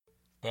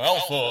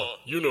Alpha,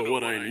 you know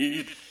what I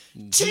need.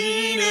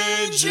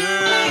 Teenagers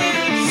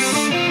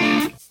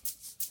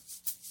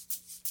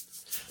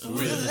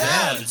with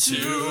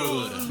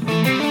attitude.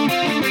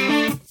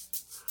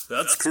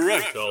 That's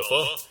correct,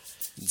 Alpha.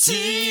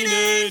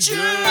 Teenagers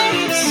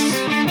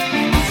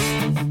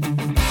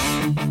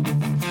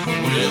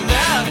with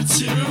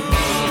attitude.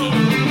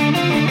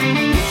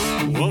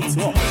 What's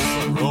up,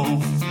 bro?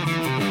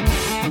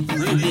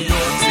 Bring me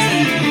your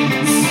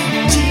teens.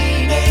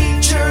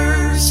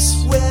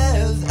 Teenagers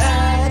with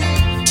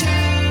attitude,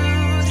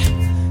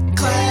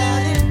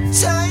 clad in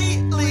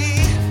tightly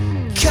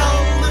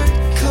colored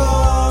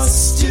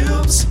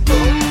costumes, book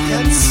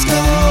and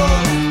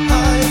skull.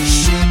 I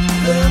ship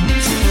them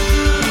to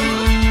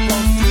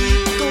while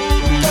fecal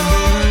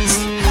guards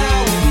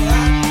howl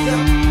at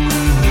them.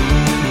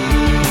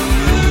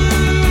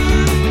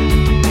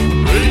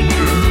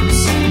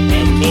 Rangers,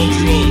 I'm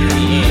cultural here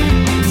today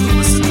to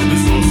listen to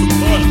this awesome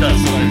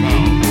podcast that I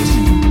found.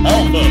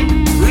 Alpha,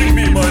 bring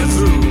me my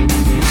food.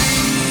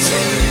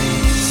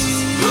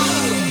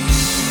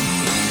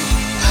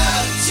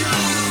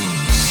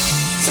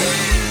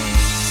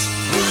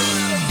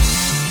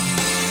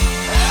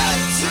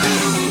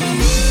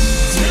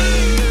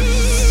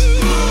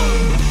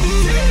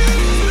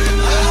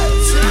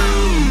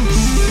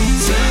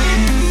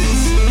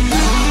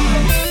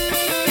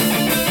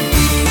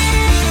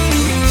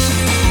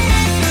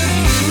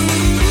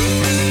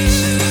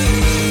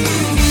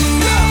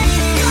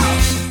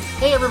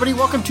 Hey everybody,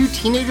 welcome to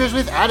Teenagers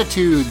with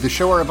Attitude, the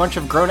show where a bunch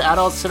of grown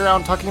adults sit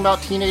around talking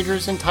about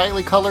teenagers in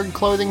tightly colored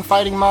clothing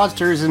fighting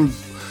monsters, and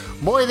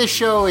boy, this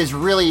show is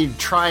really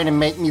trying to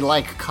make me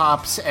like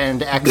cops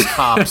and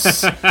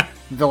ex-cops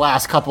the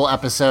last couple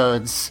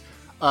episodes.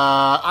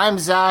 I'm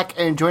Zach,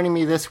 and joining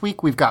me this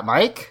week, we've got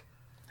Mike.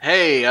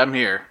 Hey, I'm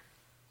here.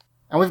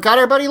 And we've got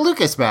our buddy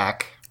Lucas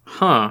back.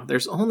 Huh,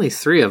 there's only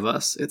 3 of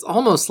us. It's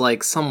almost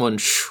like someone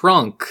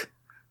shrunk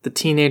the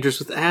Teenagers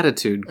with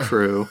Attitude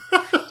crew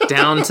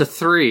down to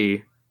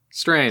 3.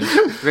 Strange.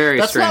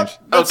 Very strange.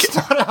 That's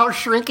not how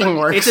shrinking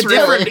works.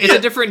 It's a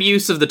different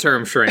use of the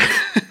term shrink.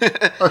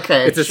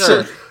 Okay, It's a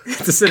sure.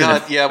 it's a synonym.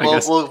 God, yeah, I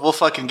guess. we'll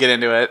fucking get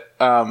into it.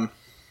 What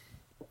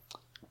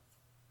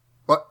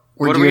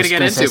What are we gonna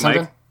get into,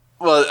 Mike?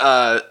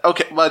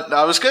 Okay, but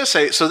I was gonna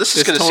say, so this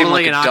is It's gonna seem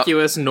totally like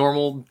innocuous,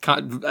 normal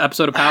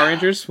episode of Power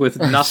Rangers with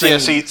nothing Yeah,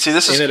 see,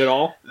 this is in it at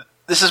all.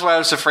 this is why I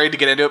was afraid to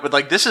get into it. But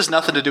like, this has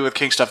nothing to do with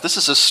King stuff. This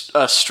is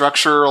a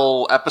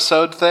structural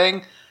episode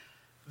thing.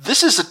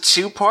 This is a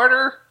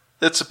 2-parter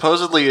that's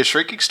supposedly a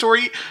shrinking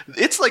story.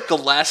 It's like the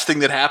last thing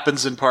that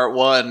happens in part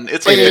 1.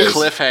 It's like It a is.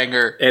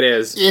 cliffhanger. It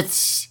is.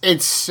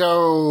 It's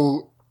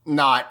so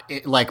not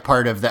like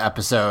part of the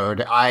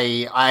episode.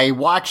 I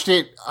watched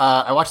it.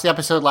 I watched the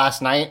episode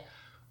last night,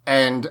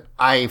 and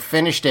I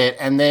finished it.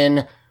 And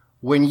then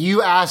when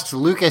you asked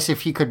Lucas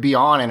if he could be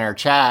on in our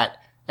chat,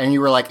 and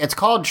you were like, "It's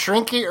called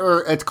Shrinking,"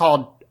 or "It's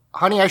called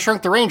Honey, I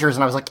Shrunk the Rangers,"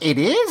 and I was like, "It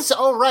is?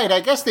 Oh right, I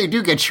guess they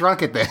do get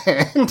shrunk at the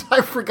end."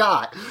 I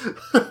forgot.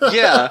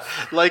 Yeah,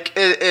 like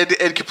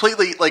and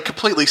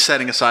completely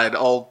setting aside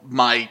all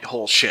my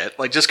whole shit,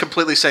 like just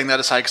completely setting that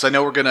aside because I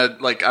know I'm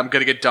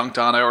gonna get dunked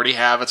on. I already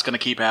have. It's gonna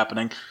keep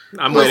happening.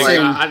 I'm waiting.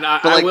 Listen,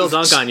 I will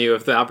dunk on you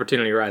if the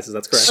opportunity arises.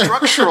 That's correct.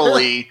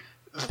 Structurally,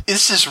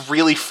 this is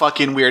really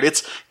fucking weird.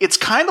 It's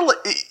kind of like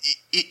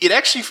it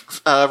actually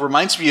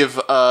reminds me of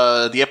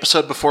the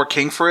episode before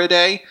King for a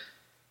Day,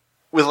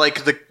 with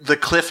like the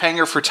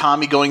cliffhanger for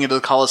Tommy going into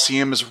the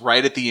Coliseum is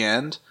right at the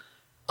end.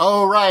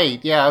 Oh right,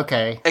 yeah,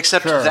 okay.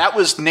 Except Sure. that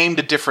was named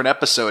a different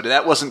episode.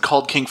 That wasn't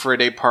called King for a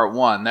Day Part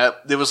 1.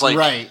 That it was like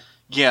Right.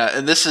 Yeah,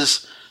 and this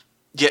is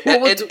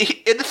Well, and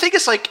the thing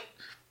is, like,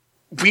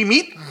 we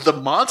meet the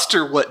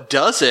monster. What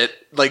does it?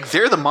 Like,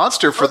 they're the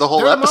monster for the whole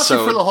They're a monster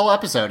episode. for the whole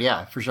episode,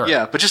 yeah, for sure.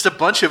 Yeah, but just a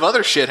bunch of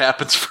other shit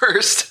happens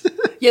first.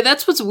 Yeah,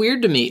 that's what's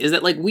weird to me, is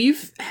that, like,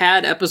 we've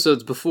had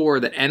episodes before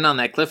that end on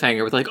that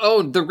cliffhanger with, like,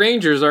 oh, the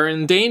Rangers are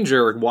in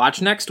danger,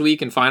 watch next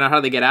week and find out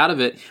how they get out of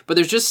it. But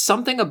there's just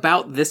something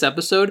about this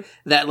episode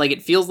that, like,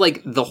 it feels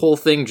like the whole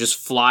thing just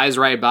flies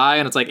right by,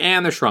 and it's like,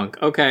 and they're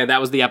shrunk. Okay, that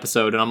was the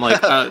episode. And I'm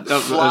like,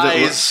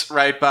 Flies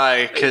right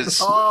by, because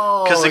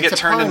they it's get a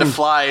turned into pun.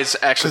 flies,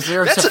 actually. 'Cause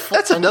there's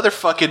That's another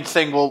fucking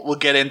thing we'll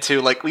get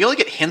into. Like, we only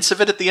get hints of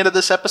it at the end of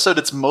this episode.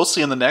 It's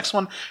mostly in the next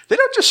one. They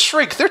don't just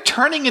shrink. They're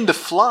turning into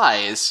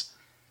flies.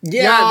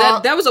 yeah,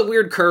 that was a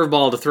weird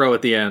curveball to throw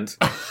at the end.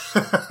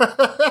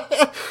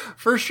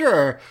 For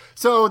sure.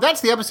 So that's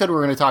the episode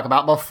we're going to talk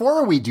about.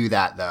 Before we do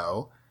that,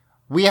 though,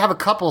 we have a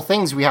couple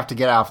things we have to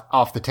get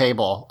off the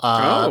table.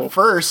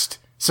 First,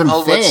 some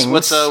things.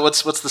 What's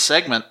the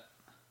segment?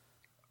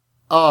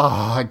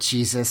 Oh,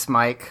 Jesus,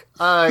 Mike.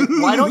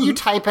 Why don't you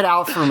type it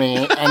out for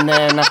me, and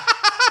then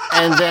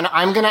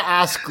I'm going to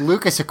ask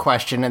Lucas a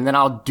question, and then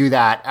I'll do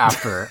that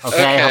after.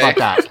 Okay? How about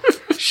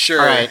that? Sure.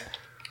 All right.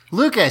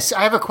 Lucas,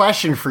 I have a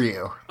question for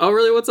you. Oh,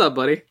 really? What's up,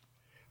 buddy?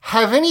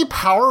 Have any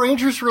Power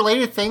Rangers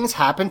related things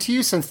happened to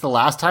you since the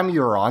last time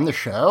you were on the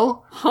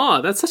show?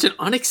 Huh, that's such an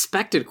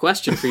unexpected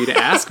question for you to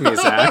ask me,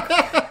 Zach.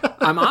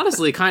 I'm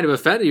honestly kind of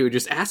offended you would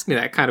just ask me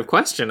that kind of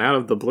question out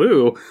of the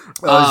blue.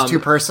 Oh, it's too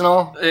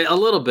personal? A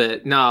little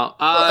bit. No.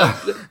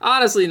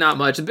 Honestly, not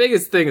much. The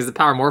biggest thing is the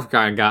Power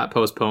Morphicon got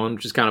postponed,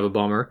 which is kind of a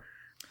bummer.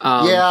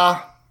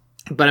 Yeah.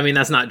 But I mean,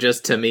 that's not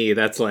just to me.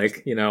 That's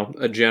like,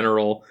 a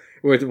general.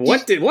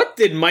 What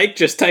did Mike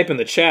just type in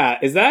the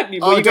chat? Is that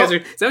what you guys are?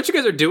 Is that what you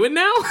guys are doing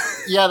now?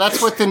 Yeah,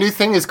 that's what the new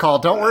thing is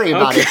called. Don't worry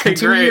about it.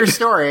 Continue great. your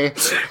story.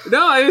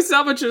 No, it's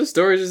not much of a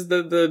story. It's just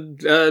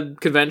the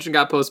convention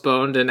got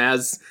postponed, and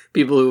as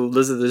people who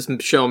listen to this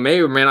show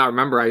may or may not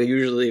remember, I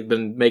usually have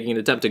been making an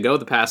attempt to go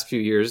the past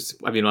few years.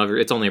 I mean,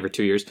 it's only every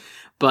 2 years,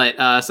 but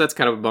so that's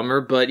kind of a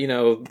bummer. But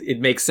it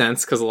makes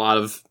sense because a lot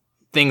of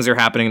things are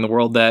happening in the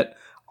world that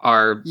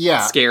are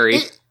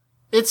scary.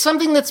 It's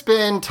something that's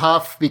been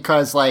tough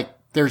because, like,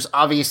 there's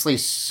obviously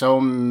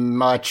so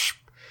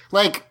much,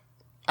 like,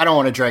 I don't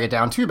want to drag it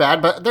down too bad,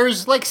 but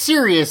there's, like,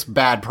 serious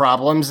bad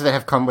problems that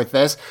have come with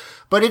this.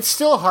 But it's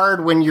still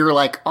hard when you're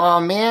like, oh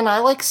man,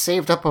 I, like,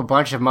 saved up a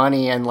bunch of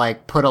money and,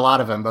 like, put a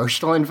lot of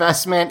emotional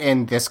investment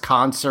in this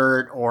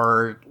concert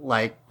or,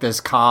 like,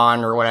 this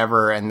con or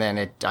whatever, and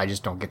then I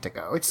just don't get to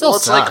go. It still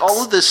sucks.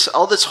 Like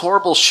all this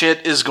horrible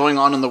shit is going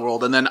on in the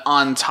world, and then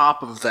on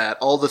top of that,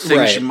 all the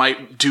things you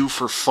might do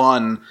for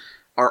fun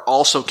are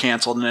also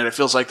canceled, and it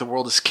feels like the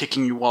world is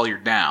kicking you while you're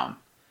down.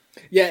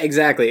 Yeah,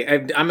 exactly.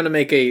 I'm going to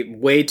make a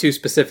way too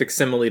specific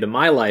simile to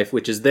my life,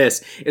 which is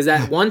this: is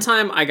that one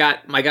time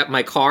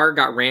my car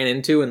got ran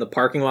into in the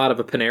parking lot of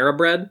a Panera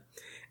Bread.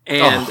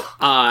 And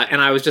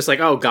I was just like,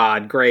 oh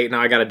god, great,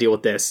 now I gotta deal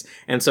with this.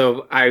 And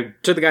so I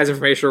took the guy's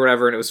information or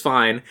whatever, and it was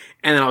fine.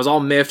 And then I was all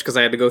miffed because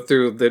I had to go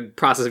through the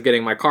process of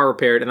getting my car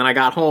repaired. And then I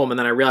got home, and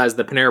then I realized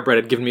the Panera Bread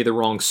had given me the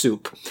wrong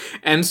soup.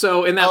 And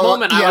so in that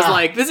moment, I was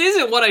like, this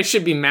isn't what I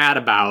should be mad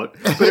about.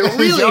 But it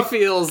really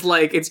feels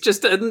like it's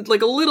just a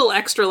little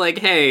extra, like,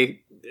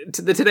 hey,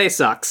 today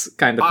sucks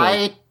kind of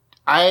thing.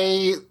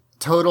 I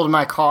totaled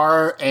my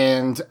car,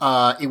 and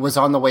it was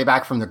on the way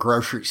back from the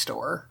grocery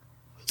store.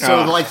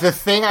 So, like, the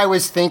thing I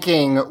was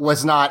thinking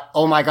was not,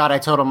 oh my god, I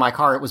totaled my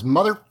car. It was,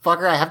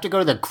 motherfucker, I have to go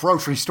to the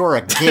grocery store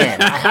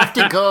again. I have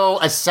to go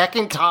a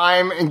second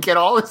time and get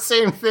all the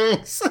same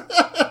things.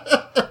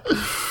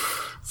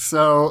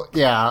 So,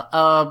 yeah.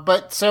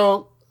 I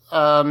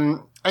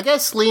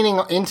guess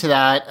leaning into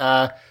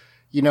that,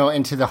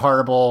 into the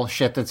horrible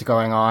shit that's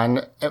going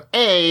on,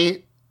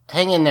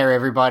 hang in there,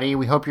 everybody.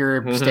 We hope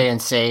you're staying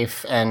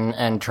safe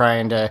and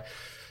trying to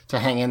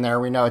hang in there.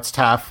 We know it's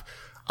tough.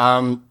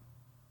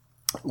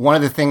 One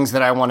of the things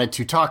that I wanted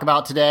to talk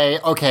about today,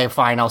 okay,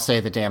 fine, I'll say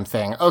the damn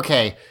thing.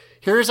 Okay,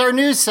 here's our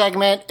news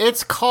segment.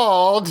 It's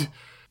called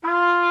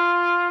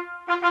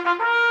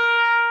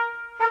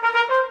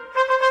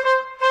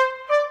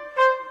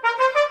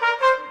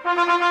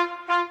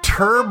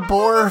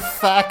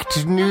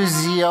Turborfact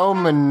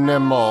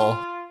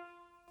Newsiominimal.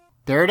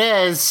 There it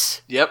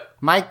is. Yep.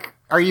 Mike,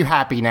 are you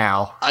happy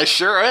now? I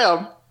sure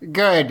am.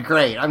 Good,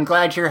 great. I'm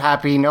glad you're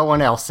happy. No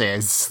one else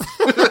is.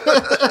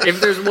 If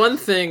there's one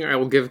thing I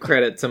will give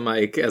credit to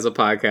Mike as a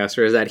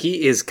podcaster is that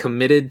he is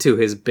committed to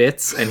his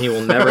bits and he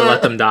will never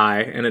let them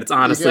die. And it's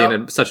honestly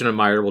such an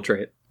admirable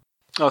trait.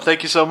 Oh,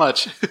 thank you so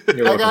much.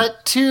 I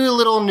got two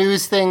little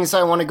news things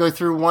I want to go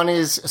through. One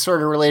is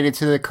sort of related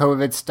to the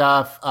COVID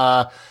stuff.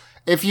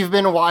 If you've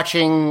been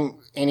watching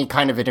any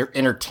kind of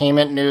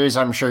entertainment news,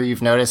 I'm sure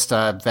you've noticed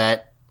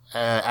that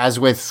as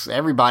with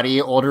everybody,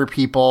 older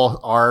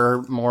people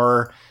are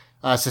more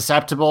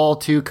susceptible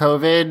to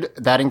COVID.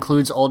 That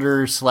includes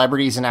older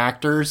celebrities and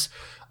actors.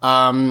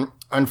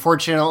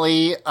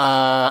 Unfortunately,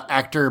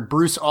 actor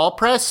Bruce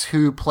Allpress,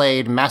 who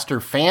played Master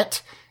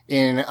Fant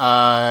in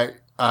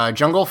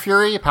Jungle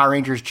Fury, Power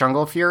Rangers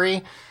Jungle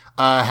Fury,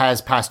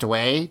 has passed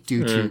away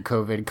due to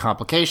COVID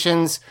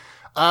complications.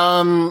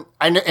 I know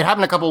it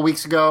happened a couple of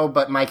weeks ago,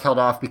 but Mike held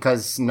off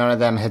because none of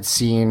them had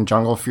seen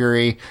Jungle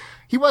Fury.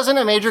 He wasn't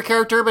a major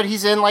character, but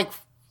he's in like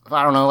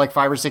 5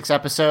 or 6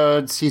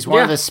 episodes. He's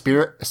one of the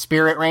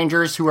Spirit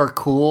Rangers who are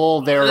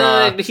cool.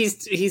 They're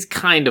he's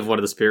kind of one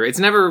of the Spirit. It's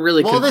never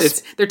really.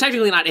 They're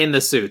technically not in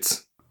the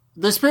suits.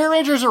 The Spirit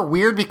Rangers are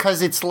weird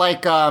because it's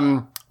like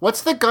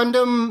what's the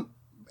Gundam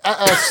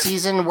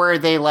season where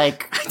they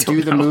like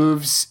do the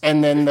moves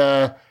and then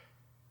the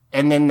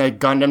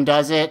Gundam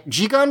does it?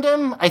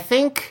 G-Gundam, I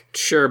think?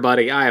 Sure,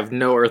 buddy. I have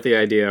no earthly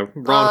idea.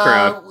 Wrong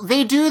crowd.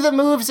 They do the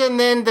moves and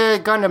then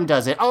the Gundam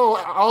does it. Oh,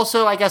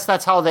 also, I guess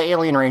that's how the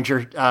Alien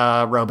Ranger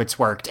robots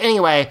worked.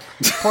 Anyway,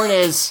 point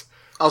is...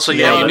 Also,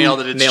 you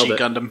nailed it. It's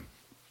G-Gundam.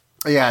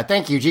 Yeah,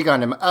 thank you,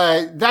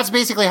 G-Gundam. That's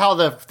basically how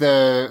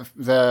the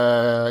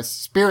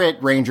Spirit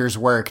Rangers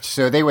worked.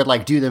 So they would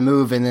like do the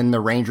move and then the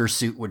Ranger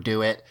suit would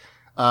do it.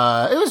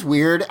 It was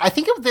weird. I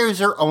think those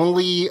are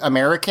only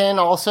American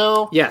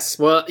also. Yes.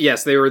 Well,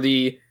 yes, they were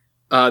they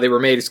were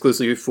made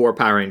exclusively for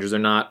Power Rangers. They're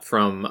not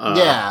from,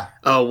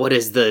 oh, what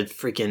is the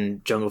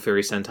freaking Jungle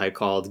Fury Sentai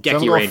called?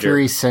 Geki Ranger.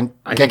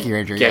 Geki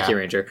Ranger, Geki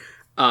Ranger.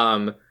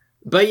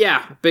 But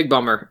yeah, big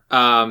bummer.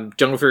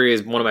 Jungle Fury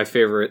is one of my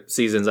favorite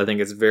seasons. I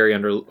think it's very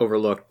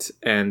overlooked,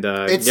 and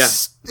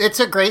it's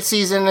a great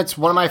season. It's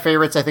one of my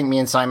favorites. I think me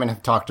and Simon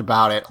have talked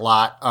about it a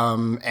lot.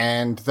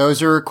 And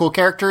those are cool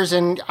characters.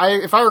 And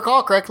if I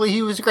recall correctly,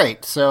 he was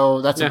great.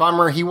 So that's a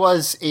bummer. He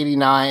was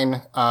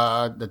 89.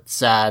 That's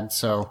sad.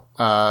 So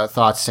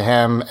thoughts to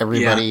him.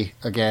 Everybody,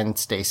 again,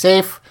 stay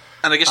safe.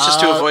 And I guess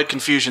just to avoid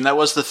confusion, that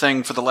was the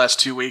thing for the last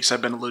 2 weeks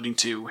I've been alluding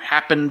to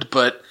happened,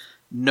 but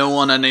no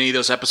one on any of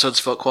those episodes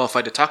felt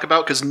qualified to talk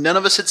about because none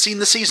of us had seen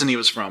the season he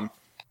was from.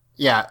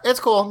 Yeah, it's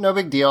cool. No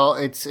big deal.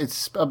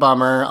 It's a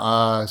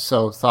bummer.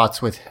 So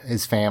thoughts with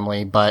his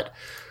family, but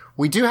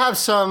we do have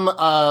some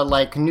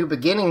new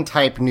beginning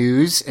type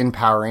news in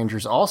Power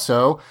Rangers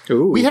also.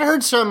 Ooh. We had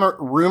heard some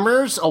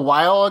rumors a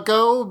while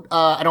ago.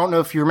 I don't know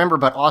if you remember,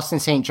 but Austin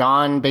St.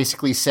 John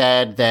basically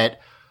said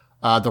that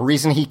the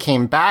reason he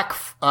came back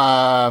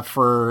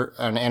for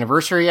an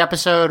anniversary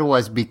episode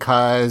was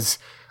because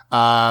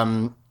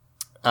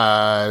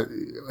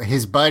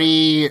his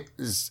buddy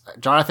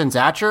Jonathan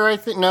Zatcher, I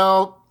think.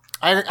 No,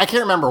 I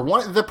can't remember.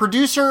 The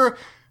producer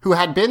who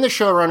had been the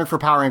showrunner for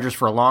Power Rangers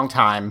for a long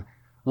time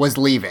was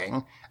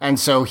leaving, and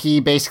so he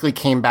basically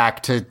came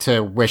back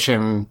to wish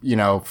him,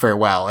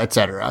 farewell,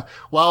 etc.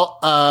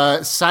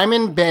 Well,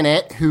 Simon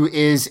Bennett, who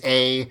is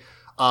a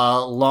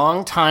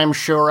longtime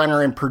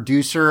showrunner and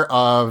producer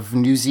of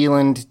New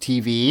Zealand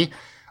TV,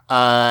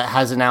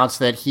 has announced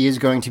that he is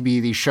going to be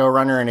the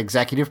showrunner and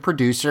executive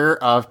producer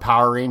of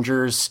Power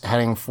Rangers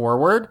heading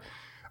forward.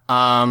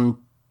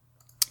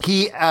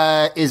 He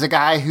is a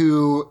guy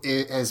who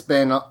has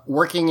been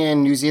working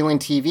in New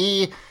Zealand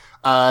TV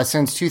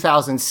since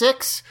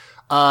 2006.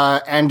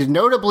 And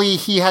notably,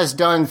 he has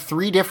done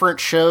 3 different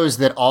shows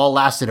that all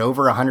lasted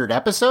over 100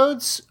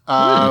 episodes,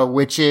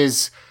 which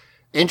is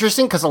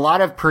interesting because a lot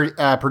of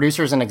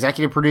producers and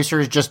executive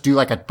producers just do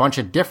like a bunch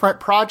of different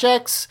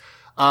projects.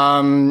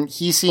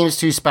 He seems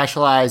to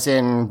specialize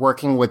in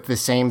working with the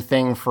same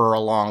thing for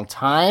a long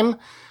time,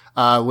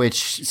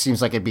 which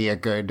seems like it'd be a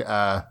good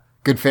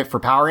fit for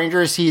Power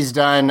Rangers. He's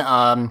done,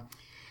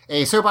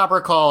 a soap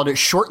opera called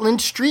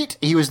Shortland Street.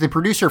 He was the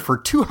producer for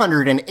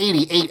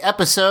 288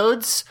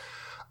 episodes.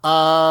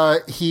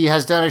 He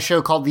has done a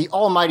show called The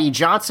Almighty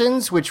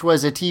Johnsons, which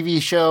was a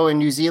TV show in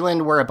New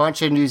Zealand where a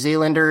bunch of New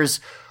Zealanders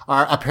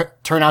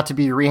turn out to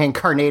be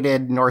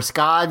reincarnated Norse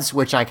gods,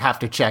 which I have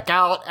to check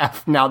out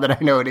now that I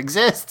know it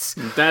exists.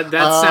 That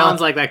sounds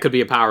like that could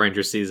be a Power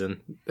Rangers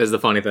season, is the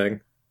funny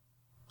thing.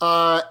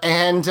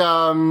 And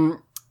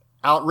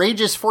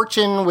Outrageous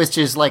Fortune, which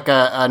is like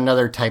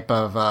another type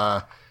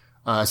of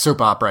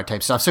soap opera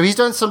type stuff. So he's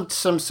done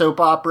some soap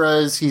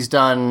operas. He's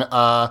done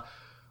a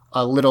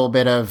little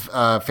bit of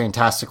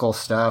fantastical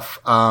stuff.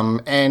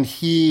 And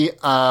he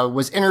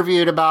was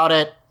interviewed about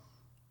it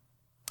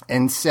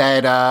and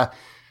said,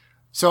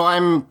 so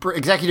I'm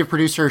executive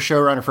producer,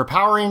 showrunner for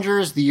Power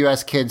Rangers, the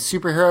US kids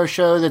superhero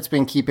show that's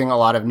been keeping a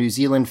lot of New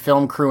Zealand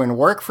film crew in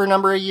work for a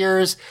number of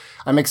years.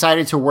 I'm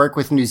excited to work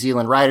with New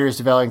Zealand writers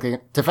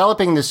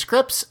developing the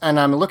scripts, and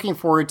I'm looking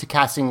forward to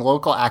casting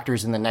local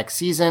actors in the next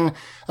season,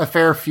 a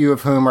fair few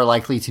of whom are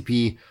likely to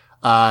be,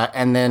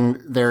 and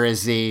then there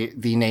is the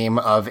name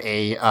of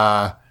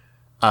a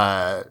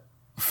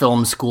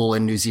film school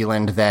in New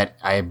Zealand that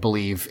I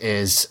believe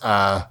is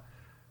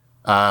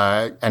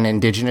an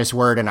indigenous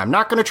word, and I'm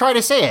not going to try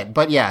to say it,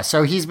 but yeah,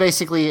 so he's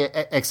basically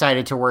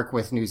excited to work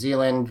with New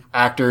Zealand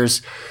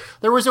actors.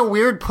 There was a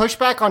weird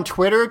pushback on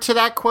Twitter to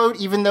that quote,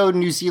 even though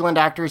New Zealand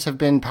actors have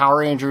been Power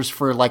Rangers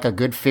for like a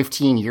good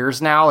 15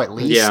 years now, at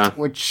least.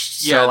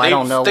 Yeah. I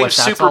don't know what that's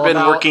all about. They've super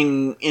been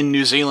working in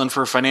New Zealand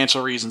for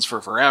financial reasons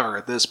for forever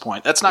at this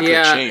point. That's not going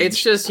to change.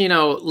 It's just,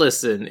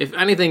 listen, if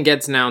anything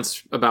gets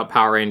announced about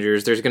Power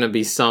Rangers, there's going to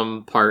be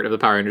some part of the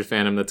Power Rangers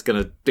fandom that's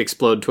going to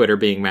explode Twitter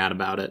being mad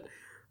about it.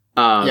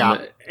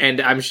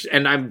 And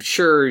I'm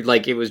sure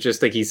like it was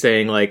just like he's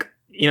saying like,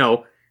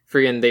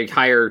 friggin' they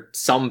hire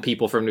some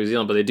people from New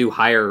Zealand, but they do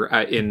hire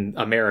in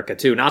America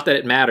too. Not that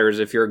it matters.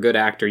 If you're a good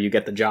actor, you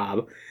get the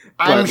job.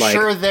 I'm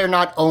sure they're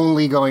not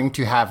only going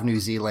to have New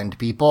Zealand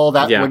people.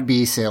 That would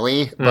be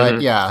silly. But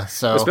yeah,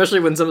 so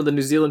especially when some of the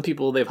New Zealand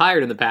people they've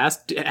hired in the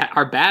past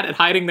are bad at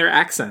hiding their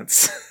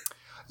accents.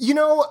 You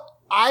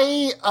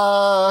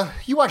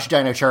watch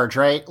Dino Charge,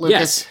 right, Lucas?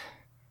 Yes.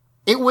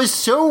 It was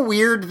so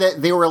weird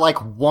that they were like,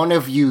 one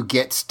of you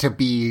gets to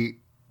be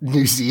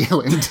New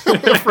Zealand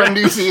from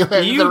New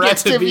Zealand. You get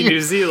to be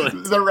New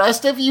Zealand. The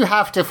rest of you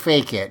have to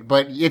fake it,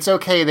 but it's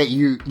okay that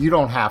you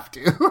don't have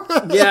to.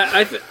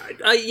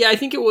 I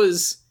think it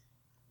was.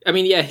 I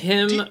mean, yeah,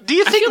 him. Do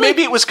you think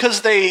maybe it was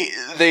because they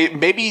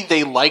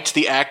liked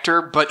the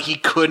actor, but he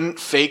couldn't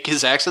fake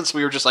his accent? So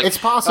we were just like, it's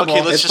possible.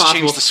 Okay, let's just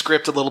change the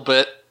script a little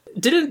bit.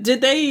 Did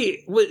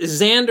they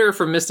Xander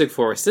from Mystic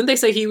Force? Didn't they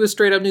say he was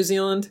straight up New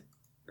Zealand?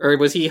 Or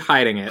was he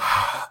hiding it?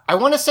 I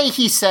want to say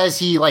he says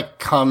he like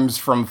comes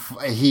from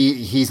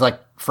he's like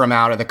from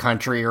out of the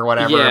country or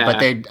whatever,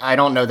 but I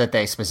don't know that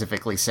they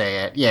specifically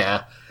say it.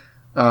 Yeah.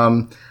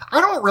 I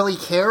don't really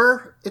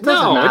care. It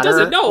doesn't matter. It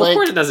doesn't. No, of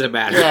course it doesn't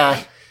matter.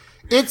 Yeah.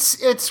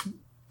 It's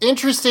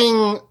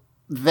interesting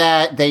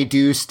that they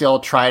do still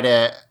try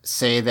to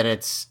say that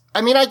it's,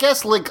 I mean, I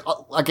guess, like,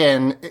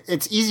 again,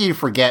 it's easy to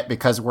forget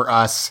because we're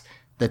us,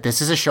 that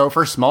this is a show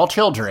for small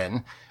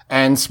children,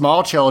 and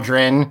small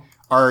children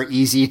are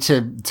easy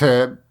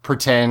to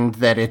pretend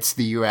that it's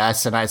the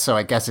US, and so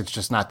I guess it's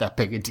just not that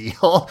big a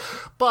deal.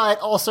 But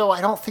also,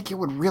 I don't think it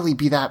would really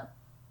be that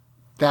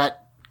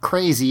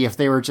crazy if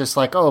they were just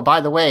like, oh, by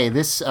the way,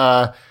 this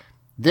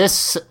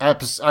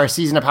episode, our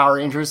season of Power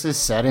Rangers is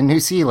set in New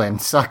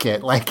Zealand. Suck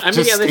it. Like, I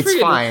mean, yeah, it's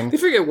fine. They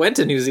freaking went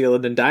to New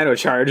Zealand and Dino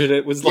Charge, and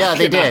it was like, Yeah,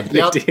 they did.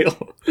 a big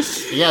deal.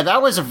 Yeah,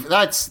 that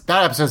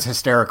episode's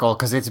hysterical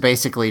because it's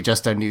basically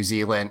just a New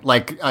Zealand,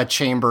 like a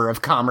Chamber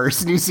of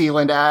Commerce New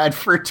Zealand ad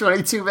for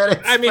 22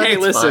 minutes. I mean, but hey,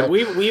 it's listen, fine.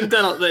 we've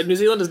done New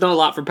Zealand has done a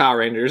lot for Power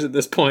Rangers at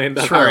this point.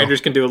 The True. Power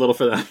Rangers can do a little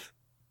for them.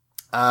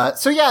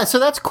 So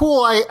that's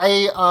cool.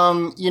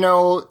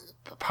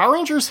 Power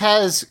Rangers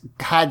has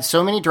had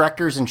so many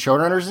directors and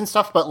showrunners and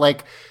stuff, but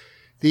like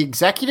the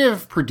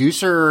executive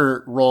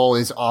producer role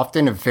is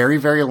often a very,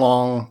 very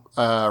long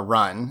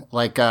run.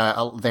 Like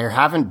there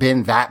haven't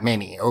been that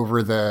many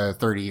over the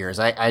 30 years.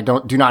 I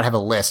do not have a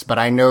list, but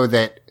I know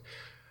that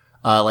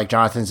like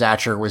Jonathan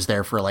Zacher was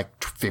there for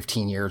like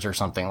 15 years or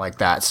something like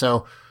that.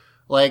 So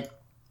like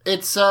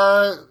it's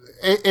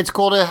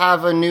cool to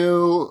have a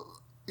new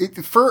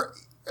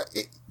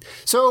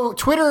so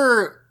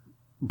Twitter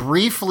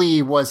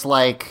briefly was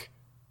like,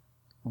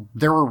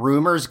 there were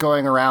rumors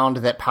going around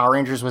that Power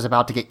Rangers was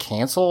about to get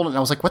canceled. And I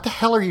was like, what the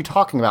hell are you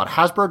talking about?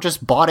 Hasbro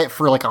just bought it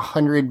for like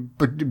 $100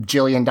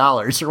 bajillion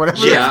or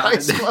whatever Yeah.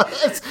 the price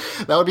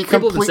was. That would be People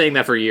have been complete. saying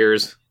that for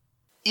years.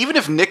 Even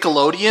if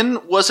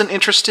Nickelodeon wasn't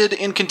interested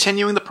in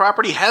continuing the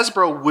property,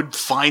 Hasbro would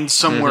find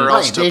somewhere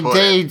else Right. to put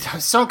They it.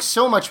 sunk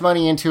so much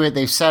money into it.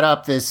 They've set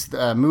up this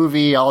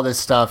movie, all this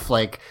stuff.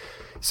 Like,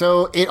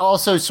 so it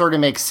also sort of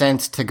makes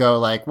sense to go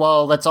like,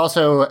 well, let's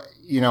also,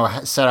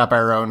 set up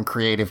our own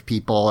creative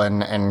people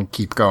and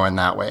keep going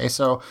that way.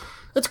 So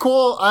it's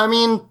cool. I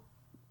mean,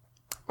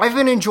 I've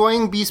been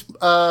enjoying Beast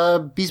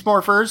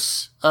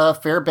Morphers a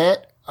fair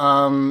bit.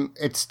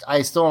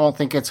 I still don't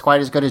think it's quite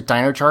as good as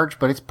Dino Charge,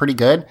 but it's pretty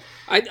good.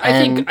 I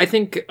think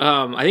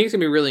it's gonna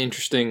be really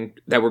interesting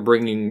that we're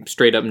bringing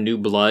straight up new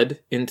blood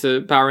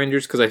into Power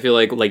Rangers, because I feel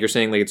like you're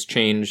saying, like, it's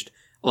changed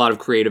a lot of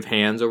creative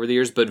hands over the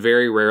years, but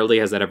very rarely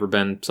has that ever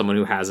been someone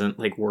who hasn't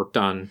like worked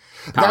on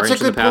Power That's Rangers a in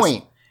the good past.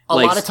 point. A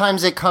lot of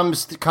times it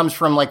comes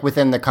from like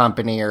within the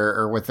company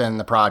or within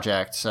the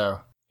project. So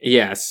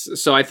Yes,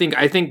 so I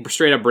think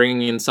straight up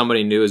bringing in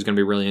somebody new is going to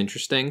be really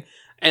interesting.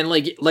 And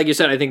like you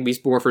said, I think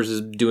Beast Morphers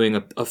is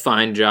doing a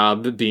fine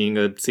job being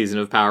a season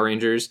of Power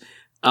Rangers.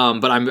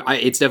 But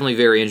it's definitely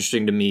very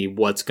interesting to me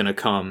what's going to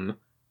come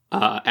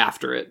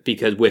after it,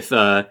 because with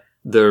the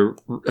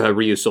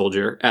Ryu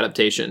Soldier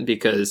adaptation,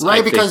 because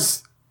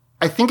because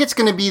I think it's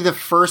going to be the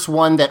first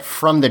one that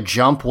from the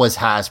jump was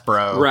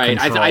Hasbro. Right.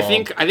 I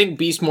controlled. think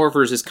Beast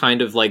Morphers is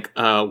kind of like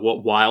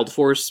what Wild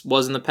Force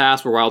was in the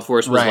past, where Wild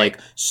Force was Right. like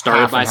started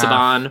Half by and half.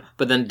 Saban,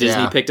 but then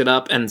Disney Yeah. picked it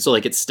up, and so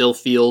like it still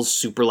feels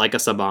super like a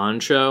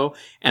Saban show,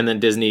 and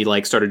then Disney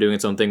like started doing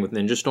its own thing with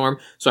Ninja Storm.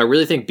 So I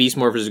really think Beast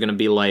Morphers is going to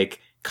be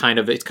like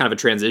it's kind of a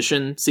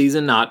transition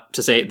season. Not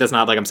to say that's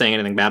not like I'm saying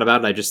anything bad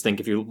about it. I just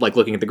think if you like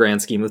looking at the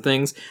grand scheme of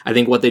things, I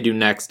think what they do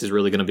next is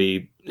really going to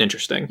be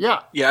interesting. Yeah.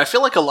 Yeah, I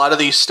feel like a lot of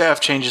these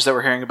staff changes that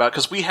we're hearing about,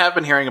 because we have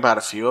been hearing about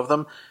a few of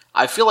them,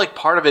 I feel like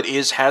part of it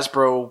is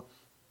Hasbro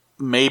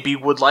maybe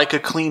would like a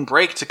clean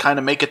break to kind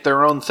of make it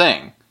their own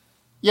thing.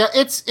 Yeah,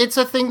 it's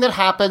a thing that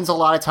happens a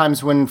lot of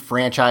times when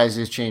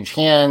franchises change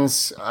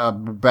hands,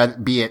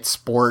 be it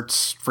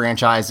sports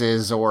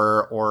franchises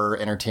or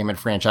entertainment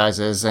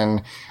franchises,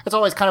 and it's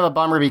always kind of a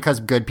bummer because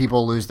good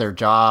people lose their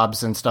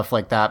jobs and stuff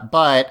like that.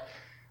 But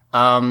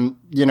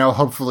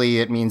hopefully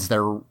it means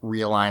they're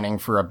realigning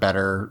for a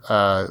better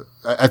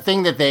a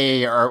thing that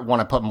they want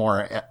to put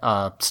more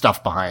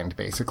stuff behind,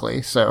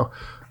 basically. So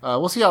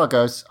we'll see how it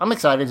goes. I'm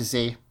excited to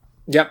see.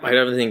 Yep, I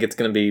definitely think it's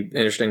going to be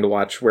interesting to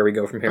watch where we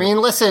go from here. I mean,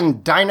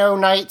 listen, Dino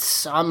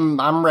Nights,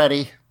 I'm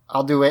ready.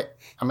 I'll do it.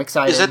 I'm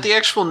excited. Is that the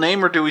actual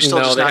name, or do we still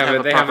no, just they not have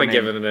haven't. a They proper haven't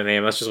name? given it a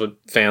name. That's just what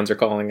fans are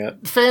calling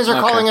it. Fans are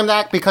Okay. calling them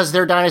that because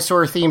they're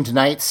dinosaur-themed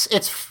nights.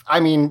 It's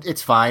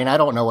fine. I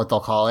don't know what they'll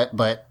call it,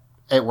 but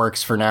it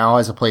works for now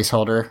as a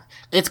placeholder.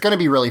 It's going to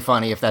be really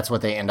funny if that's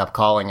what they end up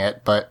calling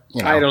it, but,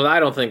 I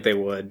don't think they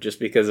would, just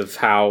because of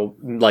how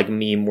like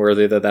meme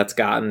worthy that's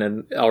gotten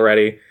and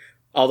already.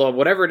 Although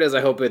whatever it is, I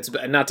hope it's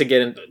not to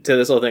get into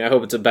this whole thing. I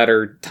hope it's a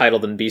better title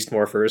than Beast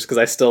Morphers, because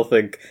I still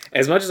think,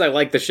 as much as I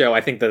like the show, I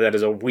think that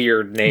is a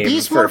weird name.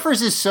 Beast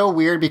Morphers is so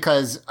weird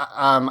because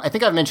I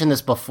think I've mentioned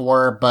this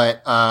before,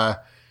 but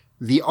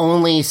the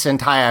only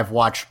Sentai I've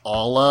watched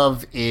all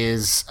of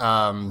is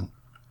oh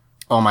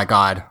my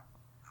god,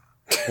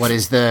 what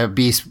is the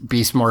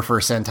Beast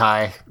Morpher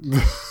Sentai?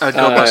 Go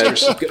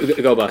Busters.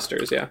 Go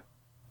Busters, yeah.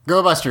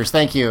 Go Busters,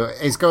 thank you.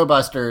 Is Go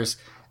Busters,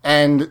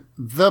 and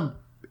the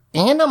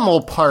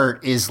animal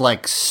part is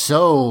like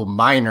so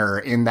minor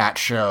in that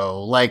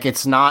show. Like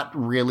it's not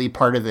really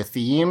part of the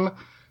theme.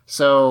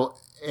 So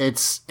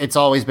it's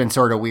always been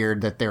sort of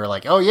weird that they were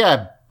like, oh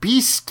yeah,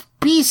 Beast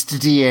beast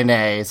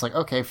DNA. It's like,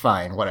 okay,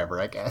 fine,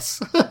 whatever, I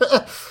guess.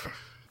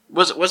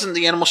 Wasn't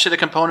the animal shit a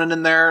component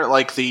in there?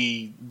 Like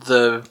the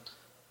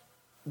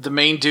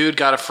main dude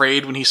got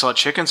afraid when he saw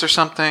chickens or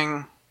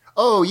something?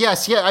 Oh,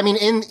 yes, yeah. I mean,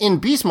 in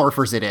Beast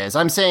Morphers it is.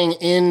 I'm saying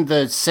in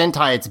the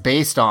Sentai it's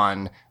based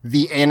on,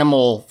 the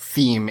animal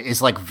theme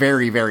is, like,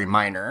 very, very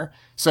minor.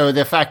 So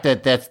the fact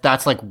that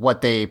that's like,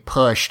 what they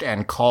pushed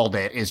and called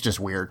it is just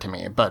weird to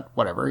me. But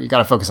whatever. You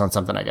gotta focus on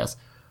something, I guess.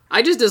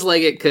 I just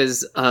dislike it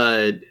because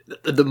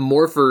the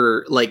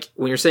Morpher, like,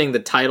 when you're saying the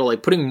title,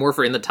 like, putting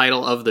Morpher in the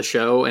title of the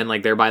show and,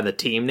 like, thereby the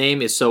team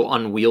name is so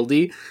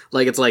unwieldy.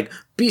 Like, it's like,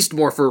 Beast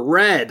Morpher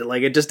Red.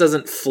 Like, it just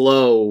doesn't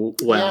flow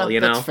well, Yeah,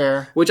 you know? that's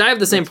fair. Which I have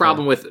the same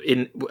problem with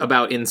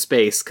about In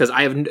Space, because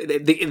I have,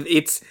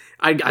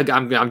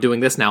 I'm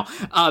doing this now.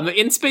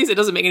 In Space, it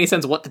doesn't make any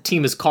sense what the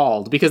team is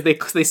called, because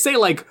they say,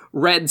 like,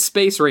 Red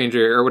Space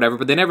Ranger or whatever,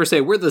 but they never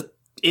say, we're the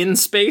In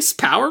Space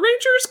Power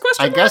Rangers?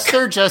 I guess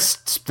they're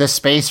just the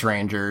Space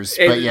Rangers,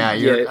 but I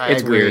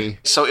it's agree. weird.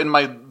 So in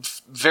my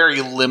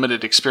very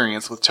limited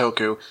experience with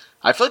Toku,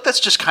 I feel like that's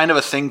just kind of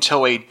a thing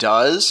Toei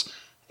does,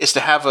 is to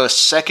have a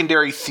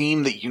secondary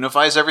theme that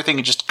unifies everything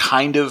and just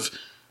kind of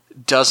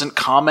doesn't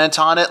comment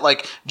on it.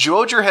 Like,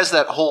 Zyuohger has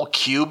that whole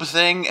cube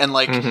thing, and,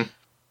 like,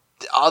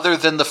 other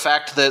than the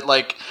fact that,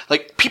 like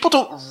people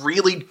don't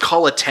really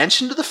call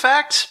attention to the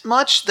fact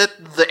much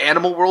that the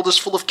animal world is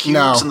full of cubes,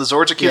 No. and the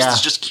Zords are cubes. Yeah.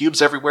 There's just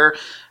cubes everywhere.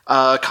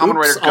 Kamen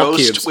Rider all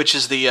Ghost, cubes. which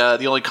is the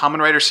only Kamen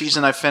Rider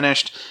season I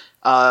finished,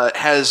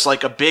 has,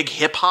 like, a big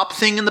hip hop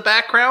thing in the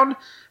background,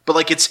 but,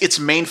 like, its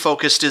main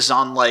focus is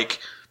on, like,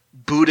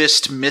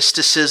 Buddhist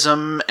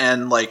mysticism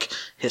and, like,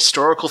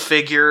 historical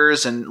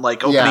figures and,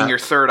 like, opening your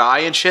third eye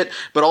and shit.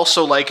 But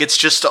also, like, it's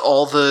just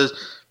all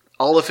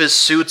of his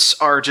suits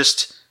are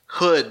just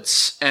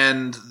hoods,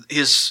 and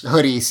his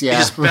Hoodies, yeah.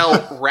 his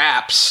belt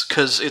wraps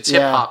because it's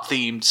hip hop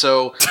themed.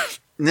 So,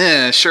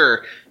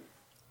 sure.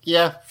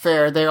 Yeah,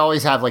 fair. They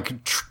always have,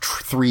 like,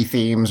 3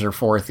 themes or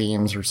 4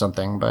 themes or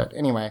something. But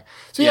anyway,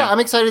 so yeah, I'm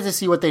excited to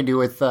see what they do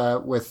with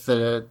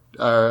the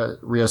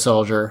Rio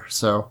Soldier.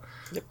 So,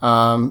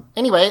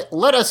 anyway,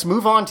 let us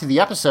move on to the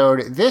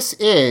episode. This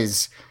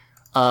is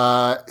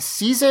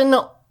season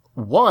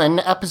 1,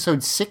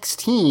 episode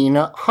 16,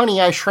 Honey,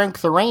 I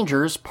Shrank the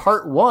Rangers,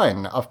 part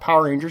 1 of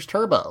Power Rangers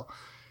Turbo.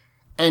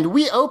 And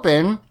we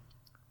open,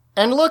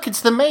 and look,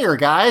 it's the mayor,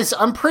 guys.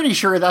 I'm pretty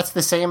sure that's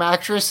the same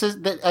actress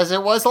as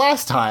it was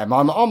last time.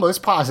 I'm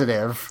almost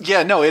positive.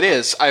 Yeah, no, it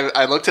is.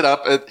 I looked it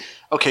up.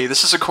 Okay,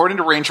 this is according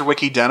to Ranger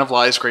Wiki, Den of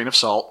Lies, grain of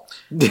salt.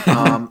 But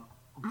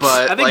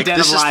I think like, Den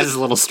this of Lies is is a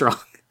little strong.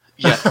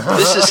 yeah,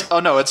 this is. Oh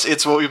no,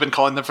 it's what we've been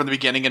calling them from the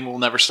beginning, and we'll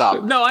never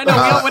stop. No, I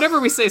know. Whenever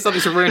we say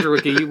something's from Ranger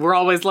Wiki, we're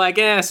always like,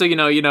 so you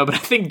know. But I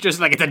think just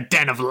like it's a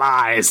den of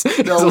lies.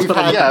 No, we've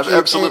had, Yeah,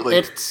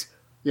 absolutely.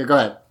 Yeah, go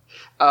ahead.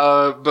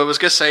 But what I was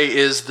gonna say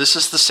is this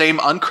is the same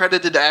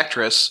uncredited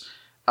actress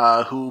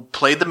who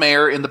played the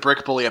mayor in the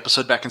Brick Bully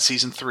episode back in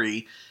season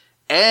 3,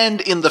 and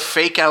in the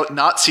fake out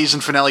not season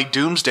finale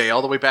Doomsday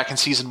all the way back in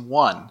season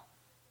 1.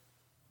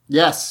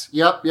 Yes.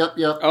 Yep.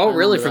 Oh,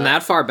 really? From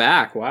that far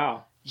back?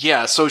 Wow.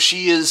 Yeah, so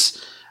she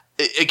is.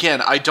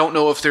 Again, I don't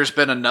know if there's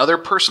been another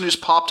person who's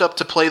popped up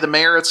to play the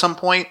mayor at some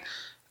point.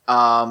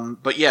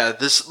 But yeah,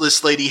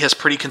 this lady has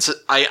pretty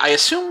I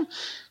assume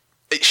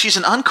she's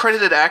an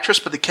uncredited actress,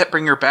 but they kept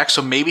bringing her back,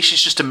 so maybe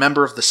she's just a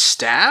member of the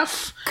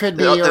staff. Could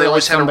be, They or always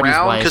like had somebody's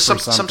around, wife because or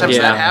something. sometimes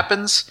Yeah. that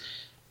happens.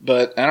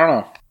 But I don't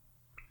know.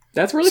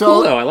 That's really So-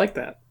 cool, though. I like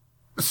that.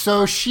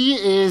 So she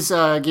is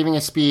giving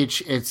a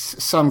speech.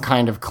 It's some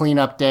kind of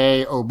cleanup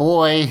day. Oh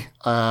boy.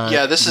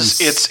 Yeah, this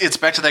is it's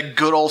back to that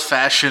good old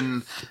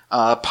fashioned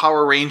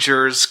Power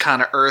Rangers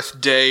kind of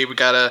Earth Day. We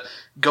gotta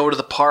go to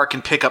the park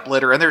and pick up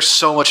litter, and there's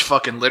so much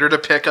fucking litter to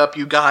pick up,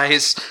 you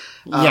guys.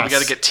 We Yes.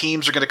 gotta get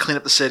teams. We're gonna clean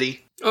up the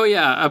city. Oh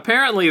yeah.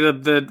 Apparently,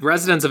 the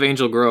residents of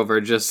Angel Grove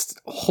are just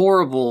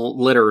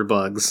horrible litter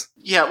bugs.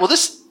 Yeah, well,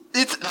 this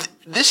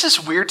is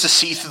weird to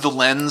see through the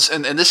lens,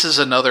 and this is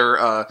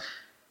another.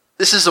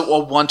 This is a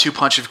 1-2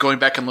 punch of going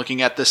back and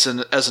looking at this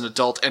as an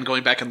adult, and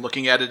going back and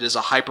looking at it as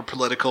a hyper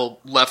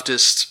political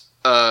leftist,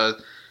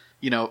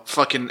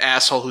 fucking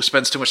asshole who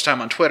spends too much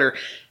time on Twitter.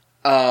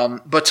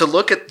 But to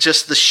look at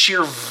just the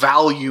sheer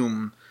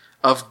volume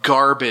of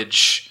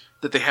garbage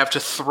that they have to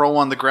throw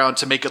on the ground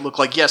to make it look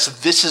like, yes,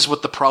 this is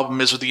what the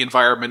problem is with the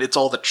environment. It's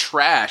all the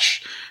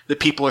trash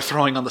that people are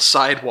throwing on the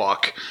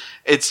sidewalk.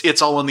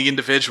 It's all on the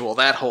individual,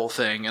 that whole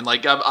thing. And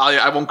like,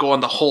 I won't go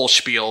on the whole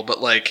spiel,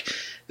 but like,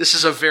 this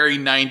is a very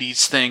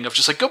 90s thing of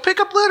just like, go pick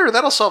up litter.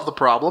 That'll solve the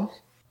problem.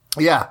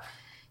 Yeah.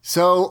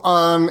 So,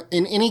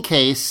 in any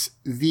case,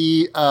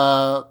 we've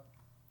got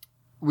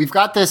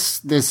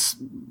this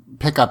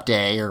pickup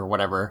day or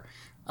whatever.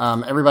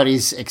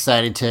 Everybody's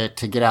excited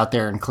to get out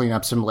there and clean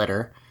up some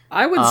litter.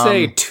 I would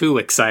say too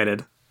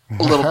excited.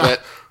 A little bit.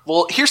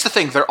 Well, here's the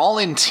thing. They're all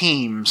in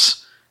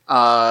teams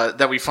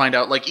that we find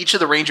out. Like, each of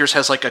the Rangers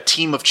has like a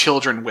team of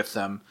children with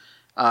them.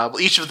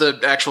 Each of the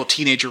actual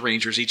teenager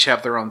Rangers each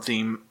have their own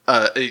team.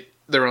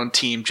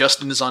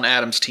 Justin is on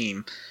Adam's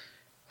team.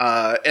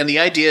 And the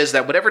idea is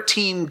that whatever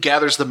team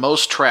gathers the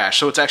most trash,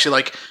 so it's actually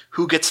like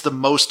who gets the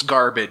most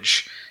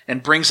garbage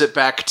and brings it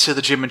back to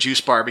the Gym and Juice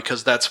Bar,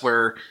 because that's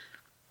where,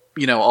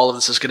 all of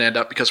this is going to end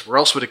up, because where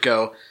else would it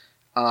go,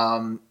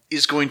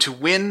 is going to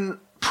win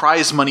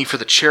prize money for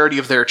the charity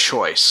of their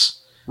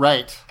choice.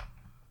 Right.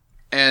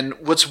 And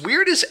what's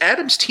weird is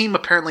Adam's team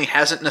apparently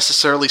hasn't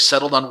necessarily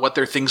settled on what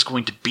their thing's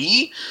going to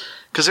be,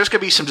 because there's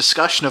going to be some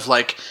discussion of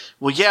like,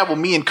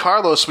 me and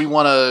Carlos, we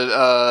want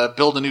to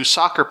build a new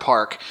soccer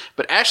park,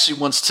 but Ashley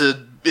wants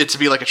it to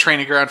be like a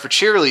training ground for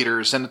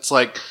cheerleaders, and it's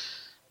like,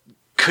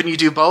 couldn't you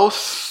do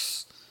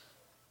both?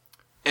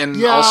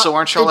 And also,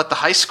 aren't y'all at the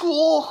high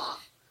school?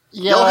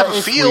 Yeah, y'all have a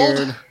it's field.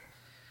 Weird.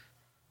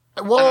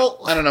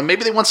 Well, I don't know.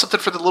 Maybe they want something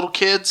for the little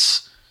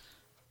kids.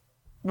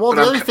 Well,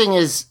 the other thing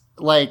is,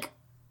 like,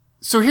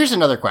 so here's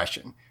another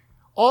question.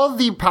 All of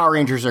the Power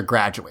Rangers are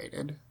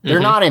graduated. They're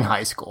not in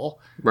high school.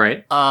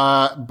 Right.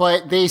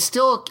 But they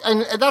still,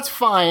 and that's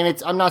fine.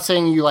 I'm not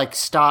saying you, like,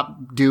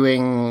 stop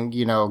doing,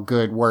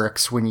 good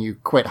works when you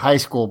quit high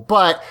school,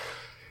 but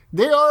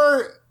they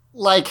are,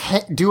 like,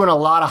 doing a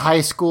lot of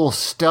high school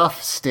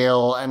stuff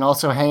still, and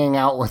also hanging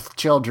out with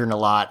children a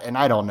lot. And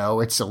I don't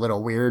know, it's a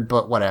little weird,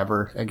 but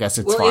whatever. I guess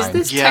it's fine. Is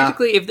this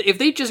technically, if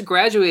they just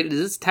graduated, is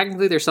this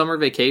technically their summer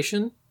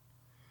vacation?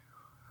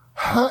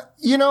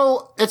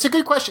 It's a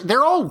good question.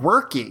 They're all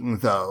working,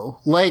 though.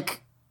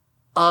 Like,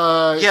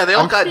 yeah, they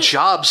all got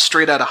jobs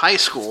straight out of high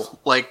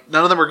school. Like,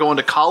 none of them are going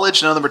to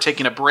college. None of them are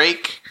taking a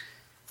break.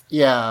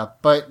 Yeah,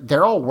 but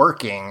they're all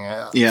working.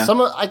 Yeah.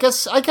 I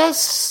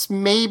guess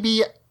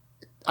maybe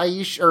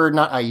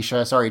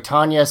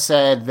Tanya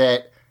said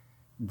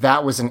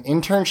that was an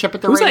internship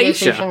at the radio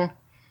station.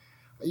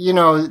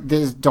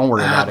 Don't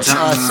worry about it.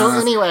 So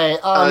anyway,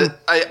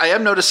 I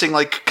am noticing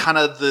like kind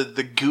of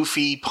the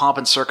goofy pomp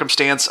and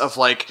circumstance of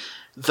like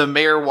the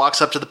mayor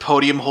walks up to the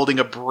podium holding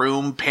a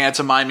broom,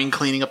 pantomiming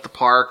cleaning up the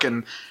park,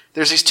 and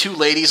there's these two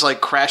ladies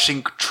like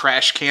crashing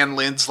trash can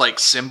lids like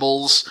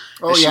cymbals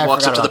as she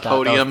walks up to the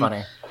podium. That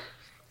was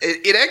funny.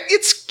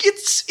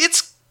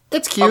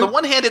 It's cute. On the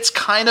one hand, it's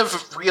kind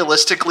of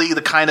realistically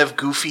the kind of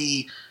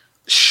goofy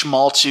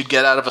schmaltz you'd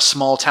get out of a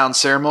small town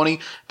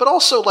ceremony, but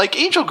also like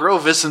Angel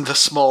Grove isn't a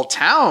small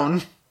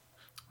town.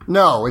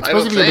 No, it's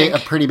supposed to be a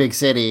pretty big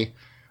city.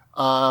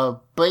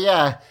 But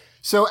yeah,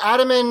 so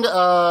Adam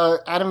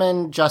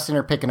and Justin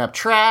are picking up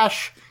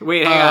trash.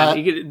 Wait, hang on.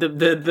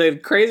 The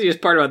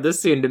craziest part about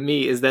this scene to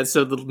me is that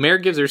so the mayor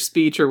gives her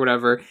speech or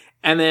whatever,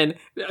 and then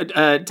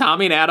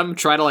Tommy and Adam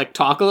try to like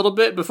talk a little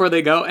bit before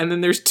they go, and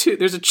then there's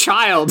a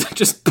child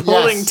just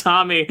pulling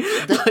Tommy,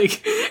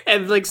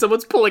 and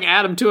someone's pulling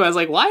Adam too. I was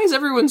like, why is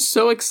everyone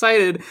so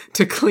excited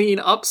to clean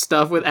up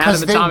stuff with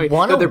Adam and Tommy?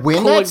 They're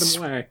pulling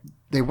them away.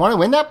 They want to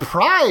win that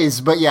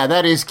prize, but yeah,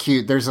 that is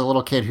cute. There's a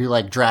little kid who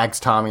like drags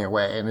Tommy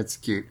away, and it's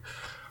cute.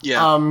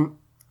 Yeah.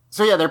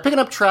 So yeah, they're picking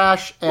up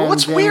trash. And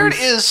what's weird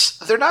is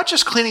they're not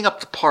just cleaning up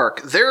the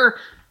park; they're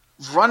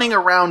running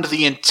around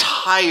the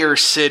entire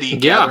city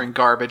gathering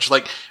garbage.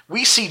 Like,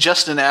 we see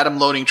Justin and Adam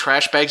loading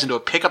trash bags into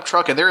a pickup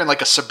truck, and they're in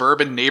like a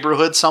suburban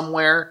neighborhood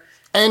somewhere.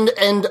 And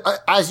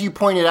as you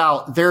pointed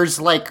out,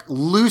 there's like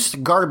loose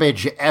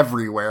garbage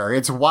everywhere.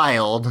 It's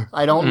wild.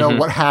 I don't know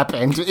what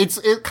happened.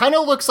 It kind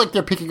of looks like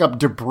they're picking up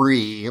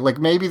debris. Like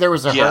maybe there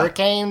was a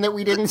hurricane that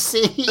we didn't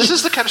see. This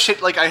is the kind of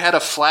shit, like I had a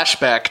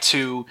flashback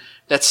to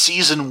that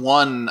season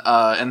 1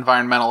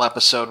 environmental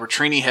episode where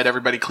Trini had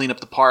everybody clean up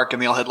the park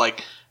and they all had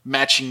like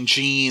matching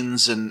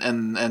jeans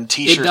and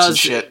t-shirts and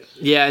shit.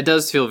 Yeah, it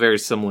does feel very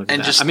similar to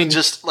and that.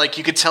 Just like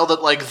you could tell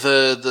that like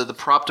the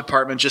prop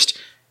department just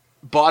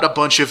bought a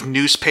bunch of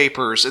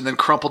newspapers and then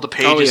crumpled the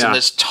pages and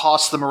just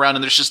tossed them around,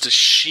 and there's just a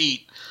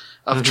sheet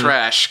of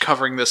trash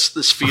covering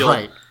this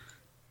field.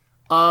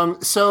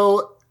 Right.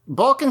 So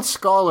Bulk and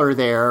Skull are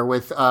there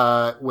with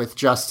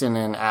Justin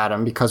and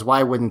Adam, because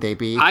why wouldn't they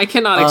be? I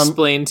cannot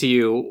explain to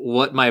you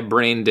what my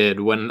brain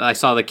did when I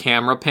saw the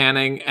camera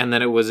panning and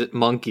then it was at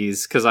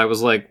monkeys, because I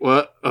was like,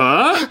 what?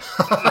 Huh?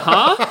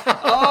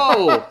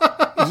 Oh,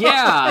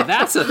 yeah,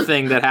 that's a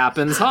thing that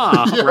happens,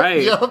 huh?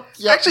 Right. Yep,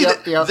 Actually,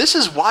 this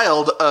is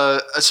wild.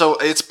 So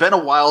it's been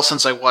a while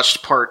since I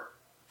watched part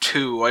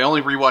 2. I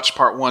only rewatched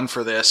part 1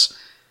 for this.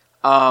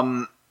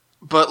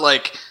 But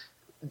like,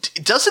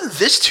 doesn't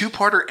this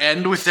 2-parter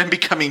end with them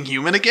becoming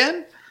human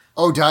again?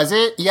 Oh, does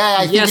it? Yeah,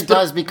 I think it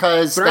does,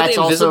 because that's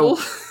also...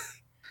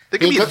 They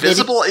can be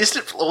invisible?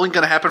 Isn't it only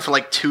going to happen for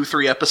like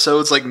 2-3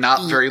 episodes? Like,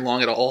 not very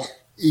long at all?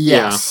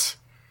 Yes.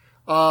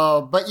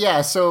 But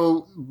yeah,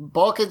 so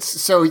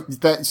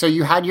so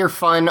you had your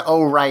fun,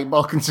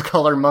 Bulk and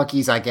Skull are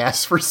monkeys, I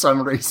guess, for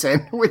some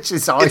reason, which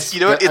is always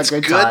it's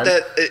good time.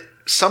 That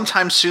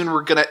sometime soon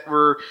we're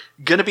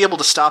gonna be able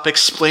to stop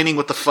explaining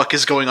what the fuck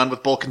is going on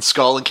with Bulk and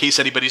Skull in case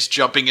anybody's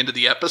jumping into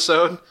the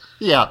episode.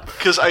 Yeah,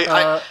 because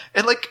I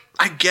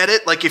get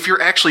it. Like, if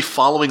you're actually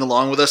following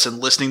along with us and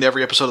listening to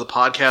every episode of the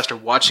podcast or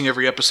watching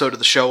every episode of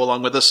the show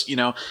along with us,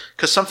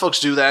 because some folks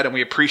do that and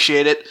we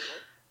appreciate it.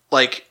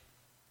 Like,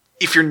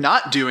 if you're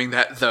not doing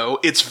that, though,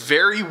 it's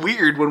very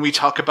weird when we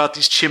talk about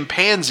these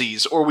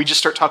chimpanzees, or we just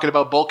start talking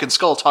about Bulk and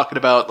Skull, talking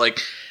about, like,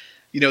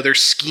 their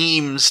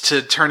schemes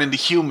to turn into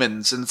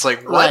humans, and it's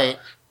like, what? Right.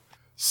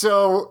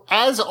 So,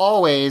 as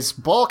always,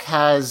 Bulk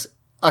has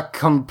a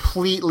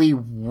completely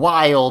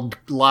wild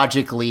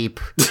logic leap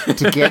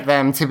to get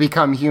them to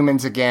become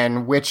humans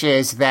again, which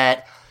is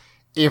that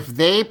if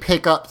they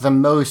pick up the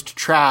most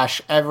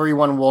trash,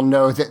 everyone will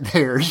know that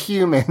they're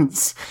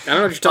humans. I don't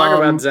know what you're talking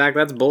about, Zach.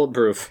 That's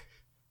bulletproof.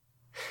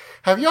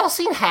 Have you all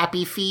seen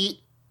Happy Feet?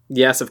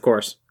 Yes, of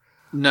course.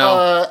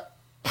 No.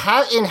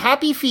 In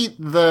Happy Feet,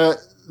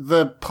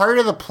 the part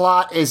of the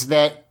plot is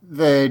that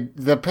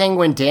the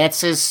penguin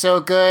dances so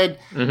good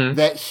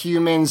that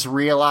humans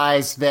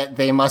realize that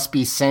they must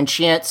be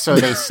sentient, so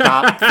they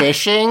stop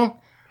fishing.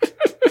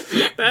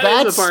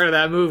 That's a part of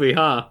that movie,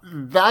 huh?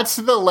 That's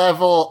the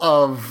level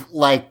of,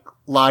 like,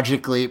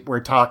 logic leap we're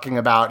talking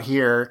about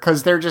here,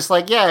 because they're just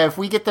like, yeah, if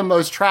we get the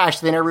most trash,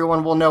 then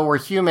everyone will know we're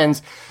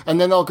humans, and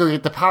then they'll go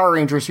get the Power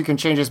Rangers who can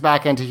change us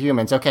back into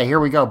humans. Okay, here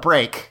we go,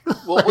 break.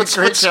 Well,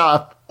 Great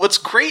job. What's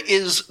great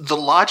is the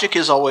logic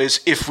is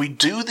always, if we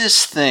do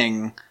this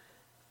thing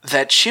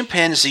that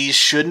chimpanzees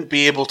shouldn't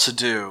be able to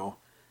do,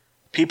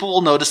 people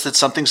will notice that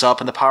something's up,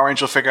 and the Power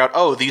Rangers will figure out,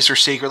 oh, these are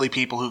secretly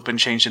people who've been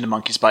changed into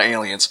monkeys by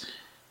aliens.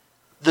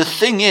 The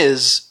thing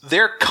is,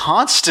 they're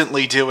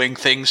constantly doing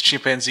things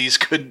chimpanzees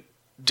couldn't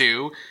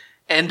do,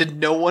 and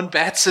no one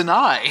bats an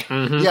eye.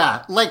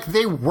 Yeah, like,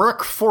 they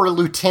work for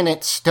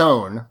Lieutenant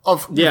Stone.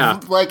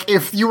 Like,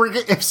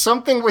 if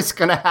something was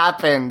gonna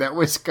happen that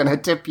was gonna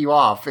tip you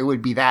off, it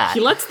would be that.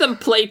 He lets them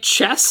play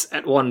chess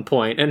at one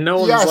point, and no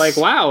one's Yes. like,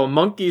 wow,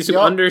 monkeys who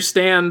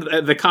understand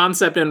the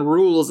concept and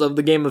rules of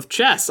the game of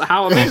chess.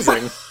 How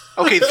amazing.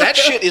 Okay, that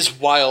shit is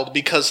wild,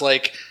 because,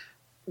 like,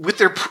 with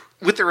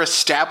their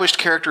established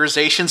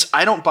characterizations,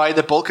 I don't buy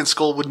that Bulk and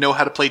Skull would know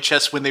how to play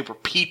chess when they were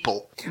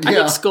people. I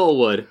think Skull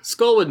would.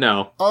 Skull would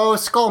know. Oh,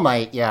 Skull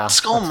might, yeah.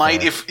 Skull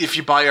might, if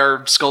you buy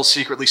our Skull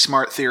secretly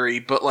smart theory,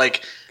 but,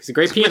 like, He's a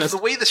great with pianist.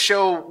 the way the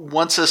show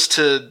wants us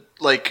to,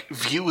 like,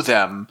 view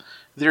them,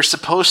 they're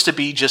supposed to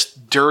be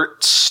just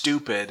dirt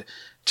stupid.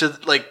 To,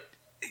 like,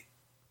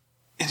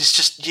 it's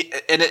just,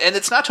 and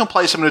it's not to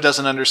imply someone who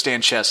doesn't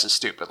understand chess is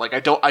stupid. Like,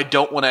 I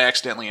don't want to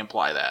accidentally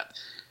imply that.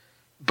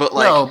 But,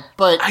 like, No,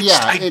 but,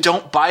 I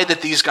don't buy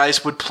that these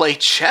guys would play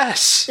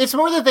chess. It's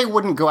more that they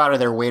wouldn't go out of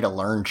their way to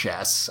learn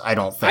chess, I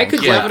don't think. I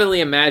could Yeah.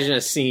 definitely imagine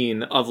a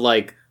scene of,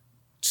 like,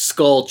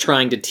 Skull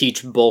trying to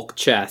teach Bulk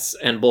chess,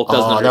 and Bulk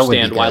doesn't Oh, that would be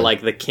understand why, good.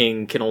 like, the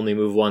king can only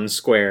move one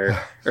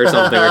square or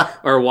something,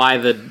 or why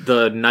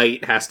the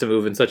knight has to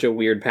move in such a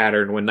weird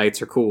pattern when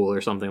knights are cool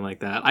or something like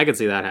that. I could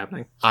see that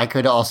happening. I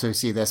could also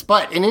see this.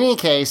 But in any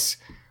case,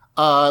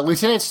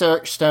 Lieutenant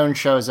Stone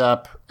shows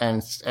up,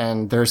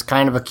 and there's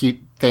kind of a cute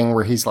thing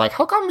where he's like,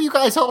 how come you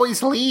guys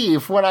always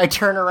leave when I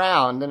turn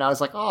around? And I was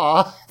like,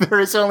 aw, they're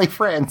his only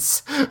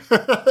friends.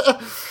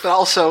 But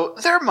also,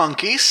 they're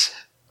monkeys.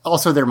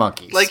 Also, they're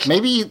monkeys. Like,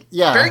 maybe,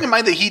 yeah. Bearing in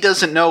mind that he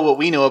doesn't know what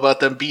we know about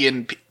them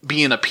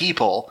being a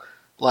people,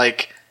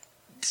 like,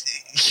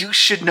 you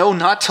should know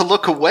not to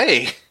look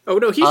away. Oh,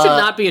 no, he should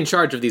not be in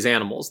charge of these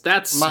animals.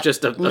 That's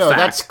just a No, fact.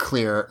 that's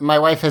clear. My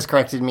wife has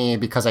corrected me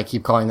because I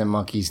keep calling them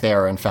monkeys. They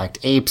are, in fact,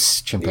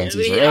 apes.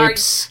 Chimpanzees are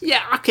apes.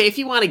 Yeah, okay. If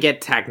you want to get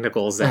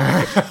technical,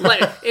 Zach,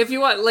 like, if you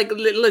want, like,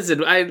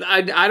 listen, I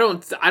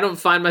don't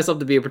find myself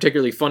to be a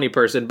particularly funny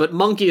person, but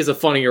monkey is a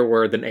funnier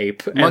word than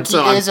ape. And Monkey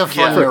so is a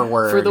funnier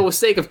word. For the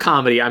sake of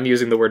comedy, I'm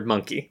using the word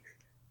monkey.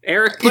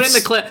 Eric, put in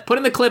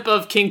the clip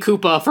of King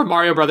Koopa from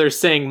Mario Brothers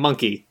saying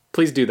monkey.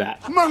 Please do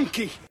that.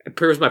 Monkey. It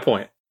proves my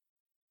point.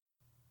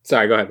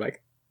 Sorry, go ahead,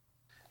 Mike.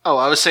 Oh,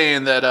 I was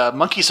saying that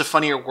monkey's a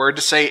funnier word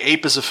to say,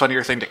 ape is a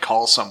funnier thing to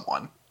call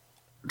someone.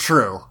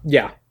 True.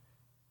 Yeah.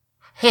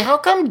 Hey, how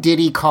come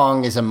Diddy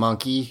Kong is a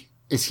monkey?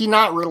 Is he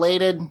not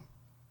related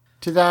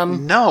to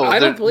them? No, I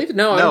don't they're- believe it.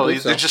 No, I don't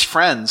believe so. they're just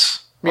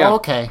friends. Yeah. Oh,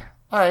 okay.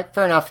 All right,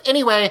 fair enough.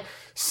 Anyway,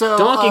 so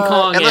Donkey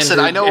Kong And listen,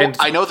 I know and-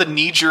 the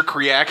knee-jerk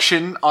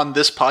reaction on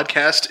this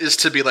podcast is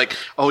to be like,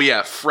 oh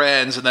yeah,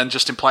 friends, and then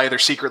just imply they're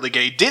secretly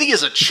gay. Diddy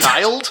is a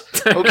child,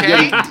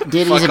 okay?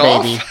 Diddy's a Fuck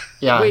off. baby.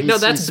 Yeah. Wait, no,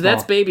 he's that's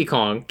small. Baby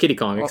Kong, Kitty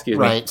Kong, excuse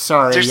me. Right.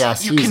 Sorry.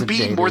 Yes, you he's can a be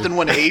baby. more than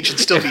one age and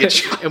still be a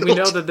child. And we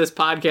know that this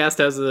podcast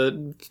has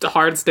a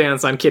hard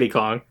stance on Kitty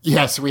Kong.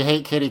 Yes, we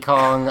hate Kitty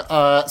Kong.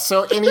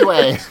 So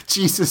anyway,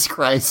 Jesus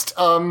Christ.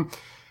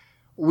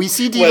 We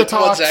see Diva What,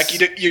 talks. Zach?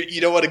 You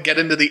don't want to get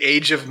into the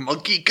age of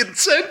monkey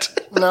consent?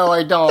 No,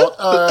 I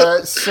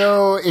don't.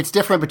 So it's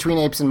different between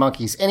apes and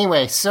monkeys.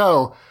 Anyway,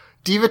 so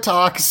Diva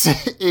Talks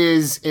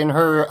is in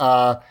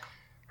her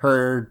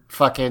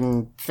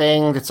fucking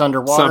thing that's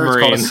underwater. It's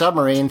called a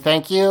submarine.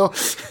 Thank you.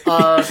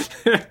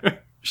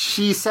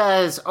 She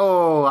says,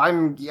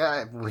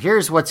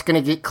 here's what's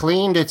going to get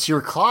cleaned. It's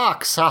your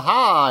clocks.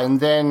 Haha. And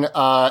then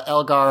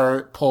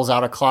Elgar pulls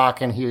out a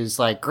clock and he was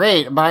like,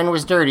 great, mine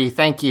was dirty.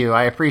 Thank you.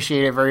 I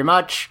appreciate it very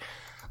much.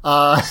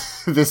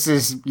 This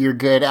is your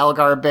good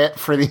Elgar bit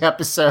for the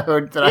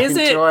episode that I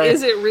enjoy.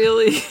 Is it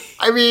really?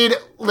 I mean,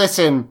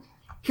 listen,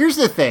 here's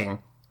the thing.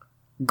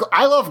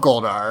 I love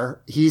Goldar.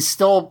 He's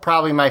still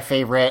probably my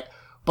favorite,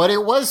 But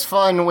it was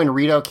fun when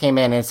Rito came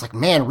in, and it's like,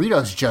 man,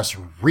 Rito's just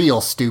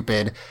real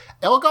stupid.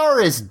 Elgar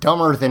is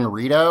dumber than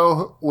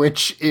Rito,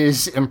 which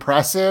is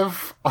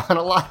impressive on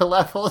a lot of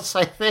levels,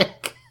 I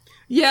think.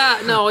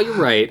 Yeah, no, you're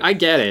right. I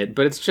get it,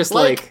 but it's just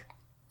like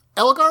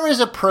Elgar is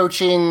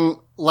approaching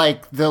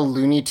like the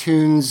Looney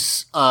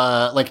Tunes,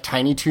 like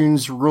Tiny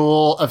Toons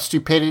rule of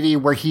stupidity,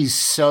 where he's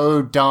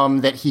so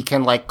dumb that he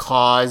can like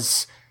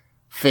cause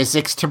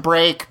physics to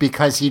break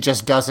because he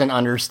just doesn't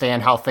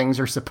understand how things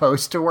are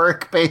supposed to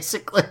work,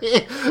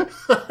 basically.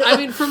 I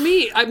mean, for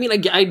me,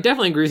 I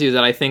definitely agree with you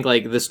that I think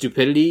like the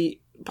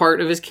stupidity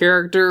part of his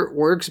character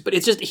works, but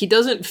it's just he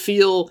doesn't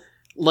feel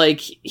like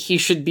he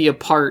should be a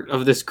part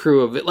of this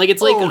crew of it. Like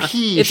it's like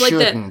he it's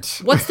shouldn't. like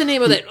that. What's the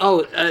name of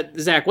that?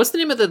 Zach, what's the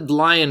name of the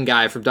lion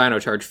guy from Dino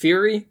Charge?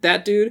 Fury,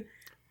 that dude.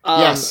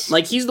 Yes.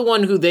 Like he's the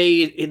one who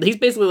he's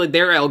basically like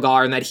their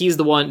Elgar, and that he's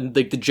the one,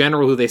 like the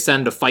general who they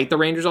send to fight the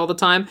Rangers all the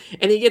time,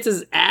 and he gets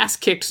his ass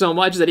kicked so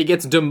much that he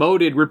gets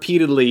demoted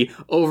repeatedly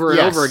over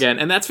and over again,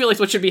 and that's feels like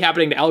what should be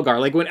happening to Elgar.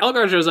 Like when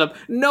Elgar shows up,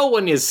 no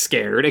one is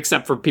scared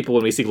except for people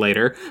when we see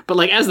later, but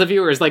like as the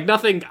viewers, like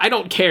nothing, I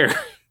don't care.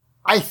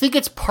 I think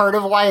it's part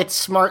of why it's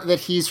smart that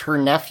he's her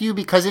nephew,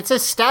 because it's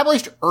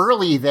established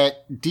early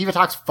that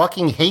Divatox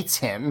fucking hates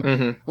him.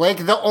 Mm-hmm.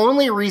 Like, the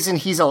only reason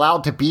he's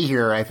allowed to be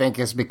here, I think,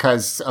 is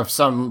because of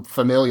some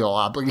familial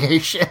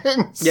obligation.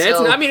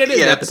 Yeah, it is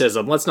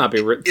nepotism. Let's not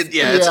be...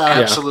 It's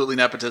absolutely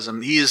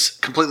nepotism. He is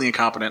completely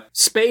incompetent.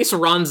 Space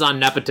runs on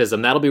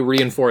nepotism. That'll be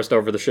reinforced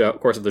over the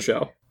course of the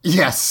show.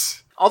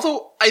 Yes.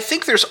 Although, I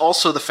think there's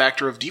also the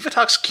factor of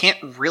Divatox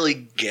can't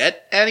really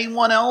get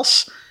anyone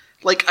else.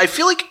 Like, I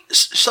feel like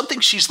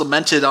something she's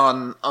lamented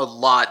on a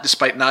lot,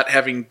 despite not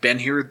having been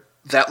here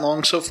that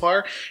long so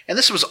far. And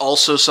this was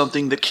also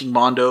something that King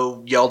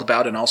Mondo yelled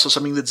about, and also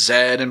something that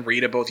Zed and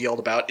Rita both yelled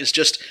about, is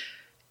just,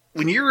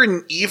 when you're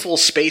an evil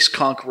space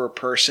conqueror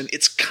person,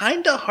 it's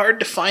kinda hard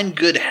to find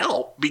good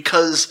help,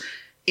 because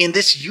in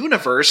this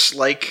universe,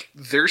 like,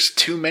 there's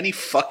too many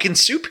fucking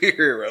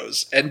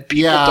superheroes, and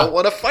people don't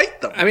want to fight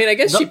them. I mean, I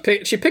guess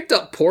she picked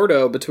up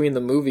Porto between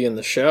the movie and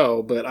the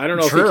show, but I don't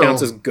know if he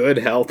counts as good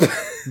help.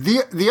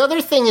 The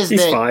other thing is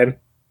he's fine.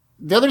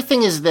 The other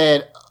thing is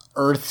that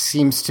Earth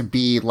seems to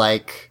be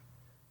like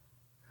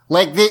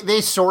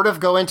they sort of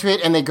go into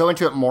it, and they go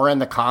into it more in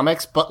the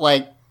comics, but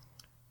like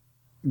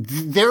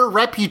their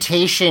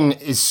reputation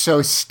is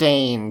so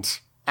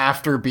stained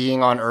after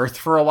being on Earth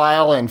for a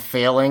while and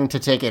failing to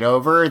take it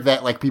over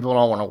that like people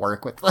don't want to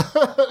work with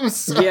them.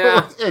 So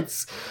yeah.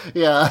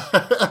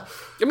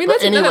 I mean,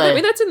 that's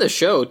in the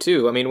show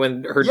too. I mean,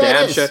 when her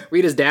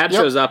Rita's dad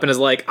shows up and is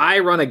like, "I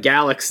run a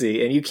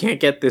galaxy, and you can't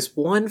get this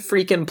one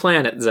freaking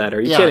planet, Zed.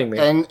 Are you kidding me?"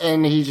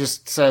 And he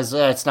just says,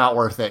 "It's not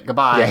worth it.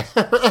 Goodbye."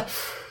 Yeah.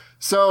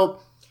 So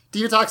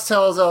Divatox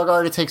tells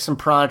Elgar to take some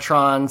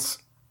Pranatrons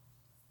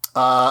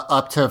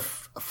up to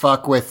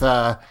fuck with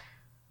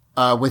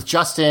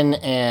Justin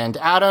and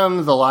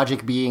Adam. The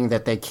logic being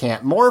that they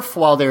can't morph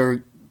while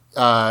they're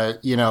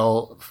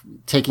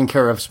taking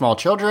care of small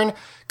children.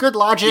 Good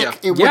logic. Yeah.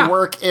 It would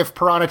work if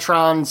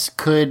Piranatrons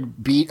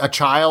could beat a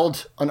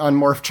child, an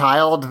unmorphed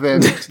child, then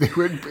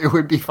it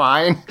would be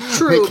fine.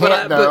 True,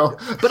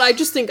 but I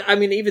just think, I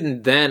mean,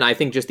 even then, I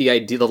think just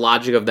the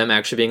logic of them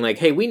actually being like,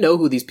 hey, we know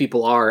who these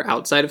people are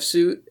outside of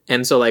suit,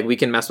 and so like we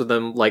can mess with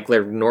them like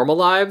their normal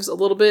lives a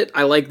little bit.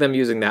 I like them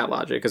using that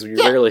logic because we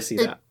rarely see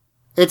that.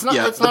 It's not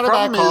a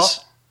bad call.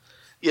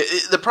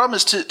 The problem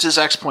is, to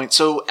Zach's point,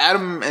 so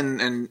Adam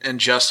and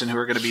Justin, who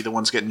are going to be the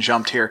ones getting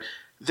jumped here,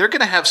 they're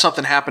going to have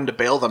something happen to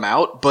bail them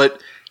out,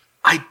 but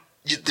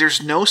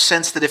there's no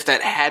sense that if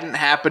that hadn't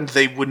happened,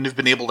 they wouldn't have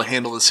been able to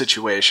handle the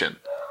situation.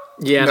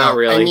 Yeah, not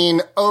really. I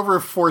mean, over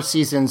 4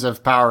 seasons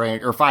of Power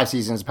Rangers, or 5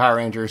 seasons of Power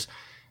Rangers,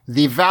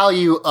 the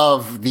value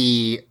of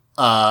the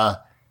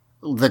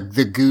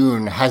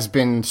goon has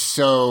been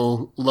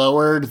so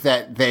lowered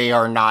that they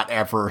are not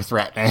ever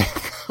threatening.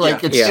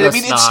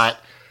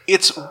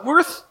 It's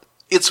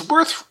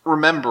worth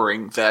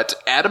remembering that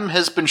Adam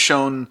has been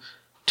shown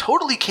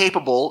totally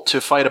capable to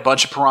fight a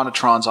bunch of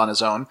Piranatrons on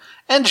his own,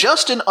 and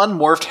Justin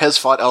Unmorphed has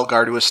fought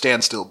Elgar to a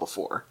standstill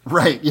before.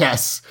 Right,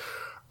 yes.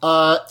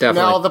 Definitely.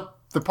 Now,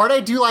 the part I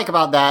do like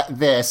about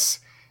this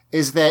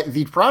is that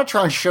the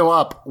Piranatrons show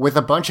up with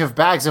a bunch of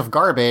bags of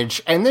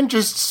garbage and then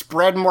just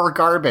spread more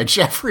garbage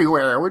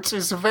everywhere, which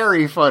is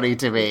very funny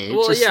to me.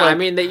 Well, I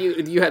mean, that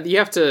you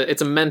have to.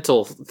 It's a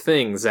mental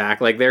thing,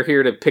 Zach. Like they're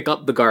here to pick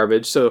up the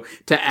garbage, so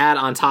to add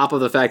on top of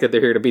the fact that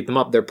they're here to beat them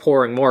up, they're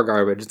pouring more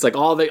garbage. It's like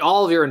all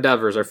of your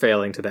endeavors are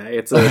failing today.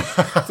 It's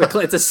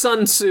a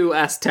Sun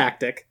Tzu-esque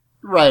tactic.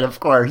 Right, of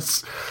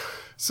course.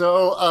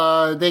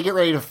 So they get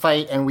ready to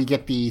fight, and we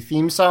get the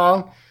theme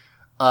song.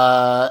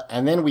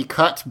 And then we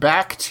cut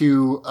back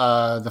to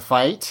the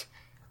fight,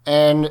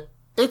 and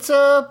it's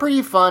a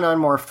pretty fun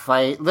unmorphed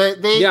fight.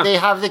 They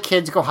have the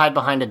kids go hide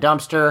behind a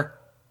dumpster.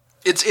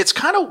 It's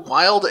kind of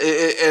wild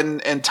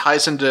and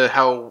ties into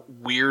how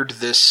weird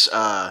this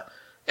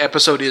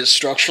episode is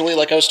structurally,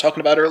 like I was talking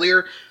about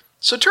earlier.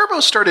 So Turbo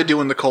started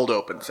doing the cold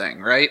open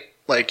thing, right?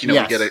 Like,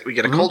 yes. we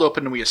get a cold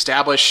open and we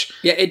establish.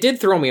 Yeah, it did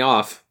throw me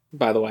off.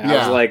 by the way. I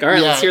Yeah. was like, all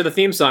right, let's Yeah. hear the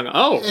theme song.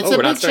 It's a we're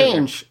big not starting here.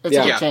 change. It's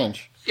Yeah. a Yeah. big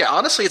change. Yeah,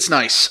 honestly, it's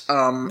nice.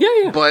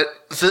 Yeah. But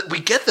we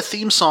get the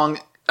theme song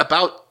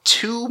about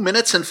 2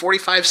 minutes and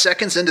 45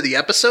 seconds into the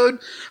episode.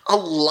 A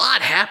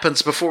lot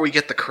happens before we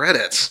get the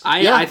credits.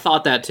 I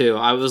thought that too.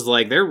 I was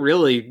like, they're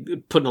really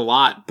putting a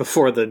lot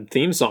before the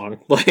theme song.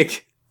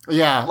 Like,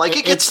 Yeah. Like,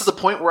 it gets to the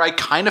point where I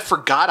kind of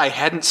forgot I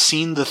hadn't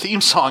seen the theme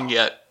song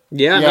yet.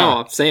 yeah, Yeah.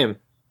 no, same.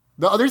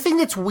 The other thing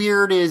that's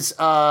weird is,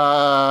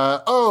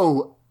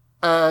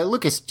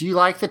 Lucas, do you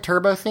like the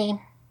Turbo theme?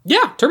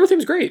 Yeah, Turbo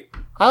Theme's great.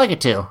 I like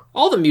it too.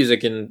 All the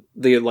music in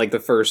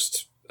the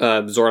first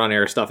Zordon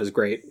era stuff is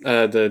great.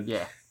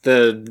 Yeah.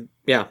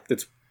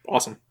 It's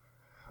awesome.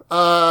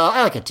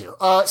 I like it too.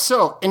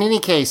 So, in any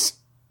case,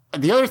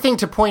 the other thing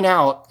to point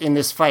out in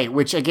this fight,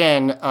 which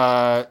again,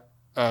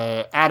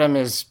 Adam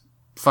is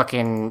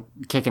fucking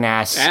kicking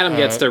ass. Adam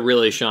gets to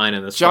really shine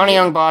in this. Johnny fight.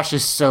 Young Bosch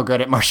is so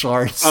good at martial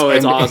arts. Oh,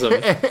 it's and awesome.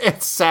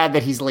 It's sad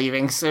that he's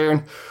leaving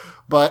soon.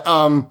 But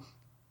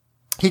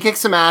he kicks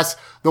some ass.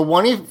 The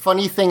one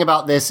funny thing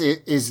about this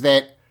is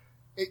that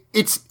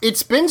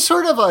it's been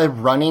sort of a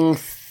running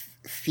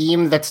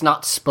theme that's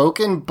not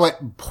spoken,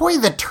 but boy,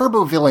 the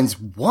Turbo villains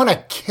want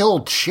to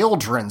kill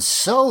children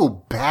so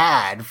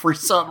bad for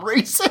some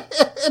reason.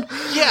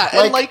 Yeah,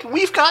 and like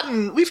we've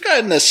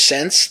gotten a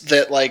sense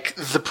that like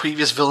the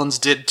previous villains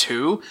did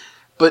too,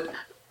 but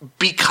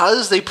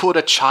because they put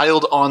a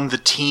child on the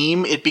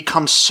team, it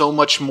becomes so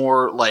much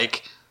more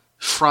like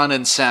front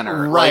and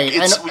center. Right.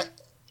 Like, it's, And,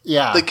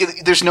 yeah.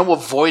 like there's no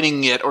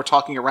avoiding it or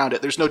talking around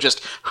it. There's no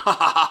just ha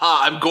ha ha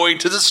ha, I'm going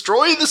to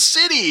destroy the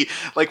city,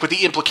 like with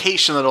the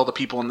implication that all the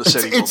people in the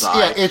city will die.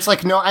 Yeah, it's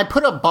like, no, I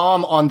put a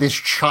bomb on this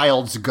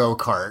child's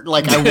go-kart.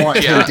 Like, I want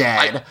him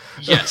dead.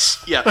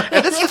 Yes, yeah.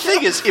 And that's the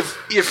thing is,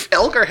 if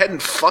Elgar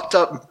hadn't fucked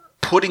up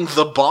putting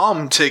the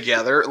bomb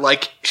together,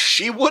 like,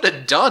 she would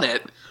have done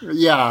it.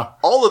 Yeah.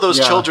 All of those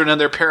Yeah. children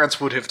and their parents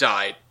would have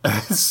died.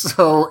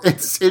 So,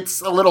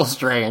 it's a little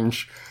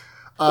strange.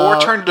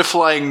 Or turned into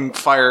flying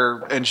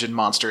fire engine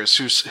monsters.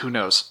 Who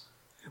knows?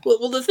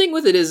 Well, the thing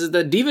with it is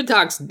that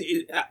Divatox,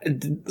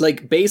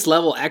 like, base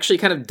level, actually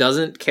kind of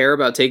doesn't care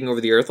about taking over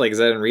the Earth like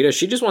Zed and Rita.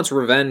 She just wants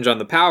revenge on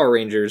the Power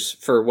Rangers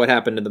for what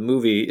happened in the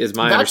movie, is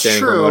my That's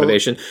understanding of her true.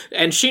 motivation.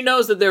 And she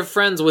knows that they're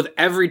friends with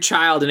every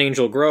child in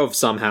Angel Grove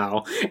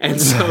somehow. And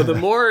so the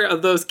more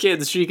of those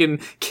kids she can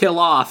kill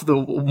off,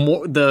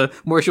 the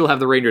more she'll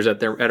have the Rangers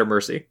at her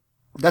mercy.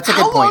 That's a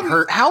good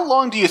point. How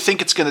long do you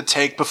think it's going to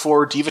take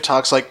before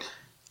Divatox, like,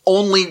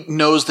 only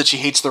knows that she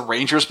hates the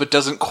Rangers but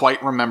doesn't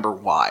quite remember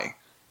why?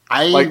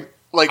 Like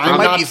we I'm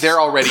might not- be there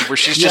already, where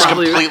she's just Yeah.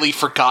 completely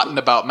forgotten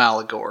about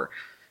Malagor,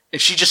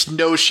 and she just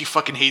knows she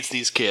fucking hates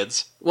these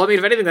kids. Well, I mean,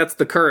 if anything, that's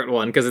the current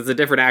one, because it's a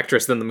different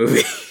actress than the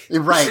movie.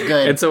 Right,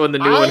 good. And so when the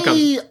new one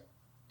comes...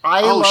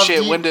 I love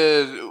Shit! When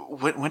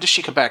does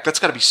she come back? That's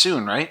got to be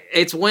soon, right?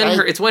 It's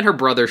when her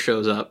brother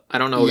shows up. I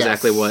don't know Yes.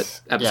 exactly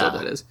what episode Yeah.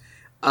 that is.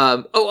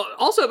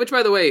 Also, which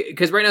by the way,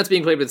 because right now it's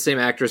being played by the same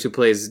actress who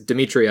plays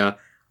Demetria.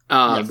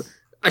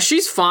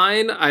 She's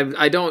fine.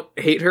 I don't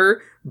hate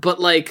her, but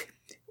like,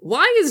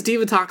 why is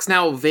Divatox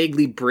now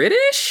vaguely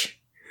British?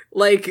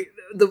 Like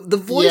the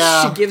voice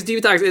Yeah. she gives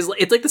Divatox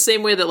it's like the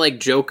same way that like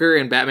Joker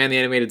in Batman the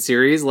Animated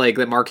Series, like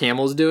that Mark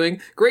Hamill's doing.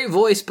 Great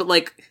voice, but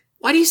like,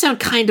 why do you sound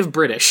kind of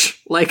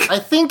British? Like, I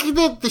think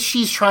that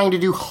she's trying to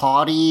do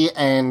haughty,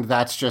 and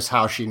that's just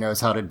how she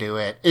knows how to do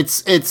it.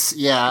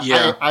 Yeah.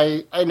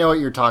 I know what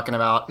you're talking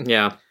about.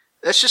 yeah.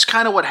 That's just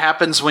kind of what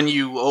happens when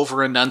you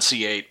over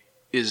enunciate.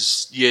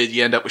 Is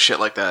you end up with shit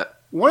like that.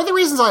 One of the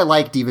reasons I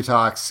like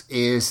Divatox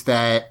is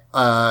that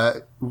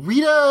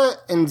Rita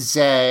and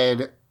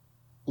Zed,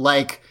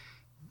 like,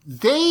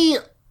 they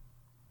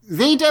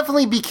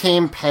definitely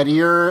became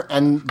pettier,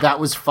 and that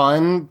was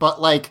fun,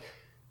 but like,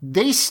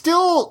 they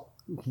still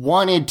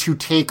wanted to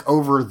take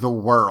over the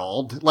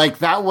world. Like,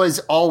 that was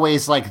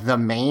always like the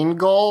main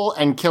goal,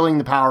 and killing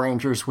the Power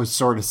Rangers was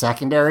sort of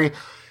secondary.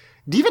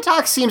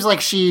 Divatox seems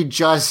like she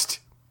just...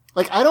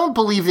 Like, I don't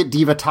believe that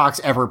Divatox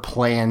ever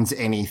plans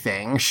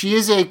anything. She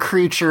is a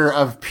creature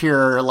of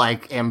pure,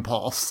 like,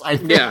 impulse, I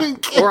think.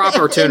 Yeah, or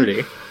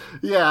opportunity.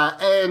 Yeah,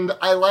 and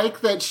I like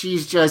that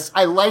she's just...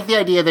 I like the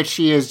idea that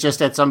she is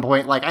just at some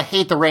point like, I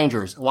hate the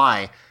Rangers.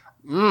 Why?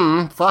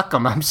 Fuck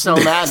them. I'm so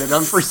mad at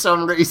them for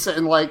some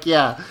reason. Like,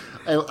 yeah.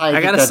 I got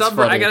think that's I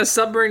funny. got a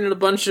submarine and a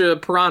bunch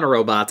of piranha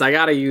robots. I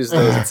gotta use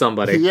those at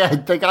somebody. Yeah,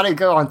 they gotta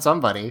go on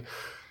somebody.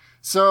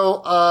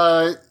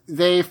 So,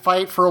 they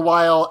fight for a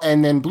while,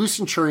 and then Blue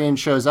Centurion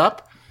shows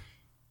up.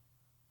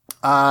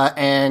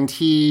 And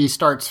he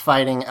starts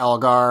fighting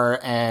Elgar,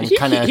 and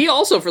He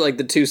also, for like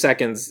the 2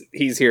 seconds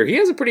he's here, he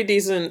has a pretty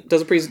decent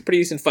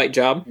fight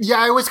job. Yeah,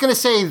 I was gonna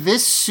say,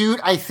 this suit,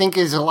 I think,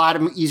 is a lot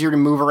easier to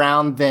move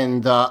around than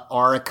the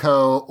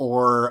Orico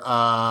or,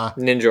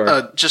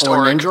 Ninja. Just or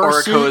Oric. Ninja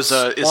Orico is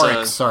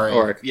Oric, a sorry.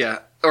 Oric. yeah.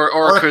 Or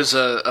Orico's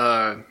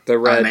The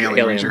red an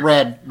alien. ranger.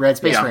 Red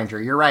Space Yeah. Ranger.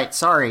 You're right,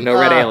 sorry. No,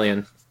 red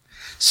alien.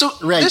 So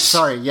Red, this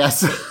sorry, yes.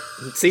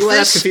 See why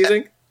that's this-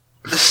 confusing?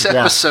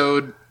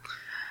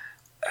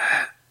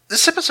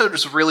 this episode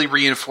has really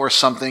reinforced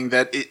something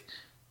that it.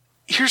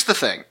 Here's the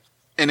thing.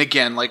 and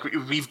again, like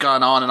we've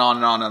gone on and on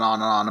and on and on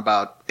and on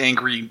about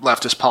angry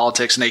leftist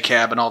politics and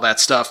ACAB and all that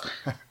stuff.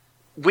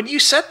 When you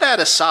set that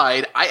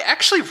aside, I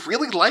actually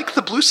really like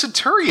the Blue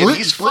Centurion.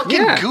 He's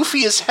fucking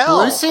goofy as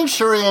hell. Blue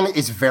Centurion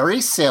is very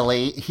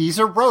silly. He's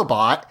a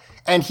robot,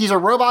 and he's a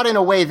robot in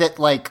a way that,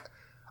 like,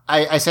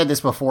 I said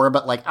this before,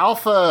 but, like,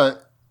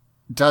 Alpha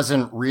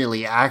doesn't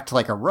really act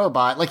like a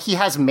robot. Like, he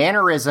has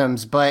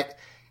mannerisms, but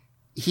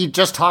he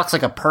just talks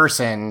like a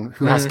person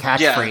who has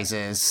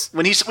catchphrases.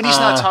 When he's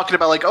not talking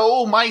about, like,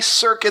 oh, my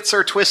circuits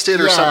are twisted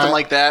or something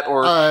like that,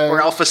 or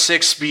Alpha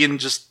 6 being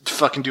just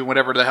fucking doing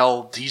whatever the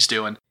hell he's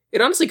doing. It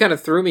honestly kind of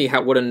threw me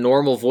what a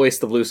normal voice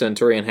the Blue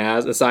Centurion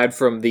has, aside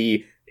from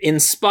the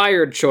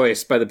inspired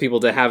choice by the people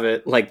to have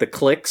it like the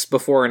clicks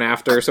before and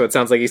after, so it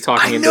sounds like he's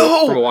talking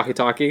from a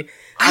walkie-talkie.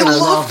 I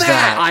love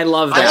that. I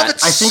love that. I love it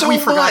I think so we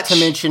forgot much. to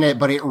mention it,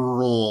 but it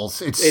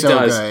rules. It so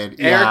does. good.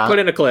 Eric, put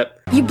in a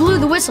clip. You blew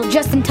the whistle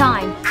just in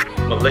time.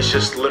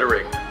 Malicious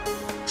littering.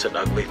 It's an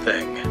ugly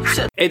thing.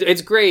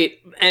 It's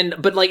great,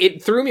 but like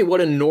it threw me what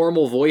a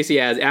normal voice he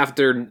has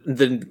after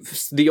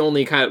the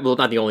only kind of, well,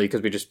 not the only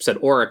because we just said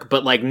Oric,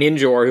 but like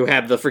Ninjor, who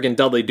had the freaking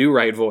Dudley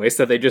Do-Right voice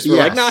that they just were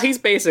like, nah, he's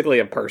basically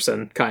a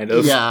person, kind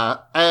of. Yeah,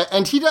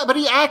 and he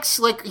acts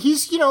like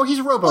he's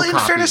RoboCop. Well, in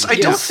fairness, I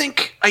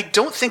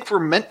don't think we're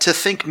meant to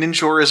think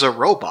Ninjor is a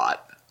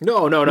robot.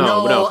 No. I don't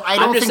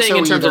I'm just think saying so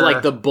in terms of either.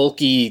 like the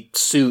bulky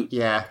suit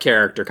Yeah.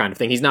 character kind of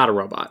thing. He's not a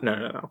robot.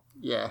 No.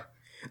 Yeah.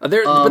 But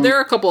there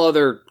are a couple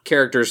other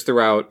characters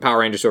throughout Power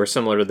Rangers who are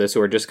similar to this,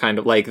 who are just kind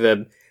of like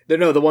the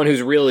one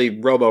who's really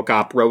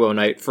RoboCop, Robo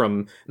Knight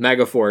from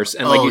Megaforce,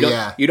 and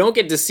like you don't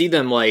get to see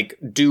them like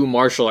do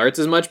martial arts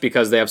as much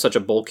because they have such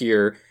a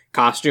bulkier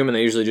costume and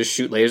they usually just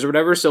shoot lasers or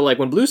whatever. So like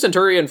when Blue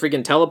Centurion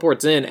freaking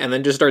teleports in and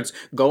then just starts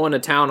going to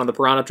town on the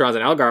Piranhatrons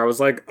and Elgar, I was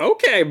like,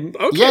 okay,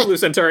 Blue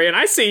Centurion,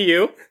 I see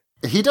you.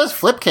 He does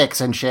flip kicks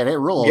and shit. It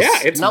rules. Yeah,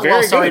 it's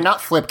very good.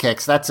 Not flip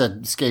kicks. That's a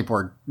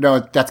skateboard. No,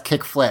 that's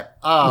kick flip.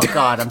 Oh,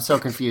 God, I'm so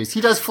confused.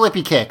 He does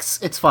flippy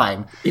kicks. It's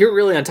fine. You're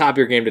really on top of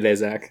your game today,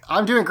 Zach.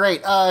 I'm doing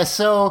great.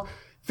 So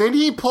then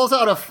he pulls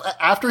out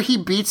after he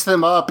beats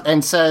them up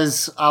and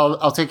says,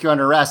 I'll take you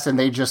under arrest, and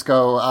they just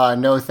go,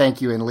 no,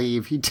 thank you, and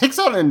leave. He takes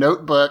out a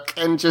notebook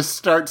and just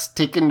starts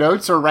taking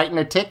notes or writing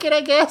a ticket,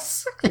 I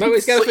guess. No,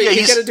 he's got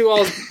to do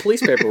all his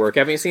police paperwork.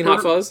 Haven't you seen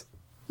Hot Fuzz?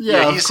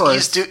 Yeah, of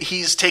course.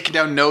 He's taking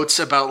down notes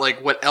about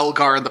like what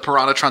Elgar and the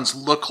Piranhatrons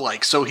look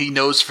like, so he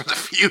knows for the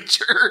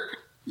future.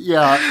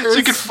 Yeah, so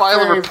you can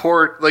file a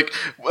report, like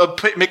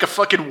make a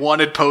fucking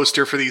wanted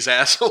poster for these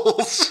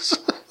assholes.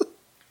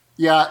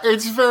 Yeah,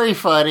 it's very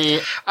funny.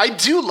 I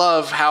do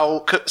love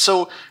how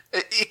so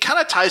it kind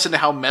of ties into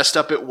how messed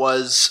up it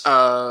was.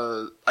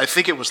 I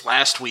think it was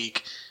last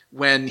week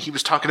when he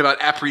was talking about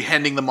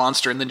apprehending the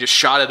monster and then just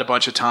shot it a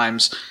bunch of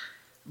times.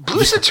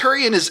 Blue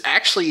Centurion is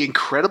actually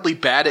incredibly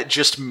bad at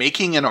just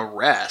making an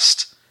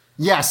arrest.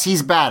 Yes,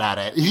 he's bad at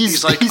it.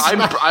 He's like,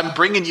 I'm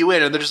bringing you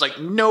in, and they're just like,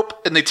 nope,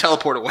 and they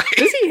teleport away.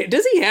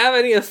 Does he have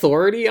any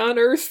authority on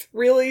Earth,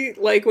 really?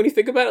 Like, when you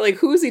think about it, like,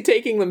 who is he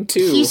taking them to?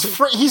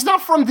 He's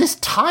not from this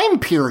time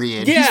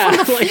period. Yeah,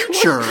 he's from the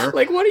future.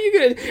 What are you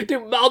gonna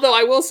do? Although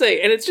I will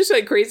say, and it's just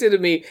like crazy to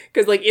me,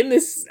 because like in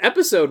this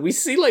episode, we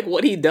see like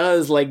what he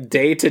does like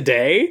day to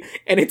day,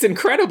 and it's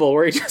incredible,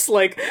 where he just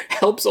like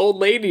helps old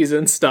ladies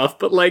and stuff.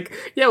 But like,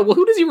 yeah, well,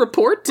 who does he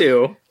report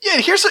to?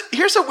 Yeah,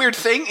 here's a weird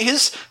thing.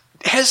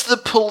 Has the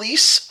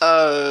police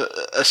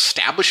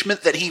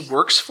establishment that he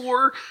works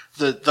for,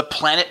 the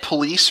Planet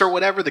Police or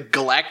whatever, the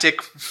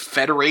Galactic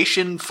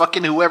Federation,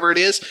 fucking whoever it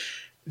is,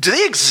 do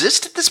they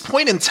exist at this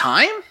point in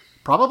time?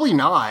 Probably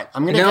not.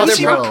 I'm gonna Who's guess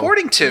he no.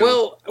 reporting to?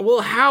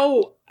 Well,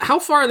 how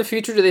far in the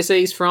future do they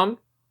say he's from?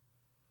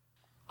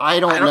 I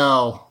don't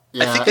know.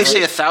 I think they say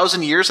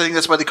 1,000 years. I think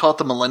that's why they call it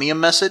the Millennium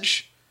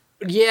Message.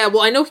 Yeah, well,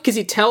 I know because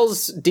he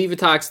tells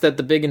Divatox that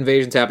the big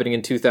invasion's happening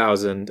in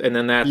 2000, and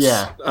then that's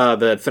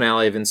the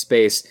finale of In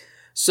Space.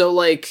 So,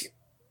 like,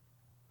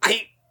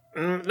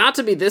 not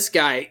to be this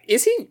guy,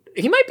 is he?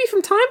 He might be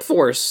from Time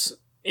Force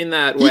in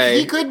that way.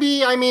 He could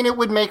be. I mean, it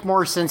would make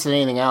more sense than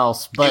anything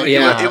else. But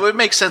it would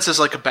make sense as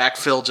like a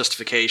backfill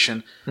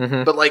justification.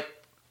 Mm-hmm. But like,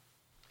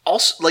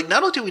 also, like,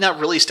 not only do we not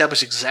really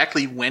establish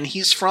exactly when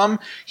he's from,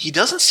 he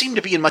doesn't seem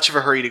to be in much of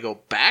a hurry to go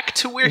back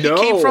to where he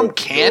came from.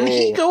 Can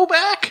he go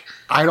back?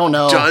 I don't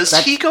know. Does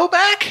he go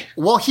back?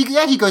 Well, he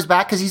goes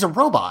back because he's a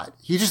robot.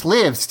 He just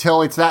lives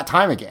till it's that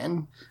time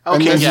again.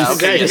 Okay,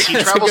 yes. He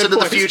travels into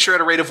the future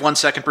at a rate of 1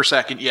 second per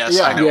second. Yes,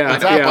 I know.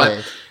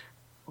 Exactly.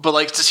 But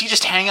like, does he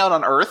just hang out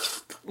on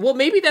Earth? Well,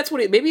 maybe that's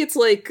what maybe it's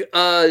like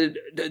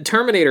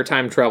Terminator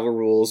time travel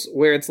rules,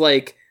 where it's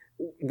like,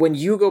 when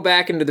you go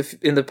back into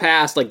the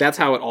past, like that's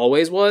how it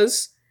always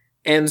was.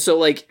 And so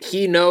like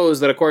he knows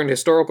that according to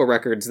historical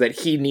records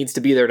that he needs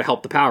to be there to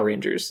help the Power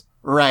Rangers.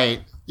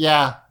 Right.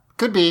 Yeah.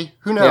 Could be.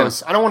 Who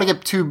knows? Yeah. I don't want to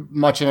get too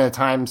much into the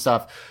time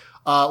stuff.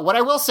 What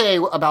I will say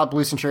about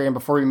Blue Centurion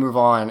before we move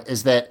on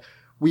is that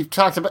we've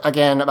talked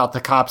again about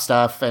the cop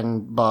stuff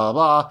and blah,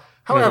 blah.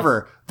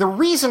 However, the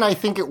reason I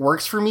think it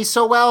works for me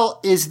so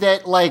well is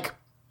that like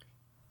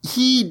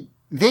he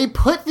they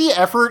put the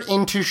effort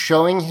into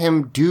showing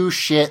him do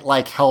shit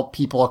like help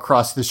people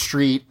across the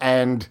street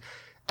and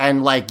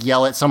like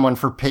yell at someone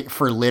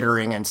for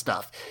littering and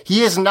stuff.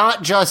 He is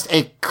not just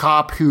a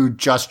cop who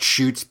just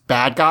shoots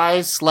bad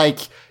guys. Like,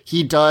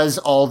 he does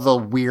all the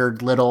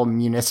weird little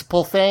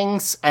municipal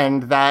things,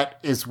 and that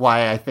is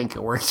why I think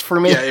it works for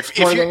me. Yeah, if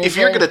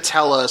you're going to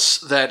tell us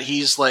that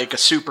he's like a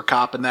super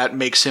cop and that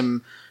makes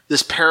him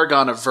this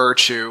paragon of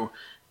virtue,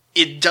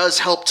 it does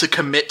help to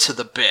commit to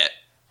the bit.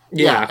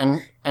 Yeah,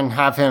 and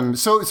have him.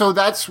 So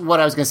that's what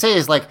I was going to say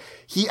is, like,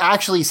 he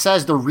actually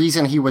says the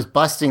reason he was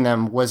busting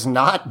them was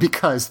not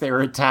because they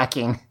were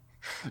attacking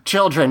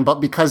children, but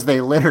because they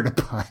littered a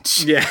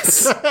bunch.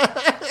 Yes.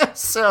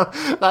 So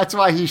that's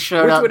why he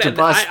showed up to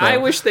bust them. I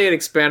wish they had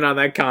expanded on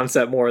that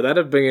concept more. That'd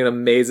have been an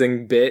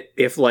amazing bit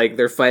if, like,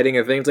 they're fighting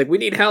a thing. It's like, we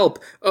need help.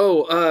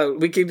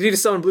 We need to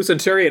summon Blue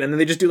Centurion. And then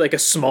they just do, like, a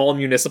small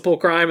municipal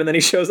crime, and then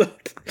he shows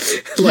up.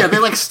 Yeah, they,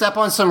 like, step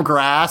on some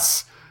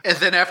grass. And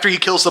then after he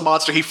kills the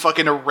monster, he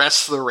fucking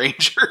arrests the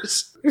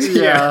Rangers.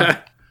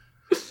 Yeah.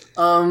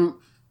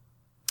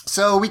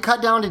 So we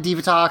cut down to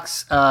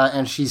Divatox,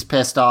 and she's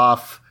pissed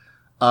off.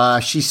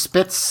 She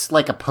spits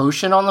like a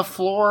potion on the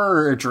floor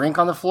or a drink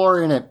on the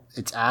floor, and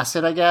it's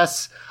acid, I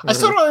guess. I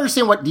still don't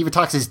understand what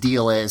Divatox's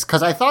deal is,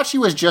 because I thought she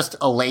was just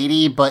a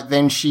lady, but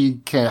then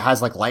she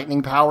has like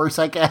lightning powers,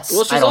 I guess.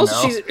 Well,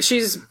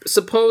 she's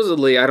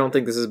supposedly, I don't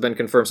think this has been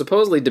confirmed,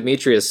 supposedly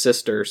Demetria's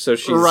sister, so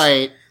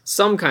she's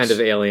some kind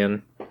of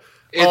alien.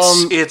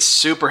 It's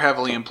super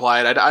heavily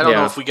implied. I don't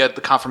know if we get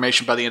the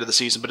confirmation by the end of the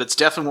season, but it's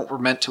definitely what we're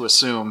meant to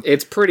assume.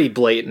 It's pretty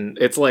blatant.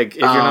 It's like,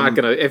 if you're not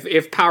gonna,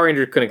 if Power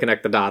Rangers couldn't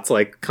connect the dots,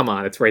 like, come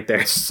on, it's right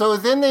there. So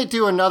then they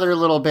do another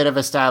little bit of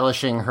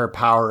establishing her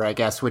power, I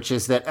guess, which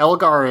is that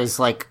Elgar is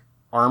like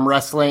arm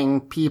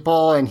wrestling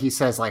people, and he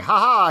says like,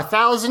 haha,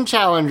 1,000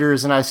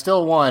 challengers, and I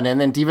still won. And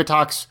then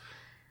Divatox,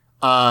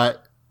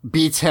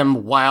 beats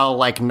him while,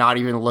 like, not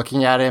even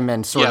looking at him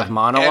and sort of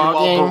monologuing. And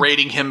while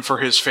berating him for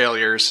his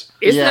failures.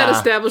 Isn't that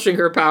establishing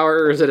her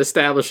power, or is it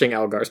establishing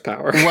Elgar's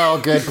power?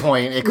 Well, good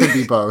point. It could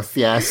be both,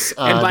 yes.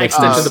 And by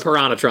extension, the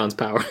Piranhatron's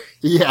power.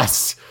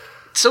 Yes.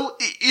 So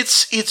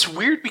it's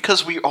weird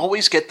because we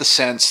always get the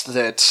sense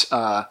that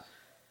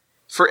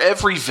for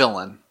every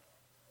villain,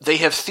 they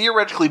have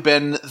theoretically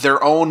been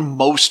their own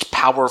most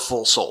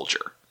powerful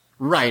soldier.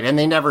 Right, and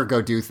they never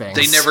go do things.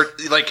 They never,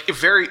 like,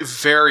 very,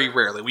 very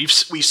rarely. We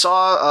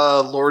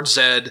saw Lord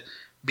Zed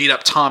beat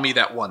up Tommy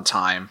that one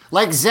time.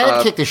 Like,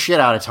 Zed kicked the shit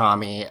out of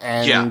Tommy,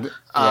 and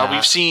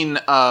we've seen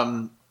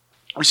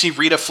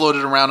Rita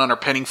floated around on her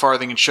penning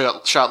farthing and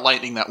shot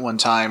lightning that one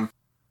time.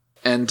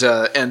 And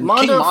King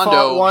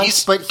Mondo,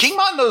 King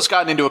Mondo's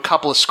gotten into a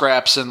couple of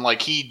scraps, and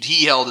like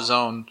he held his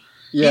own.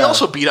 Yeah. He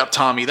also beat up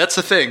Tommy. That's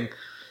the thing.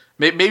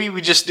 Maybe we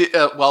just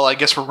I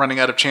guess we're running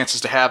out of chances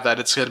to have that.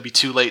 It's going to be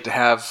too late to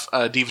have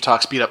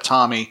Divatox beat up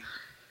Tommy.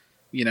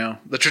 You know,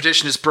 the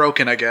tradition is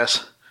broken, I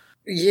guess.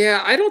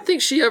 Yeah, I don't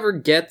think she ever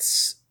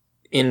gets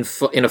in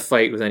a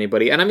fight with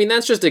anybody, and I mean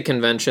that's just a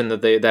convention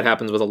that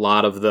happens with a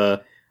lot of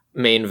the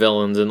main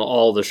villains in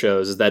all the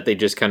shows, is that they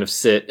just kind of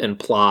sit and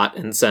plot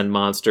and send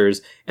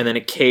monsters, and then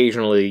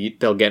occasionally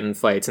they'll get in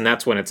fights, and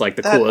that's when it's like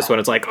the coolest, when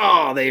it's like,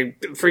 oh, they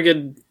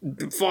freaking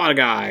fought a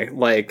guy,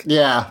 like,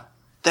 yeah.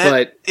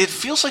 But it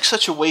feels like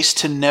such a waste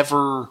to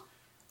never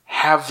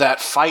have that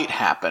fight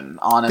happen,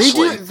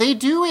 honestly. They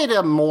do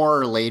it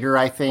more later,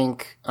 I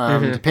think,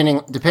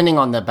 depending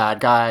on the bad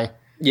guy.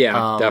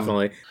 Yeah,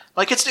 definitely.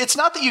 Like, it's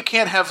not that you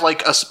can't have,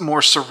 like, a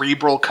more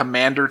cerebral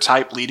commander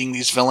type leading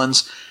these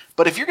villains,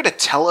 but if you're going to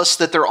tell us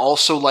that they're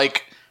also,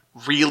 like,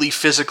 really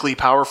physically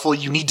powerful,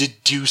 you need to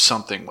do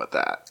something with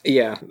that.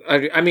 Yeah.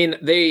 I mean,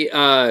 they...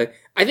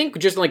 I think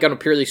just like on a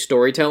purely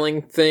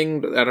storytelling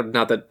thing,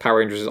 not that Power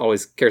Rangers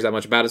always cares that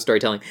much about its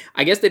storytelling,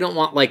 I guess they don't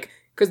want, like,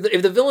 because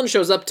if the villain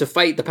shows up to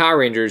fight the Power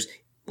Rangers,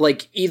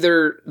 like,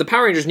 either the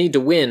Power Rangers need to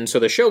win so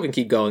the show can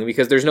keep going,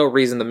 because there's no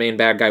reason the main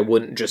bad guy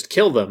wouldn't just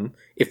kill them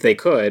if they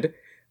could.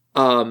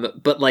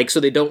 But, like, so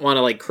they don't want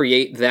to, like,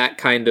 create that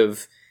kind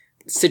of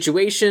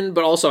situation,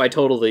 but also I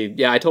totally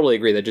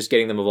agree that just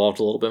getting them evolved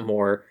a little bit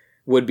more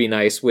would be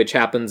nice, which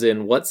happens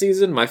in what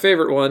season? My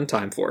favorite one,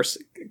 Time Force.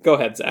 Go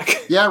ahead,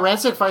 Zach. Yeah,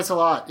 Rancic fights a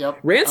lot,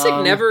 yep.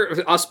 Rancic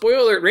never,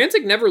 spoiler alert,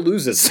 Rancic never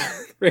loses.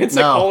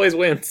 Rancic always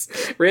wins.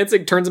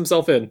 Rancic turns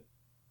himself in.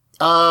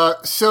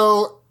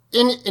 So,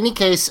 in any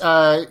case,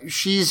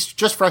 she's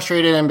just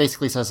frustrated and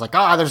basically says, like,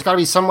 there's gotta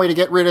be some way to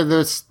get rid of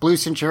this Blue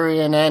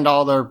Centurion and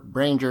all the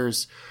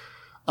Rangers.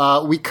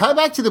 We cut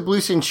back to the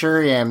Blue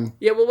Centurion.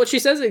 Yeah, well, what she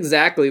says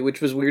exactly, which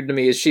was weird to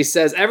me, is she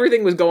says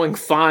everything was going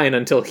fine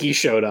until he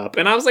showed up.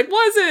 And I was like,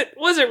 was it?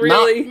 Was it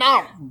really?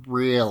 Not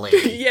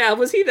really. Yeah,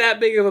 was he that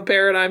big of a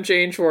paradigm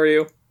change for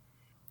you?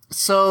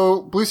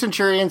 So, Blue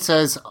Centurion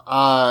says,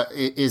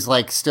 is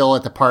like still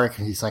at the park,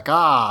 and he's like,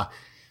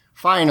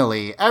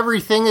 finally,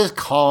 everything is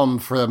calm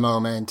for the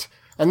moment.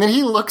 And then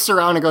he looks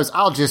around and goes,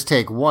 I'll just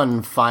take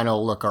one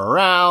final look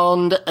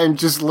around, and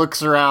just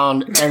looks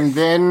around, and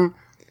then...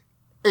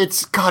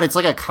 It's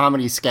like a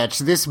comedy sketch.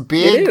 This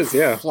big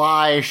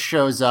fly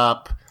shows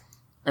up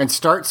and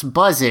starts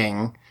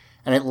buzzing,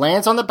 and it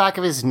lands on the back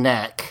of his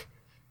neck.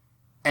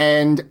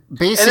 And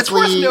basically, and it's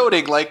worth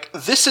noting, like,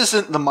 this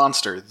isn't the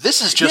monster.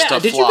 This is just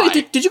a fly.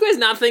 Did you guys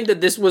not think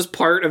that this was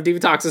part of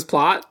Divatox's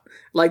plot?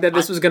 Like, that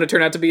this was going to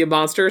turn out to be a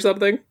monster or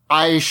something?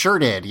 I sure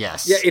did,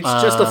 yes. Yeah,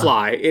 it's just a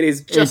fly. It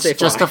is just a fly. It's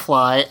just a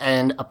fly,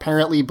 and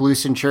apparently Blue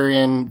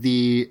Centurion,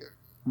 the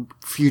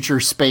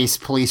future space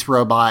police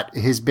robot,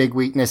 his big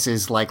weakness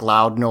is, like,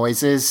 loud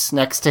noises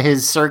next to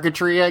his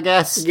circuitry, I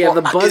guess. Yeah,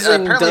 the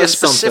buzzing apparently does a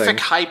specific something.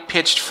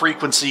 high-pitched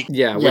frequency.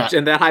 Yeah,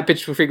 and that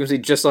high-pitched frequency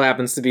just so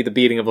happens to be the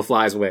beating of a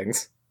fly's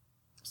wings.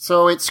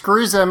 So it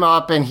screws him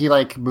up, and he,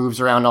 like, moves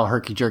around all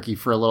herky-jerky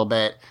for a little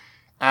bit.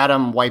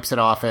 Adam wipes it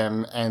off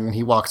him, and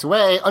he walks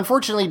away.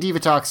 Unfortunately,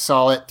 Divatox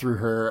saw it through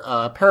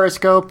her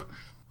periscope,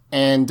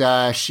 and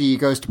she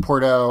goes to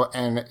Porto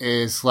and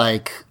is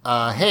like,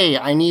 hey,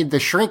 I need the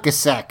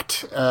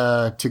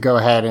Shrinkasect to go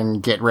ahead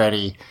and get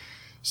ready.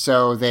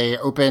 So they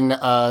open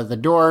the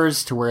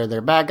doors to where their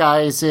bad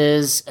guys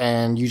is,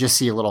 and you just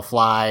see a little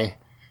fly,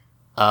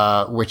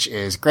 which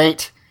is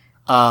great.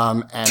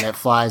 And it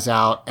flies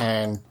out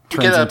and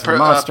turns into the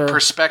monster. A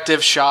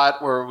perspective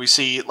shot where we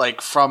see,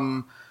 like,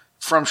 from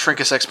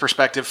Shrinkasect's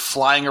perspective,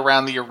 flying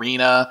around the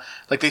arena.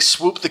 Like, they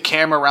swoop the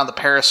camera around the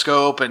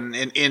periscope and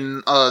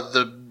in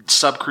the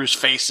subcrew's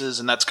faces,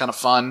 and that's kind of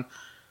fun.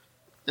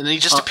 And then he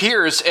just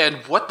appears, and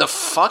what the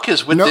fuck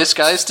is with this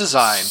guy's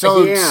design?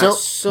 So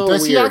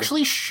does he weird.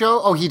 actually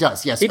show? Oh, he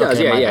does. Yes, He does,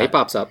 okay, he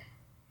pops up.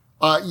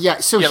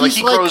 So Yeah,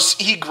 he's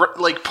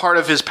like part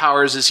of his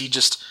powers is he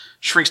just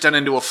shrinks down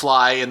into a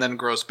fly and then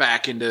grows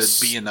back into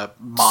being a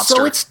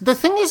monster. So the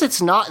thing is,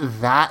 it's not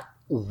that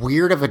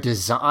weird of a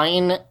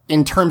design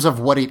in terms of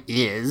what it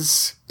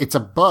is. It's a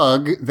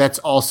bug that's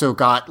also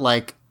got,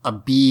 like, a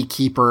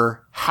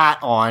beekeeper hat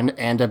on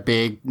and a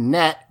big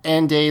net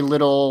and a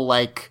little,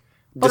 like,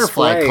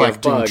 butterfly Display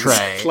collecting of bugs.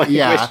 tray. Like,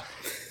 yeah.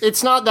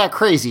 It's not that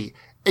crazy,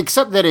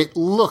 except that it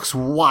looks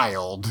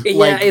wild. Yeah,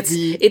 Like, it's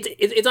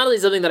honestly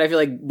something that I feel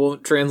like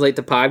won't translate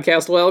to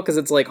podcast well, because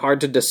it's, like,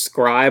 hard to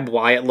describe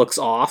why it looks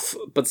off,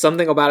 but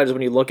something about it is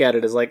when you look at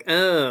it is like,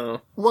 oh.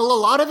 Well, a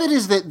lot of it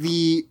is that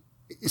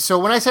so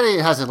when I said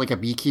it has like a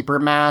beekeeper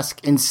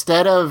mask,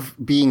 instead of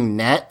being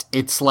net,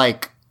 it's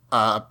like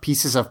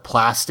pieces of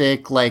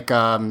plastic. Like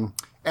imagine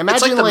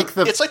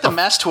it's like the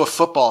mask to a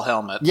football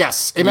helmet.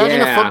 Yes,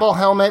 imagine a football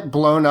helmet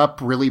blown up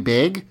really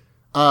big.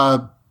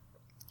 The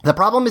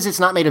problem is it's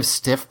not made of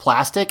stiff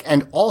plastic,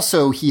 and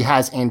also he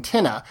has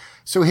antenna.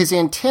 So his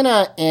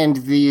antenna and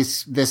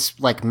this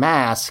like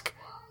mask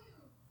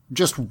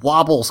just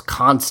wobbles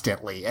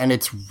constantly, and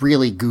it's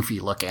really goofy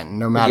looking,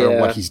 no matter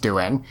what he's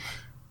doing.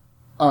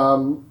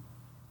 They're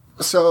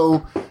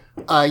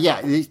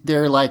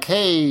like,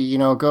 hey,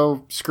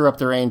 go screw up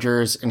the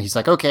Rangers. And he's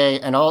like, okay.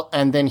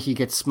 And then he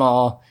gets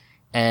small.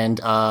 And,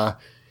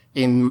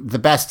 in the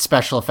best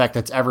special effect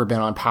that's ever been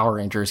on Power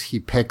Rangers, he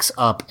picks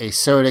up a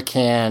soda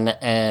can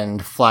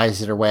and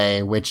flies it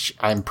away, which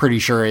I'm pretty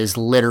sure is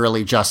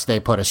literally just they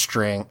put a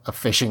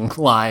fishing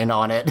line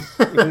on it.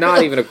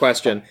 Not even a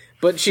question.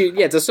 But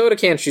it's a soda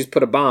can she's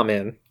put a bomb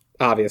in,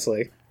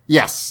 obviously.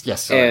 Yes.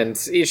 Sorry. And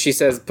she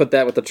says, put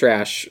that with the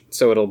trash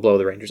so it'll blow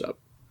the Rangers up.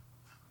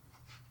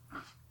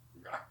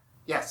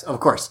 Yes, of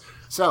course.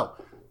 So,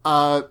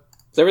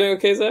 is everything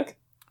okay, Zach?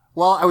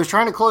 Well, I was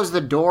trying to close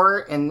the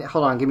door, and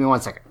hold on, give me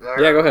 1 second.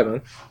 Yeah, go ahead,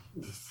 man.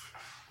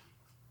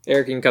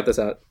 Eric, you can cut this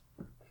out.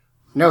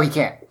 No, he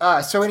can't.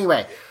 So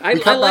anyway, I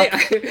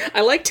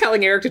like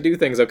telling Eric to do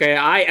things, okay?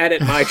 I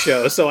edit my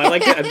show, so I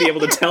like to be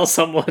able to tell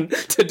someone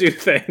to do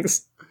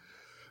things.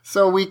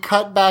 So we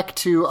cut back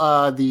to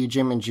the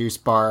Gym and Juice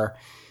bar,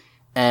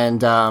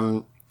 and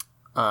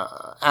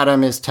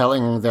Adam is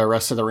telling the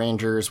rest of the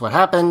Rangers what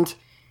happened,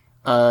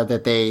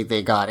 that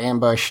they got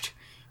ambushed,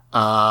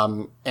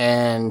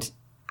 and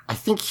I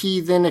think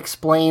he then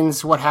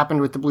explains what happened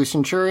with the Blue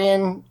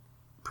Centurion.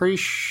 Pretty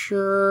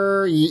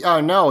sure.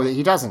 No,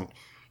 he doesn't.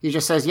 He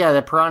just says, yeah,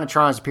 the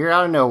Piranhatrons appeared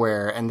out of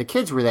nowhere, and the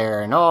kids were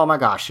there, and oh my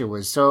gosh, it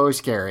was so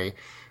scary.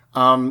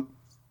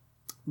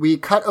 We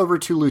cut over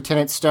to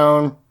Lieutenant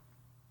Stone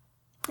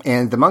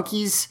and the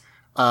monkeys.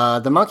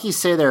 The monkeys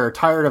say they're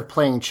tired of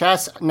playing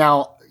chess.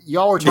 Now,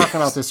 y'all were talking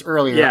about this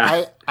earlier.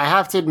 Yeah. I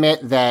have to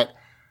admit that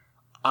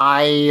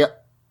I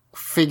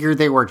figured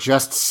they were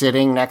just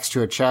sitting next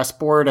to a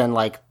chessboard and,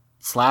 like,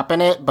 slapping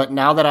it, but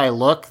now that I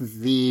look,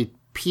 the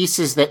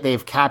pieces that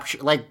they've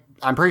captured, like,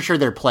 I'm pretty sure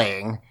they're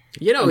playing.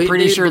 I'm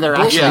pretty sure they're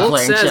actually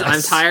playing says, chess.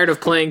 I'm tired of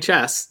playing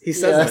chess. He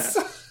says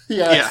that.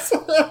 Yes.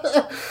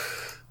 Yeah.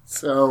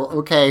 So,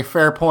 okay,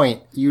 fair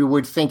point. You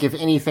would think if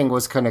anything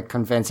was going to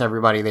convince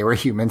everybody they were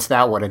humans,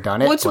 that would have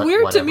done it. What's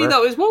weird to me,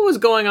 though, is what was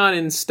going on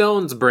in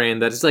Stone's brain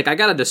that it's like, I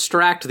gotta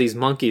distract these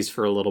monkeys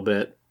for a little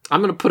bit.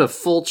 I'm gonna put a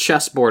full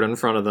chessboard in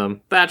front of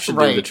them. That should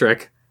do the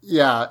trick.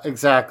 Yeah,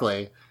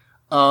 exactly.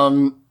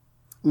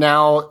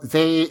 Now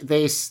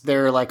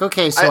they're like,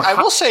 okay, so I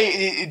will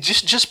say,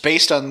 just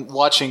based on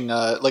watching,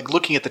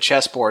 looking at the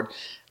chessboard,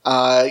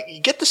 you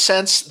get the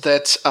sense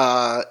that,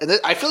 and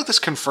I feel like this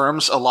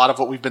confirms a lot of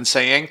what we've been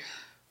saying.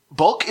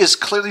 Bulk is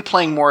clearly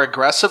playing more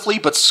aggressively,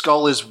 but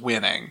Skull is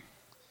winning.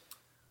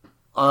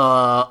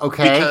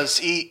 Okay.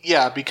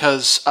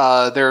 Because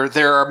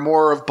there are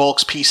more of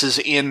Bulk's pieces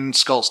in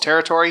Skull's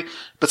territory,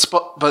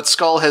 but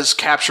Skull has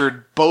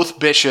captured both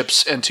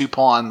bishops and 2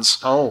 pawns.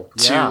 Oh,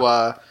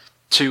 yeah.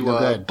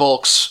 to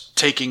Bulk's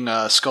taking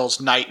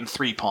Skull's knight and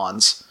 3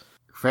 pawns.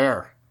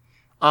 Fair.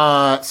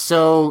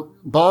 So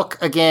Bulk,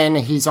 again,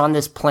 he's on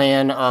this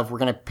plan of we're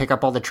going to pick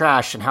up all the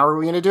trash. And how are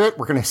we going to do it?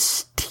 We're going to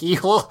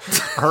steal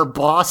our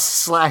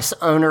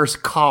boss/owner's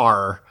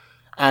car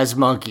as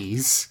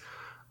monkeys.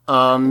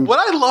 What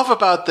I love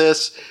about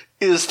this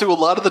is through a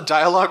lot of the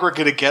dialogue we're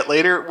going to get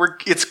later,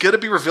 it's going to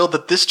be revealed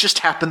that this just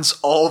happens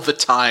all the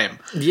time.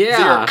 Yeah.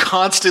 They are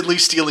constantly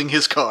stealing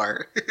his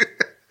car.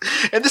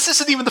 And this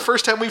isn't even the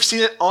first time we've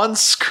seen it on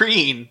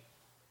screen.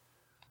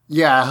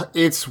 Yeah,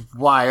 it's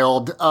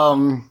wild.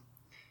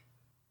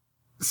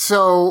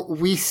 So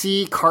we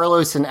see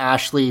Carlos and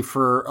Ashley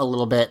for a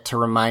little bit to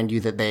remind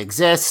you that they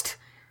exist.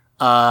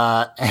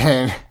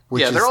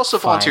 Which they're also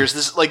fine. volunteers.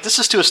 This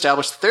is to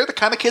establish that they're the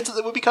kind of kids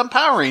that would become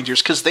Power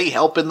Rangers because they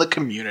help in the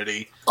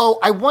community. Oh,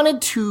 I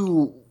wanted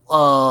to,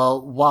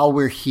 while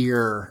we're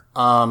here,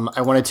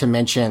 I wanted to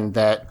mention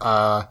that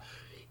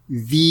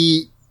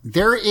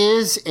there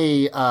is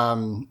a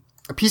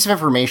piece of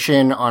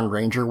information on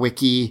Ranger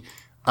Wiki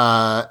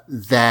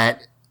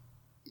that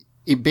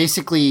it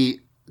basically,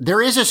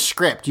 there is a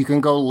script. You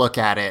can go look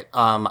at it.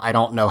 I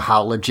don't know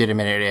how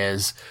legitimate it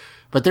is.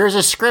 But there's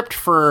a script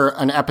for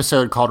an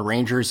episode called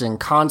Rangers in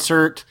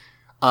Concert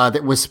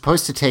that was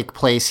supposed to take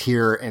place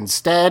here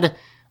instead.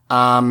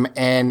 And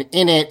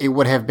in it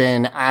would have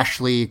been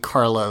Ashley,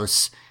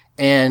 Carlos,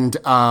 and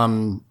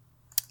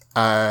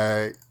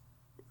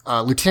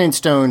Lieutenant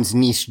Stone's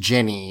niece,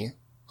 Jenny,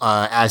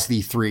 as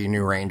the 3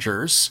 new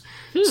Rangers.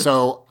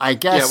 So I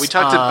guess... Yeah, we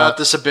talked about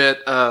this a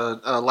bit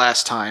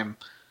last time,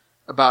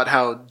 about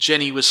how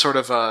Jenny was sort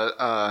of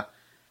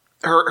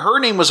her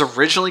name was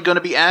originally going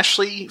to be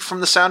Ashley from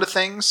the sound of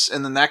things,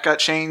 and then that got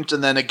changed,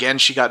 and then again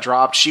she got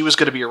dropped. She was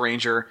going to be a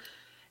Ranger.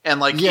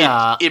 And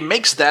it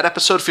makes that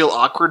episode feel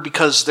awkward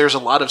because there's a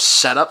lot of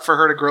setup for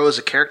her to grow as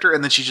a character,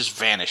 and then she just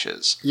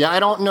vanishes. Yeah, I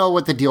don't know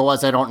what the deal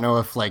was. I don't know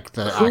if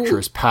the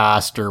actress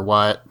passed or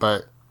what,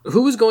 but...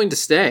 Who was going to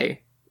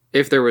stay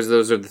if there was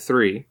those are the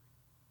 3?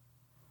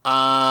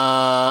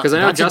 Because I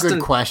know that's Justin... a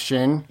good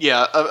question.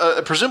 Yeah,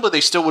 presumably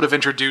they still would have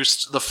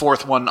introduced the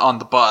 4th one on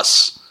the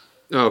bus.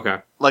 Oh, okay.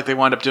 Like they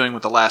wound up doing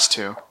with the last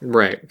 2.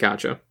 Right,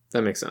 gotcha.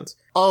 That makes sense.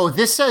 Oh,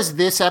 this says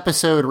this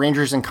episode,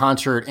 Rangers in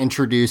Concert,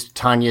 introduced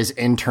Tanya's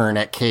intern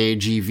at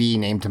KGV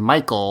named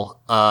Michael,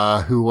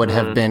 who would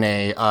have been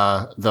the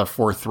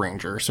 4th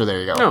Ranger. So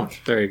there you go. Oh,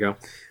 there you go.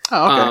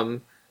 Oh,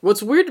 okay.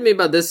 What's weird to me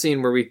about this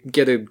scene where we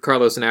get a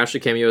Carlos and Ashley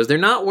cameo is they're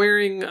not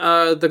wearing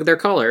their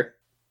color.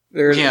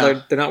 They're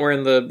not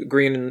wearing the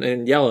green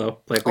and yellow.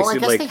 Like we see, I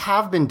guess they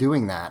have been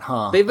doing that,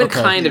 huh? They've been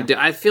kind of.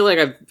 I feel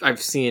like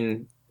I've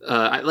seen.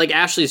 Like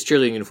Ashley's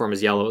cheerleading uniform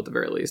is yellow at the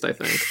very least, I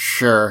think.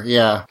 Sure,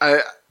 yeah.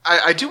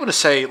 I do want to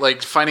say,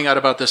 finding out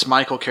about this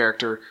Michael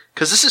character,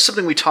 because this is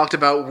something we talked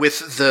about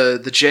with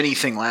the Jenny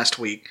thing last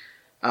week,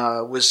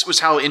 was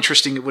how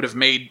interesting it would have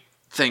made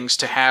things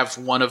to have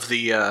one of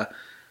the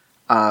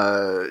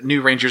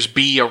New Rangers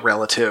be a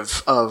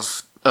relative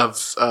of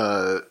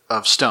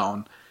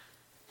Stone,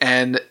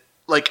 and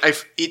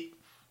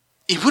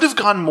it would have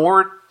gone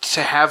more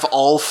to have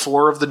all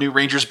 4 of the New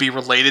Rangers be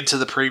related to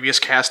the previous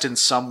cast in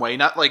some way.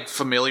 Not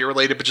familiar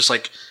related, but just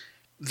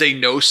they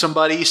know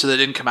somebody, so they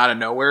didn't come out of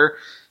nowhere.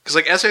 Because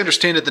as I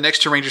understand it, the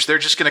next 2 Rangers, they're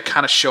just going to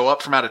kind of show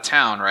up from out of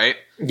town, right?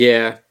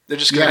 Yeah. They're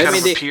just going to kind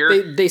of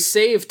appear. They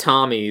save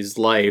Tommy's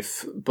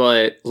life,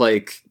 but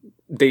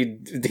he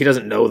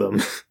doesn't know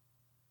them.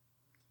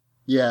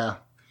 Yeah.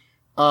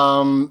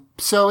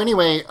 So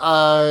anyway,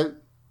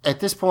 at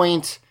this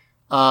point...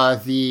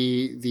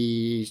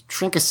 the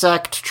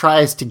Shrinkasect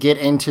tries to get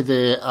into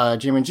the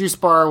Jim and Juice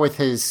bar with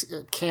his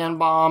can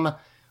bomb.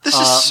 This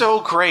is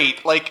so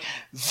great.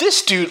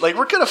 This dude, we're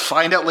going to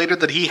find out later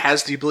that he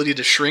has the ability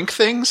to shrink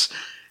things.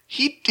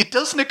 It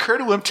doesn't occur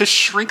to him to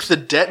shrink the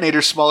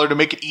detonator smaller to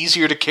make it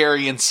easier to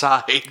carry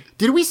inside.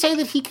 Did we say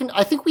that he can...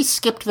 I think we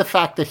skipped the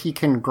fact that he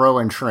can grow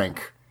and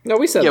shrink. No,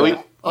 we said that. We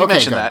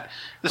mentioned good. that.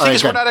 The thing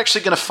is, we're not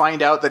actually going to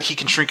find out that he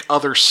can shrink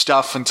other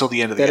stuff until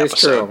the end of the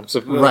episode. That is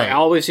true. So,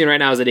 all we've seen right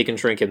now is that he can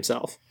shrink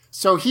himself.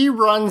 So he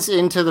runs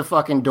into the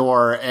fucking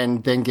door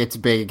and then gets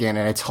big again,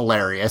 and it's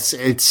hilarious.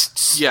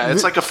 It's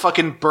like a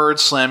fucking bird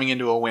slamming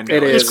into a window.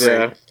 It is,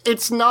 yeah.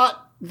 It's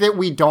not that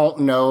we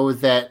don't know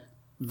that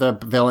the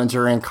villains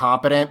are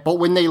incompetent, but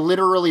when they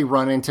literally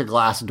run into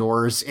glass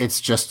doors,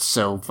 it's just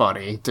so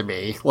funny to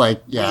me.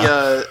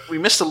 We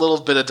missed a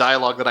little bit of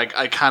dialogue that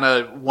I kind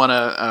of want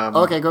to...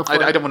 okay, go for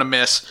it. I don't want to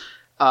miss.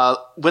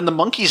 When the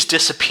monkeys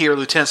disappear,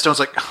 Lieutenant Stone's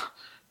like...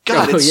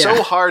 God, it's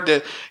so hard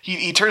to...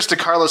 He turns to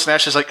Carlos and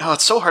Ashley's like,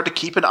 it's so hard to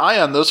keep an eye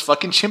on those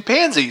fucking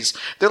chimpanzees.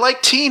 They're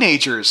like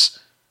teenagers.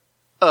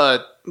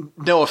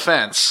 No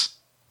offense.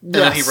 And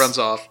then he runs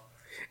off.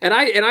 And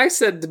I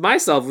said to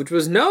myself, which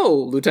was, no,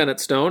 Lieutenant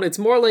Stone, it's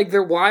more like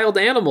they're wild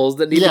animals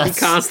that need to be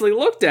constantly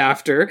looked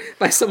after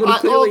by someone who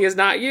clearly is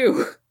not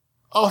you.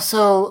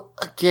 Also,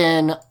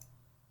 again,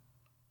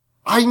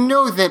 I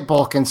know that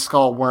Bulk and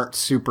Skull weren't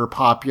super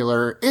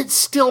popular. It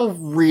still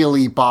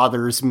really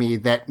bothers me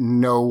that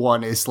no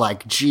one is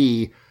like,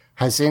 gee,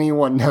 has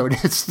anyone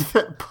noticed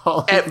that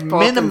Bulk At and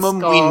minimum,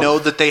 Skull- we know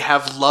that they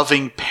have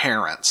loving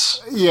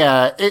parents.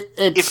 Yeah,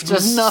 it's If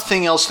just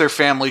nothing else, their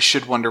family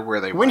should wonder where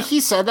they when went.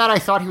 he said that, I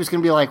thought he was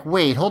going to be like,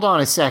 wait, hold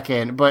on a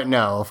second. But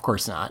no, of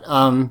course not.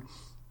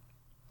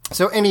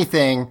 So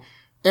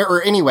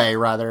anyway,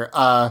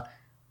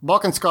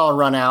 Bulk and Skull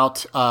run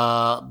out.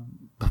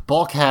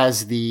 Bulk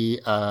has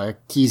the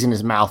keys in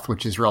his mouth,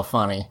 which is real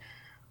funny.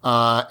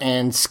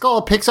 And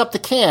Skull picks up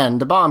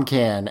the bomb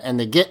can, and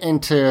they get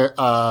into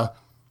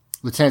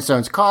Lieutenant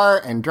Stone's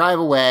car and drive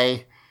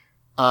away.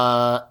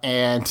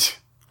 And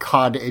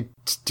God,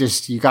 it's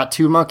just, you got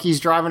two monkeys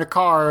driving a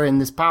car in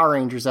this Power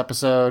Rangers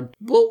episode.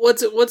 Well,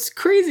 what's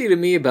crazy to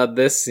me about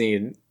this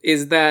scene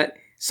is that,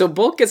 so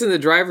Bulk gets in the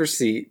driver's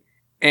seat,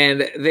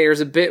 and there's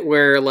a bit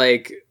where,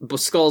 like,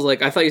 Skull's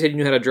like, I thought you said you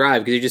knew how to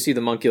drive, because you just see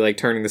the monkey, like,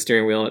 turning the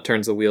steering wheel, and it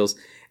turns the wheels.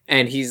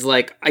 And he's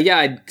like,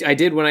 yeah, I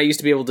did when I used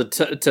to be able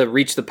to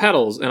reach the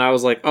pedals. And I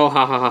was like, oh,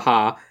 ha, ha, ha,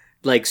 ha.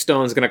 Like,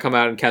 Stone's gonna come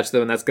out and catch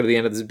them, and that's gonna be the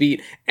end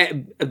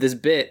of this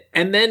bit.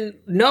 And then,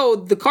 no,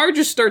 the car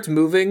just starts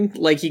moving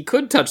like he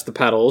could touch the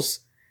pedals.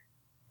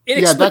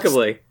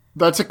 Inexplicably.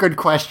 That's a good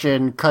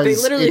question, because They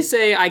literally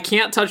say, I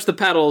can't touch the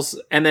pedals,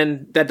 and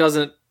then that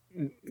doesn't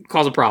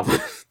cause a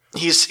problem.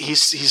 He's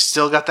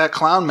still got that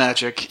clown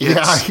magic.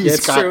 yeah, he's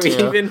It's got true,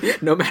 to. even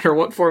no matter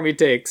what form he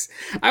takes.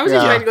 I was Yeah.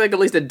 expecting like at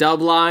least a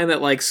dub line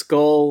that like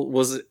Skull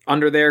was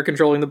under there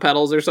controlling the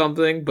pedals or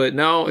something, but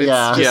no, it's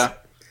Yeah. just, Yeah.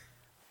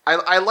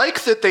 I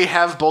like that they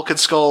have Bulk and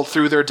Skull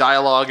through their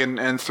dialogue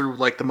and through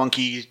like the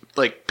monkey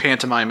like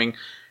pantomiming.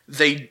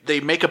 They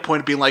make a point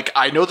of being like,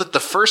 I know that the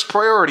first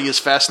priority is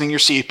fastening your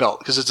seatbelt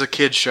because it's a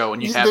kid's show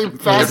and you have They to be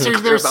fasten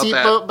clear their about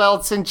that. seatbelt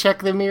belts and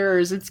check the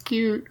mirrors. It's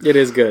cute. it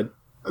is good.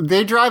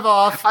 They drive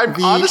off. I'm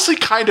honestly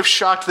kind of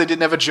shocked they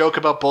didn't have a joke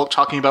about Bulk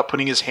talking about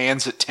putting his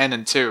hands at 10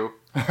 and 2.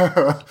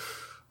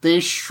 They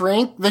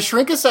shrink. The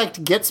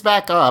Shrinkasect gets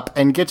back up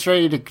and gets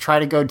ready to try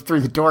to go through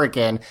the door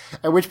again.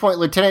 At which point,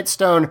 Lieutenant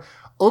Stone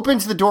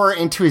opens the door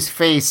into his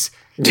face.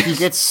 He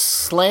gets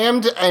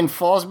slammed and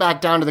falls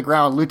back down to the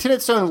ground.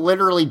 Lieutenant Stone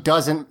literally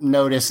doesn't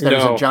notice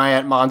there's No. a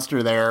giant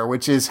monster there,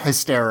 which is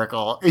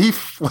hysterical.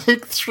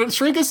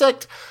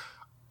 Shrinkasect.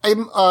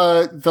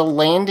 The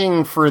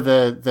landing for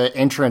the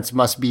entrance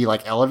must be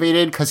like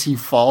elevated because he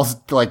falls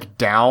like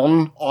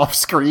down off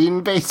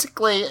screen.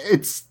 Basically,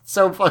 it's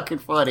so fucking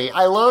funny.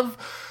 I love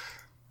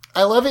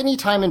any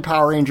time in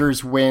Power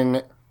Rangers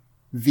when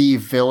the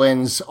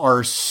villains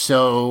are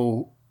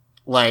so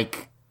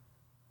like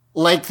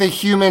the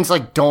humans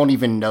like don't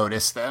even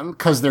notice them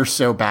because they're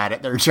so bad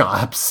at their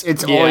jobs.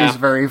 It's always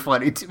very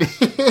funny to me.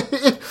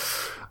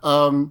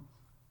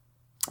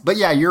 But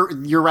yeah,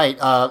 you're right.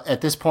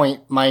 At this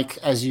point, Mike,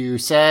 as you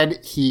said,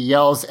 he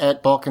yells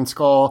at Bulk and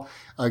Skull.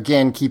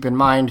 Again, keep in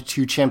mind,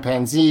 two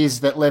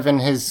chimpanzees that live in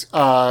his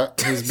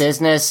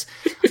business,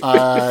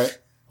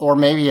 or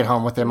maybe at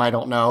home with him. I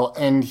don't know.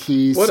 And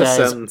he What a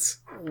says, sentence.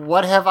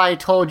 "What have I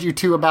told you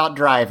two about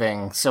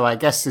driving?" So I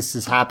guess this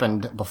has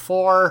happened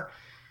before.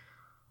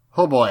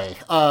 Oh boy.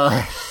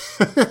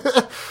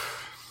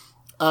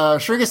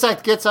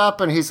 Shrinkasect gets up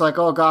and he's like,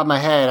 oh god, my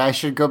head, I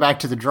should go back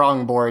to the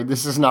drawing board.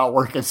 This is not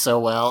working so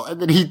well. And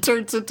then he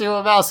turns into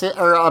a mouse,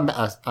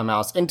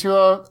 into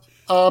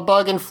a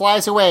bug and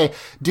flies away,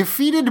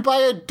 defeated by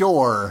a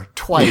door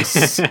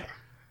twice.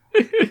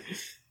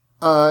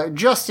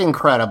 Just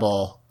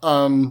incredible.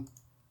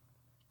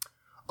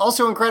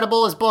 Also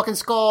incredible is Bulk and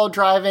Skull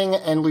driving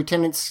and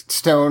Lieutenant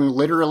Stone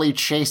literally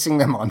chasing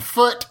them on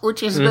foot,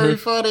 which is very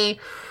funny.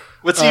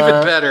 What's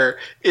even better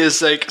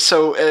is like,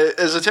 so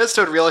as Lieutenant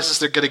Stone realizes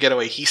they're going to get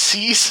away, he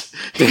sees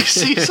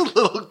a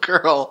little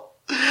girl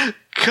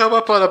come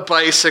up on a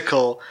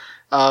bicycle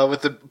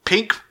with a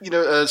pink,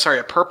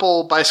 a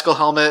purple bicycle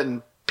helmet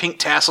and pink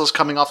tassels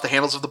coming off the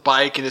handles of the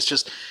bike, and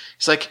he's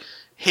like,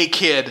 "Hey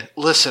kid,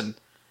 listen,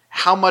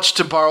 how much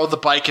to borrow the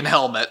bike and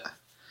helmet?"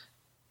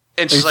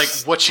 And she's like,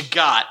 "What you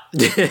got?"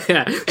 He's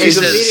says,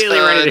 immediately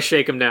ready to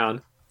shake him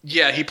down.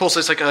 Yeah, he pulls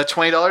this like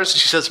 $20, and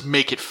she says,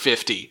 "Make it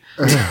 50."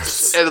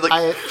 And like,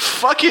 I-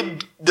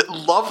 fucking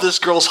love this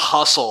girl's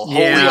hustle.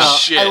 Yeah. Holy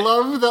shit! I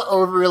love the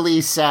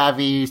overly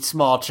savvy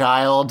small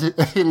child.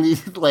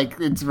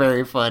 It's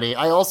very funny.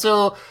 I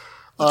also,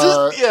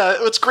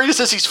 What's great is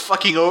as he's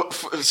forking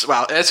over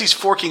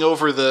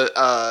the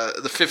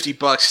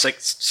 $50, he's like,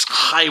 "It's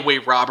highway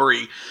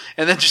robbery,"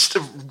 and then just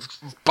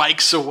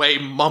bikes away,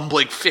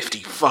 mumbling,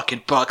 $50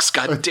 fucking bucks.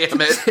 God damn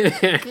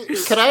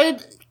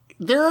it!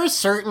 there are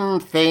certain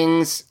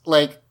things,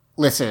 like,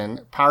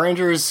 listen, Power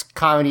Rangers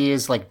comedy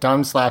is like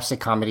dumb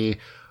slapstick comedy,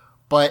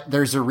 but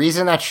there's a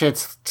reason that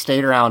shit's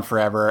stayed around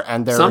forever,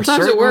 and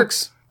Sometimes it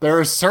works. There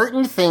are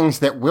certain things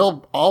that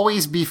will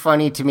always be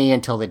funny to me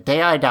until the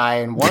day I die,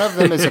 and one of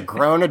them is a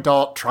grown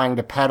adult trying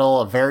to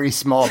pedal a very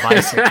small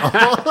bicycle.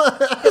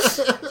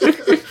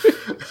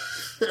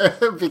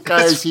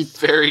 because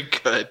Very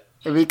good.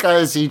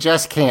 he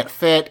just can't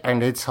fit,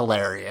 and it's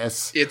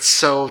hilarious. It's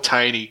so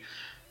tiny.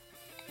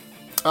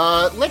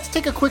 Let's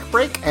take a quick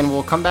break, and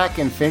we'll come back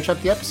and finish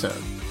up the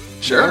episode.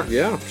 Sure.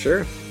 Yeah,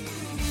 sure.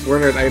 We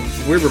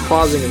were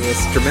pausing in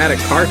this dramatic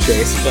car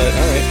chase, but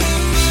all right.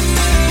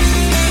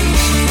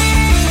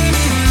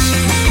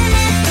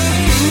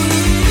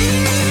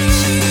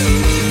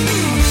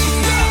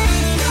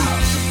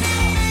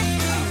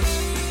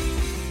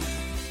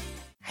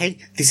 Hey,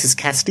 this is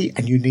Cassidy,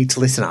 and you need to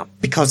listen up,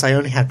 because I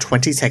only have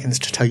 20 seconds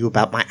to tell you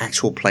about my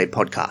actual play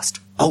podcast.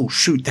 Oh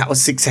shoot, that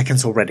was 6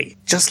 seconds already.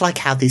 Just like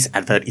how this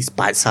advert is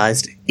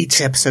bite-sized, each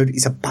episode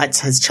is a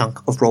bite-sized chunk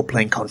of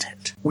role-playing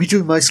content. We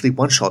do mostly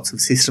one-shots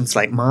of systems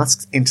like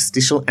Masks,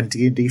 Interstitial, and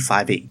D&D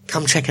 5e.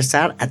 Come check us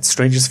out at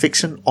Strangers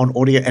Fiction on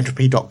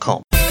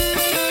audioentropy.com.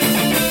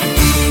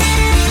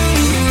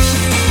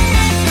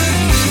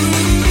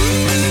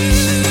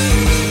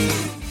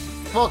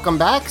 Welcome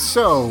back.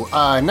 So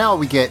now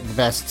we get the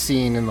best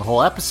scene in the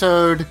whole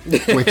episode,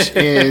 which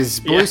is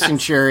Blue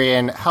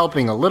Centurion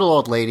helping a little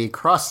old lady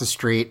cross the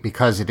street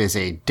because it is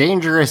a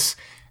dangerous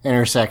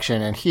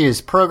intersection, and he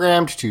is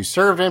programmed to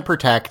serve and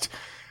protect.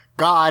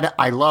 God,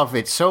 I love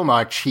it so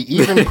much. He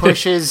even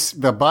pushes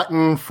the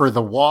button for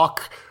the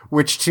walk,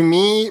 which to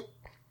me,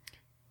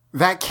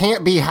 that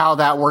can't be how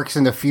that works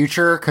in the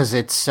future because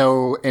it's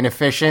so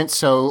inefficient.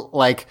 So,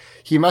 like,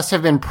 he must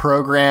have been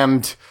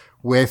programmed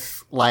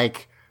with,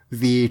 like,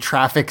 the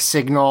traffic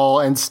signal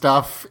and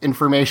stuff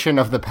information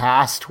of the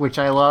past, which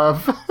I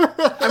love.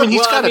 I mean,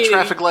 he's got a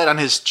traffic light on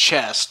his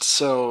chest,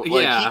 so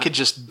he could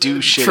just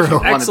do shit if he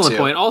wanted Excellent to.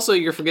 point. Also,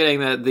 you're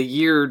forgetting that the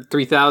year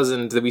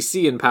 3000 that we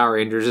see in Power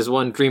Rangers is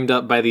one dreamed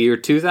up by the year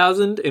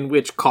 2000, in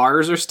which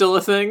cars are still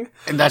a thing.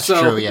 And that's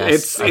true,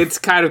 yes. It's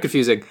kind of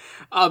confusing.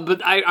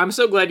 But I'm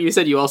so glad you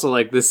said you also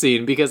like this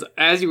scene, because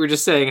as you were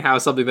just saying how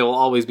something that will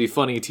always be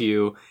funny to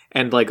you,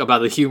 and like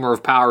about the humor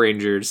of Power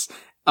Rangers,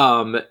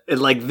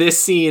 like this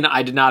scene,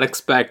 I did not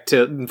expect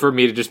for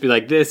me to just be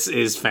like, this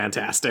is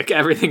fantastic.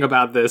 Everything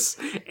about this,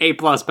 A+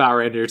 Power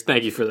Rangers.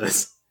 Thank you for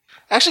this.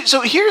 Actually,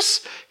 so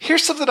here's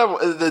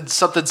something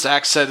something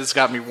Zach said has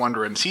got me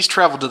wondering. He's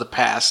traveled to the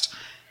past.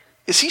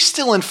 Is he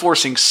still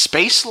enforcing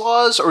space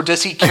laws, or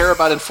does he care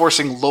about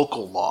enforcing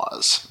local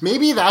laws?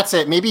 Maybe that's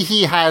it. Maybe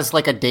he has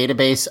like a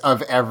database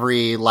of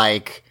every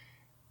like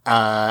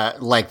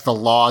the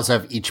laws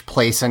of each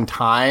place and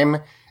time.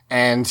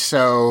 And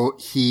so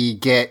he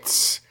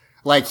gets,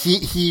 like,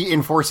 he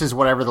enforces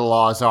whatever the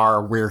laws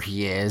are where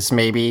he is,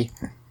 maybe.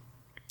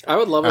 I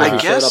would love it if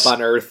he showed up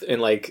on Earth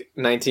in, like,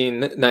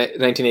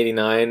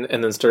 1989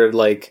 and then started,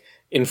 like,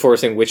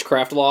 enforcing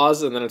witchcraft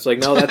laws, and then it's like,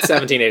 no, that's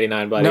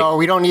 1789, buddy. No,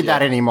 we don't need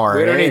that anymore.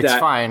 We don't need it's that.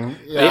 Fine.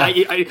 Yeah.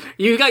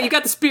 You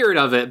got the spirit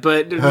of it,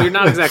 but you're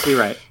not exactly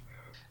right.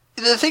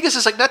 The thing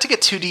is like, not to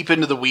get too deep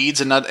into the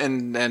weeds, and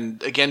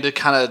again, to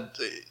kind of,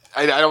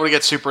 I don't want to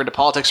get super into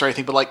politics or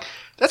anything, but, like,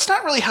 that's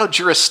not really how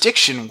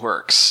jurisdiction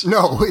works.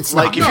 No, it's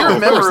not. Like, if you're a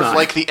member of,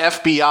 like, the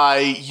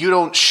FBI, you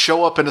don't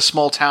show up in a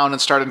small town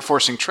and start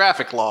enforcing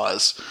traffic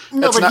laws. No,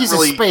 that's but not he's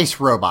really a space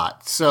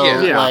robot, so,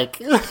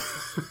 like...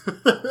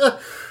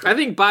 I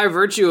think by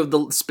virtue of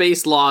the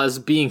space laws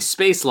being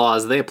space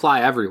laws, they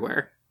apply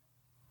everywhere.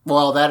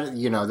 Well,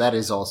 that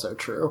is also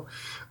true.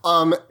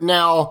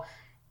 Now,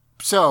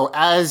 so,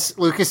 as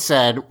Lucas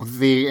said,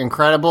 the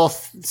incredible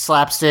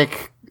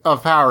slapstick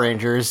of Power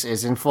Rangers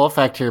is in full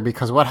effect here,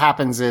 because what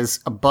happens is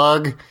a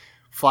bug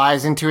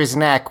flies into his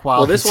neck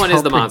while this one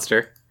is the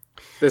monster.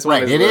 This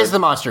one is the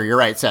monster. You're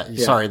right.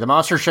 Sorry, the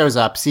monster shows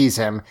up, sees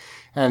him,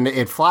 and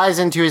it flies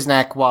into his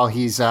neck while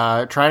he's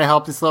trying to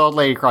help this little old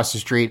lady cross the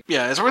street.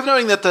 Yeah, it's worth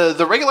noting that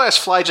the regular-ass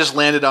fly just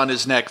landed on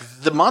his neck.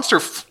 The monster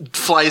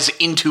flies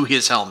into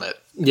his helmet.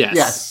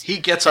 Yes. He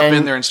gets up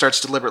in there and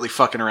starts deliberately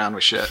fucking around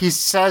with shit. He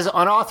says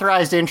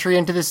unauthorized entry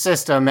into the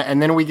system,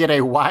 and then we get a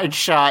wide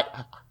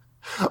shot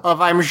of,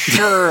 I'm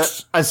sure,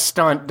 a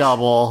stunt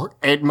double.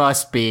 It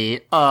must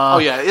be.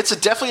 It's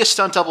definitely a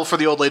stunt double for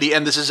the old lady,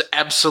 and this is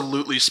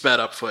absolutely sped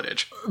up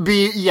footage.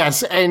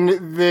 Yes,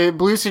 and the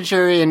Blue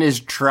Centurion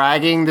is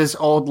dragging this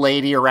old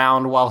lady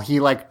around while he,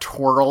 like,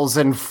 twirls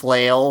and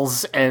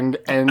flails, and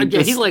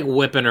he's, like,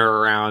 whipping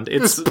her around.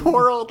 This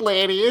poor old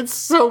lady. It's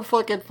so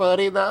fucking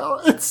funny,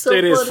 though. It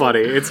is funny.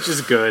 It's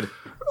just good.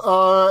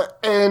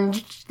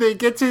 And they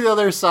get to the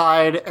other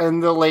side,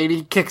 and the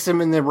lady kicks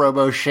him in the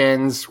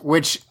robo-shins,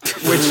 which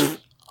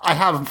I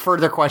have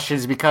further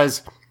questions,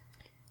 because,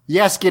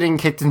 yes, getting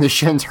kicked in the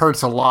shins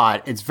hurts a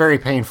lot. It's very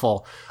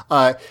painful.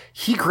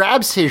 He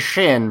grabs his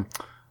shin.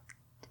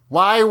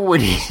 Why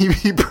would he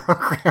be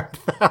programmed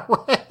that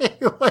way?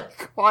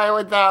 Like, why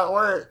would that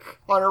work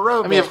on a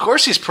robot? I mean, of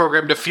course he's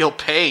programmed to feel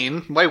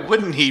pain. Why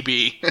wouldn't he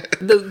be?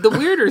 The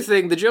weirder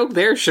thing, the joke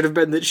there should have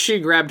been that she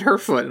grabbed her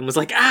foot and was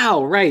like,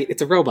 ow, right,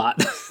 it's a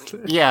robot.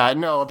 Yeah,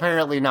 no,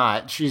 apparently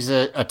not. She's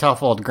a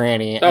tough old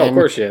granny. Oh, of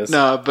course she is.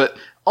 No, but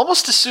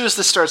almost as soon as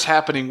this starts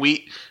happening,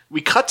 we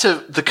cut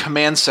to the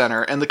command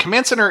center, and the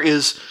command center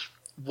is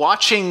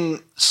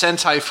watching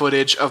Sentai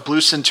footage of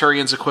Blue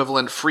Centurion's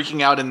equivalent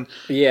freaking out and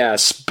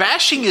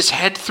bashing his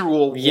head through a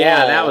wall.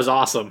 Yeah, that was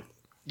awesome.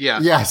 Yeah.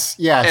 Yes.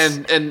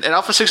 And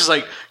Alpha 6 is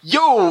like,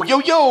 yo,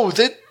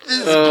 the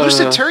Blue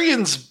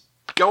Centurion's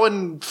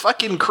going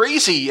fucking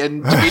crazy.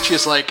 And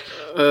Demetrius like,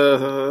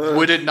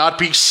 would it not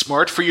be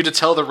smart for you to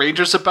tell the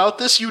Rangers about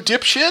this, you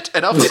dipshit?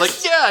 And Alpha's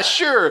like, yeah,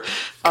 sure.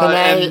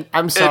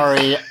 I'm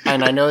sorry,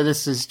 and I know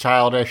this is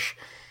childish,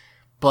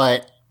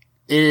 but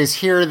it is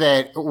here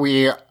that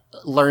we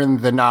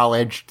learn the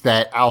knowledge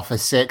that Alpha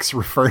 6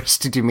 refers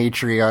to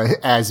Demetria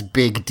as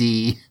Big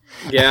D.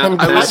 Yeah, And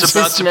I that was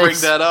about just to bring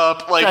makes- that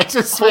up. Like, That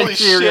just holy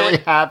makes me shit. really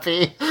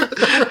happy.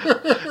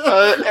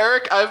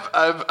 Eric,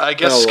 I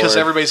guess Oh, because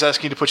Lord. everybody's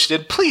asking you to put it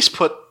in, please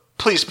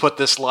put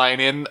this line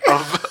in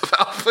of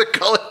Alpha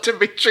calling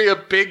Demetria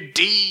Big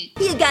D.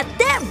 You got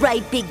that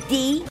right, Big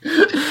D.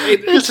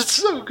 Because it's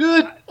so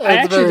good.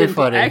 It's very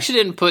funny. I actually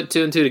didn't put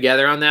two and two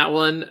together on that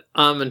one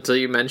until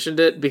you mentioned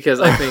it, because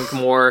I think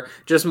more,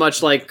 just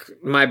much like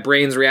my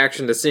brain's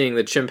reaction to seeing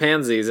the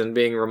chimpanzees and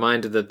being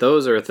reminded that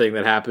those are a thing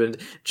that happened,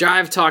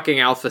 Jive talking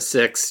Alpha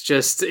 6,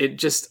 it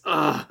just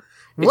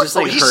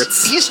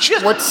hurts. He's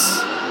just...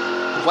 What's...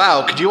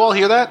 Wow, could you all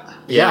hear that?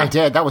 Yeah, I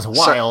did. That was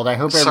wild. I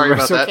hope sorry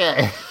everyone's about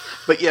okay.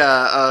 But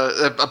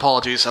yeah,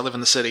 apologies. I live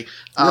in the city.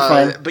 You're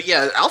fine. But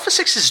yeah, Alpha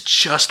 6 is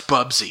just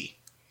Bubsy.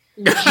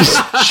 He's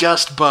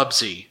just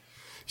Bubsy.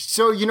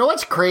 So, you know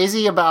what's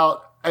crazy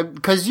about...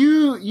 Because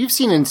you've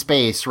seen In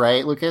Space,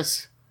 right,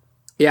 Lucas?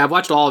 Yeah, I've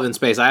watched all of In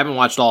Space. I haven't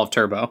watched all of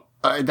Turbo.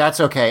 That's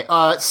okay.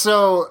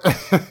 So,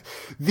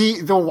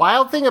 the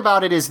wild thing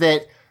about it is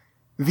that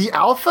the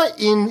Alpha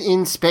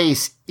in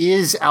Space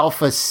is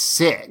Alpha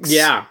 6.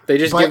 Yeah, they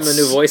just give him a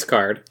new voice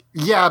card.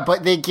 Yeah,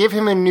 but they give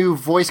him a new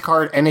voice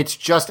card, and it's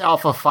just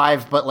Alpha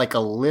 5, but like a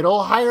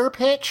little higher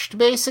pitched,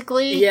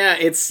 basically. Yeah,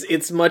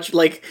 it's much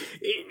like,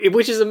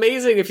 which is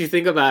amazing if you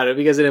think about it,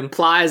 because it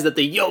implies that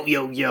the yo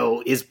yo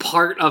yo is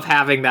part of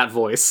having that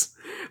voice.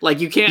 Like,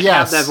 you can't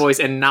have that voice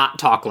and not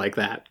talk like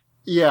that.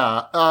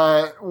 Yeah,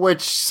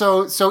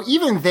 so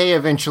even they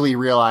eventually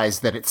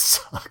realize that it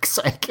sucks,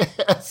 I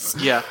guess.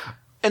 Yeah.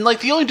 And like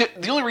the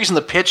only reason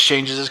the pitch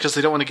changes is because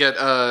they don't want to get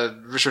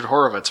Richard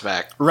Horowitz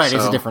back. Right,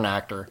 it's a different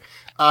actor.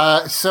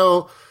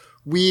 So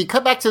we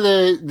cut back to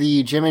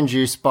the Jim and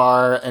Juice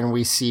bar, and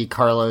we see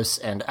Carlos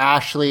and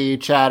Ashley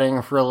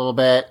chatting for a little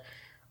bit.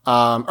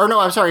 Or no,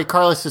 I'm sorry,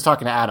 Carlos is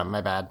talking to Adam,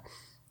 my bad.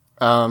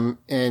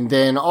 And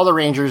then all the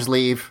Rangers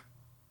leave.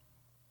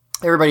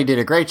 Everybody did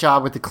a great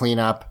job with the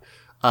cleanup.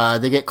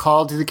 They get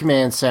called to the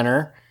command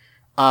center,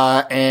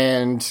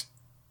 and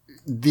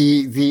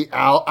the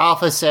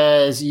Alpha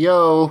says,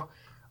 "Yo,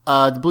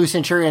 the Blue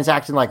Centurion's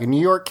acting like a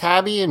New York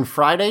cabbie in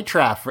Friday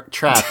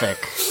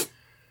traffic."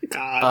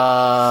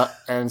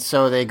 And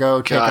so they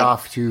go take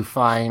off to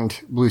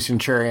find Blue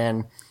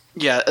Centurion.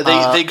 Yeah,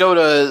 they go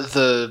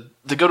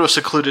to a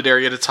secluded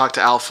area to talk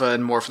to Alpha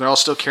and Morph, and they're all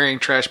still carrying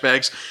trash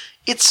bags.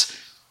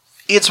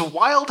 It's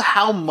wild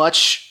how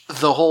much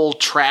the whole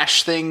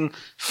trash thing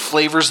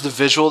flavors the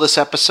visual of this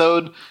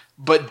episode,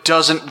 but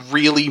doesn't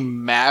really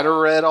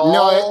matter at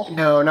all.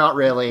 No, not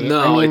really.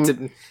 No, I mean,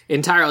 it's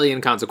entirely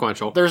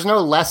inconsequential. there's no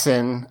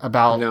lesson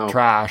about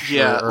trash.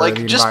 Yeah, or like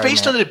the just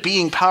based on environment. it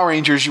being Power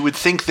Rangers, you would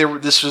think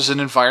this was an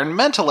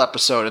environmental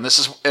episode, and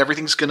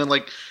everything's gonna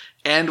like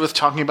end with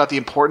talking about the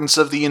importance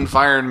of the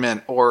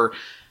environment, or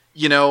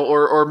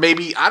or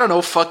maybe, I don't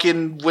know,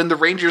 fucking when the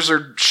Rangers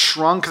are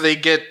shrunk, they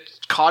get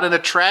caught in a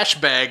trash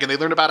bag and they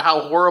learn about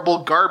how horrible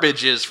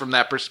garbage is from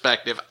that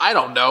perspective. I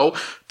don't know.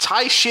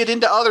 Tie shit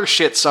into other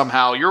shit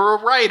somehow. You're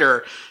a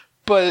writer.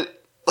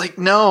 But like,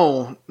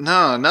 no,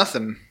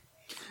 nothing.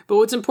 But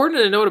what's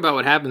important to note about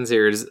what happens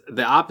here is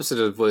the opposite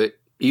of what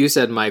you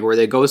said, Mike, where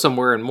they go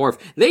somewhere and morph.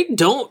 They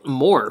don't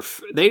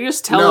morph. They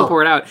just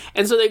teleport out.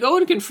 And so they go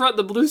and confront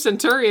the Blue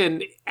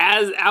Centurion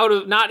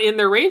not in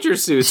their Ranger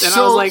suits. And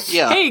I was like,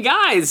 hey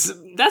guys,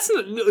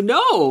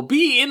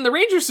 be in the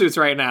Ranger suits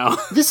right now.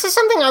 This is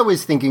something I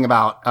was thinking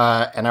about,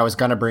 and I was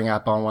going to bring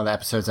up on one of the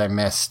episodes I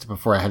missed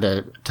before I had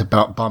to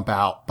bump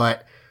out.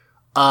 But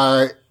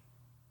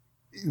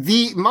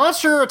the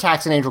monster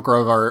attacks in Angel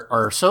Grove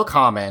are so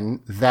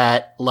common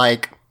that,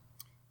 like,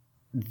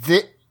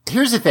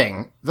 here's the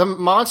thing. The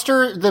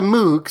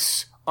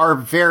mooks are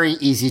very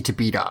easy to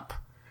beat up.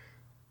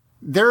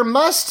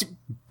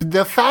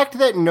 The fact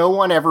that no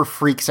one ever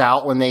freaks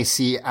out when they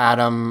see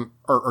Adam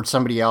or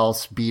somebody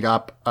else beat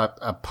up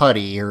a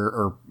putty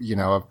or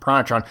a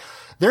Piranhatron,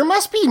 there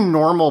must be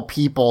normal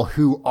people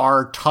who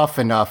are tough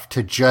enough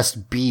to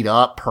just beat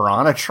up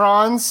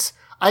Piranatrons,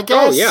 I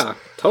guess. Oh, yeah,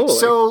 totally.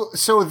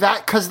 So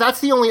because that's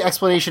the only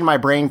explanation my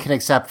brain can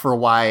accept for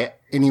why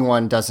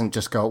anyone doesn't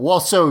just go, well,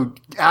 so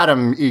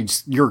Adam,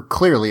 you're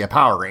clearly a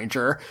Power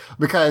Ranger,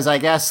 because I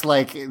guess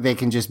like they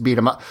can just beat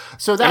him up.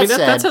 So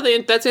that's how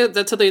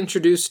they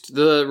introduced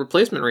the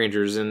replacement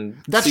Rangers in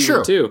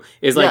season 2.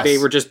 Is like they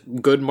were just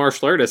good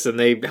martial artists and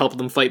they helped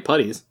them fight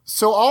putties.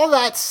 So all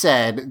that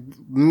said,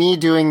 me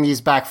doing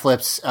these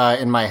backflips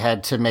in my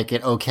head to make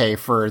it okay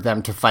for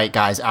them to fight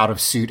guys out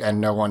of suit and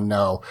no one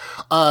know.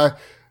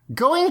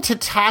 going to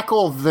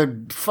tackle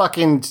the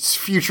fucking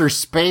future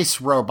space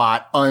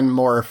robot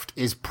unmorphed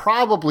is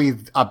probably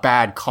a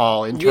bad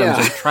call in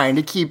terms of trying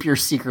to keep your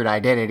secret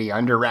identity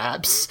under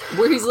wraps.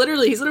 Where he's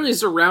literally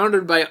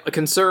surrounded by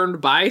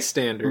concerned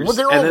bystanders. Well,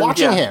 they're all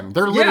watching him.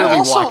 They're literally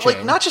also, watching.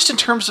 like, not just in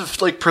terms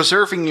of like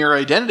preserving your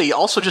identity,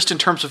 also just in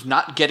terms of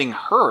not getting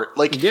hurt.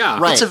 Like,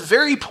 it's a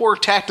very poor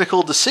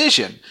tactical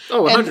decision.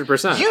 Oh,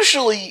 100%.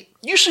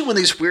 Usually when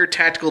these weird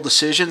tactical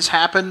decisions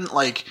happen,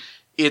 like,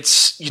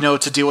 it's, you know,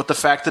 to deal with the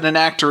fact that an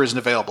actor isn't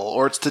available,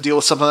 or it's to deal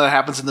with something that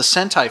happens in the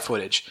Sentai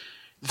footage.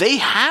 They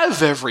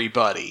have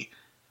everybody,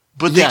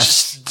 but they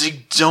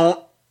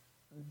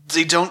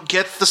don't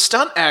get the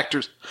stunt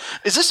actors.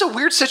 Is this a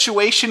weird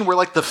situation where,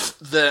 like,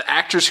 the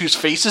actors whose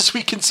faces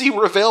we can see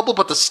were available,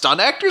 but the stunt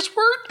actors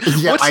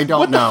weren't? Yeah, I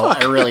don't know.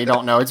 I really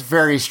don't know. It's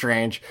very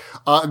strange.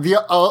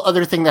 The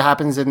other thing that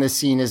happens in this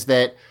scene is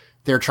that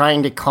they're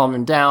trying to calm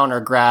him down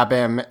or grab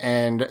him,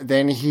 and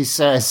then he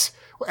says,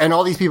 and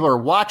all these people are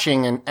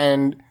watching,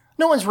 and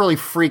no one's really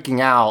freaking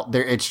out.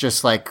 It's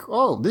just like,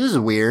 oh, this is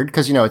weird,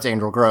 because, you know, it's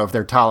Angel Grove.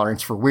 Their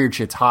tolerance for weird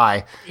shit's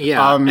high.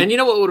 Yeah, and you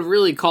know what would have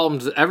really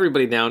calmed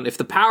everybody down? If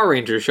the Power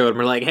Rangers showed them,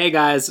 were like, hey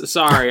guys,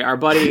 sorry, our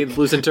buddy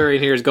Blue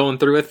Centurion here is going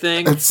through a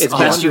thing. It's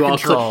best you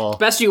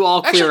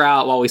all clear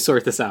out while we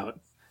sort this out.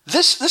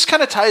 This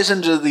kind of ties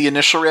into the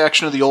initial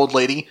reaction of the old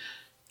lady.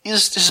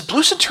 Has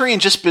Blue Centurion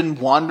just been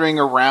wandering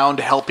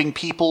around helping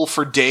people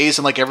for days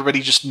and, like,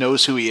 everybody just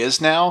knows who he is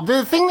now?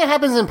 The thing that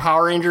happens in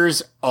Power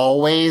Rangers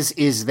always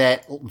is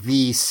that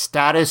the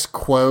status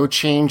quo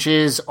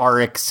changes are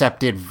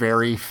accepted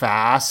very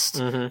fast,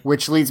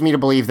 which leads me to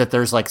believe that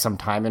there's, like, some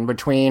time in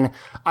between.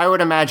 I would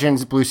imagine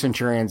Blue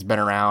Centurion's been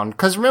around.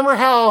 Because remember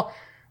how,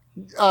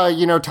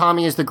 you know,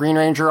 Tommy is the Green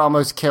Ranger,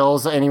 almost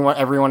kills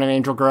everyone in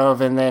Angel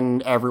Grove, and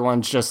then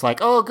everyone's just like,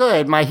 oh,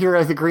 good, my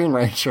hero, the Green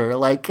Ranger.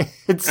 Like,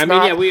 it's I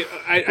think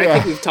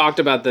we've talked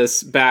about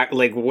this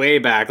way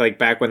back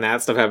when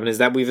that stuff happened, is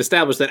that we've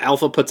established that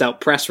Alpha puts out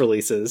press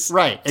releases.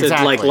 Right, to,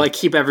 exactly. like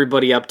keep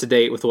everybody up to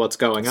date with what's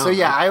going on. So,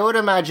 yeah, I would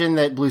imagine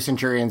that Blue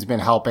Centurion's been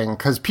helping,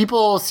 because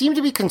people seem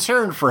to be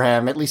concerned for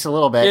him, at least a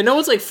little bit. Yeah, no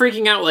one's, like,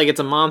 freaking out like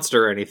it's a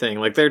monster or anything.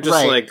 Like, they're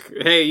just like,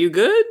 hey, you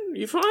good?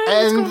 You fine?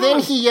 And then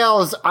he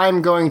yells,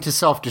 I'm going to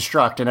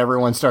self-destruct, and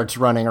everyone starts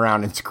running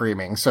around and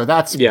screaming. So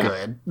that's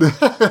good.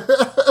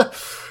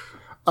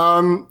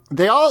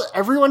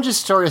 Everyone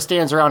just sort of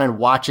stands around and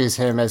watches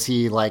him as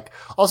he, like,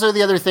 also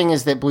the other thing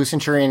is that Blue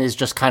Centurion is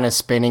just kind of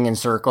spinning in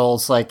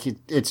circles. Like,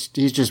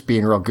 he's just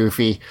being real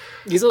goofy.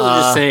 He's also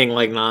just saying,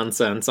 like,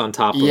 nonsense on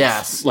top of,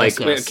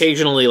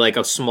 occasionally, like,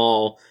 a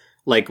small,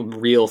 like,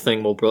 real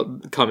thing will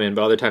come in,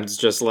 but other times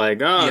it's just like,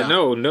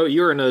 no,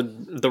 you're in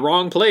the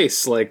wrong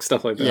place, like,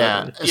 stuff like that.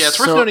 Yeah, it's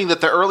worth noting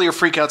that the earlier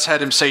freakouts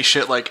had him say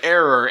shit like,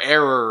 error,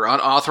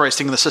 unauthorized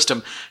thing in the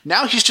system.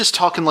 Not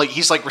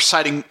he's, like,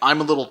 reciting,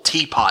 I'm a little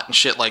teapot and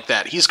shit like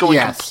that. He's going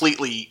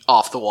completely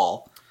off the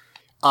wall.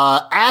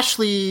 Not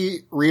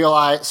Ashley,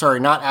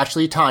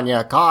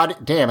 Tanya, god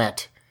damn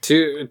it.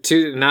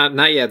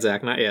 Not yet,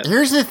 Zach, not yet.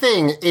 Here's the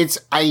thing, it's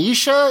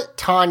Aisha,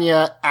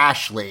 Tanya,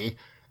 Ashley,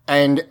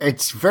 and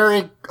it's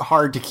very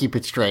hard to keep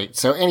it straight.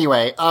 So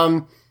anyway,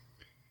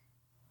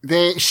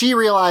 she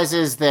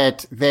realizes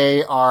that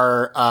they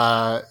are,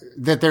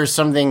 that there's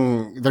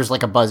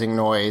like a buzzing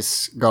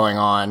noise going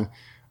on.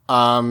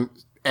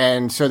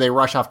 And so they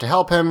rush off to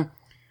help him.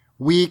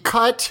 We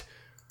cut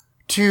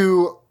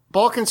to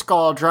Bulk and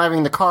Skull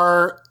driving the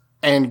car,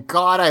 and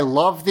God, I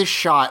love this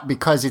shot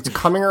because it's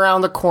coming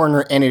around the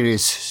corner and it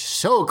is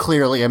so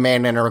clearly a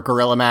man in a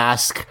gorilla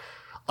mask.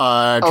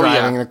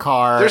 Driving the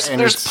car.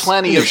 There's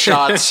plenty of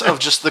shots of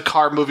just the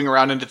car moving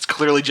around, and it's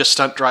clearly just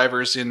stunt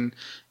drivers in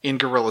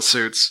gorilla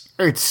suits.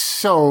 It's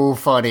so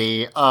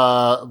funny.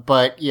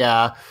 But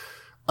yeah.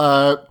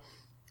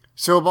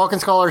 So Bulk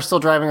and Skull are still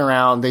driving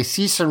around. They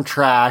see some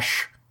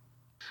trash.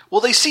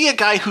 Well, they see a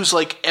guy who's,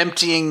 like,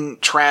 emptying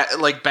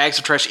bags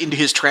of trash into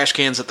his trash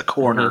cans at the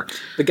corner.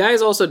 The guy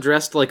is also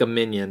dressed like a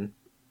minion.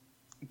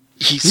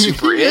 He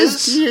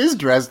is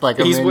dressed like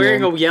a He's minion.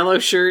 Wearing a yellow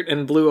shirt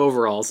and blue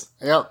overalls.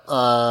 Yep.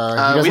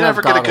 We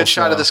never get a good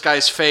shot of this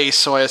guy's face,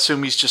 so I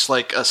assume he's just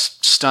like a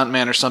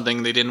stuntman or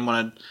something. They didn't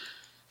want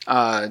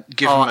to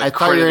give him a I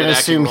thought you were going to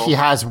assume role. he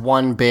has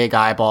one big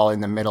eyeball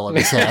in the middle of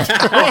his head.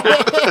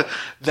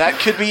 That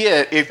could be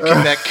it.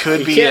 That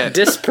could be it. You can't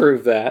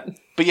disprove that.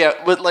 But yeah,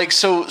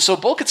 so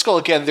Bulk and Skull,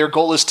 again, their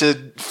goal is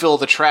to fill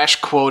the trash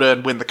quota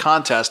and win the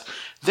contest.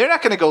 They're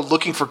not going to go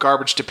looking for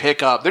garbage to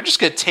pick up. They're just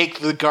going to take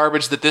the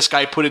garbage that this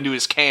guy put into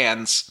his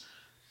cans.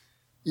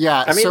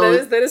 Yeah, I mean,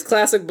 that is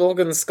classic Bulk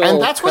and Skull.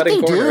 And that's what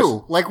they corners.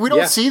 do. Like, we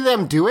don't see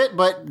them do it,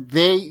 but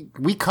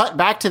we cut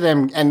back to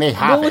them and they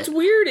have it. What's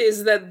weird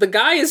is that the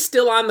guy is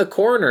still on the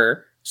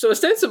corner. So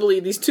ostensibly,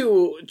 these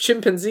two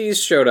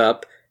chimpanzees showed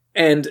up,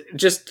 and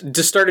just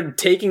started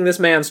taking this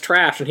man's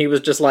trash, and he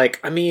was just like,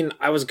 I mean,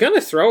 I was gonna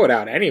throw it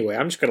out anyway.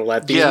 I'm just gonna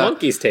let these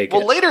monkeys take it.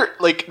 Well, later,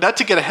 like, not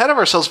to get ahead of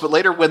ourselves, but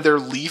later when they're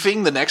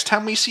leaving, the next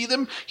time we see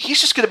them,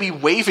 he's just gonna be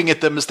waving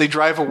at them as they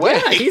drive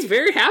away. Yeah, he's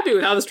very happy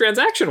with how this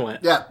transaction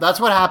went. Yeah, that's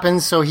what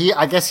happens. So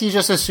I guess he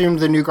just assumed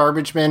the new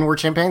garbage men were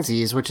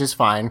chimpanzees, which is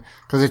fine,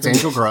 because it's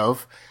Angel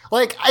Grove.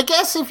 Like, I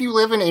guess if you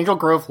live in Angel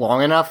Grove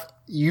long enough,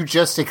 you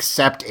just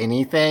accept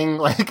anything.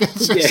 Like,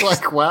 it's just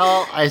like,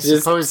 well, I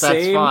suppose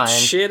that's fine. Same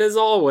shit as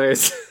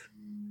always.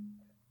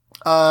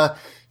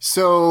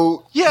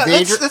 So yeah,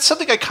 that's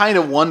something I kind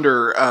of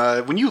wonder.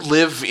 When you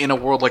live in a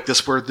world like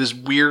this where this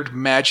weird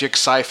magic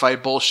sci-fi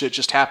bullshit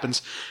just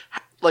happens,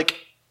 like,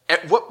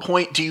 at what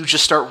point do you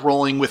just start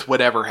rolling with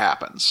whatever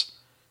happens?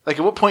 Like,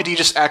 at what point do you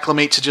just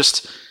acclimate to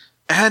just,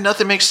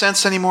 nothing makes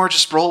sense anymore,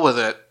 just roll with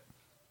it?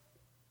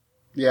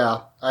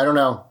 Yeah, I don't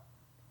know.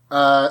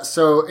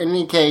 So in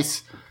any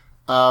case,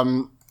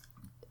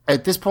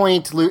 at this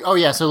point, so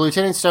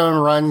Lieutenant Stone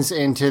runs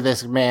into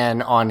this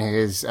man on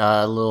his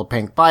little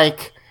pink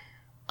bike.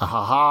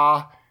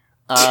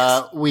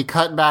 We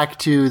cut back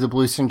to the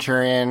Blue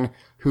Centurion,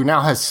 who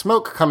now has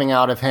smoke coming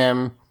out of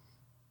him,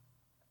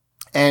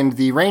 and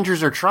the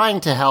Rangers are trying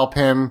to help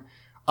him,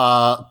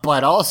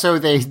 but also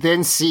they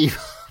then see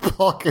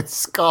Bulk and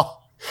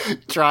Skull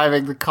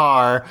driving the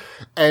car,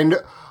 and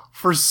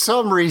for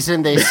some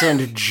reason, they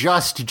send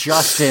just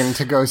Justin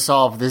to go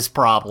solve this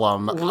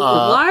problem.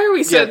 Why are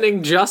we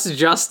sending just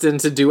Justin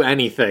to do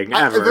anything,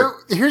 ever?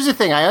 Here's the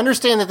thing. I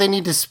understand that they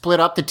need to split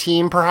up the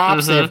team,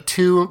 perhaps. They have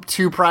two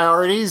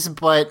priorities,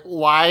 but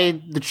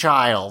why the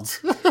child?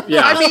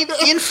 Yeah. I mean,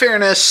 in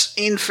fairness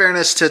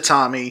to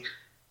Tommy,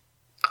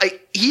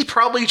 he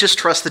probably just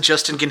trusts that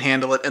Justin can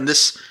handle it, and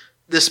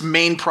this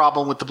main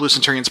problem with the Blue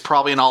Centurion's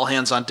probably an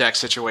all-hands-on-deck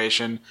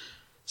situation.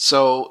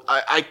 So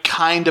I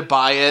kind of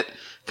buy it.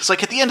 Because,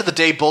 like, at the end of the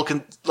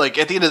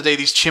day,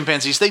 these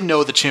chimpanzees, they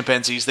know the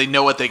chimpanzees. They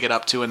know what they get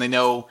up to, and they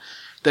know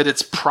that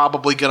it's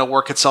probably going to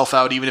work itself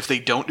out even if they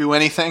don't do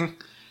anything.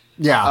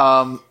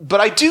 Yeah.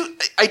 But I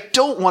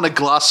don't want to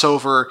gloss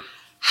over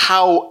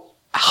how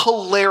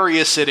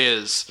hilarious it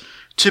is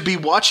to be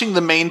watching the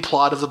main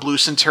plot of the Blue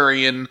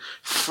Centurion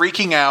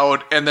freaking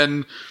out, and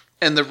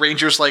the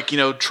Rangers, like, you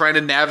know, trying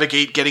to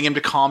navigate getting him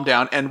to calm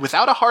down, and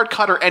without a hard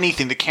cut or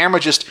anything, the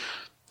camera just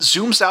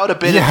zooms out a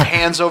bit and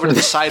pans over to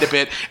the side a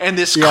bit, and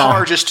this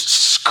car just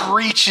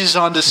screeches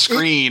onto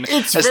screen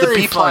as the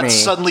B-plot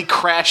suddenly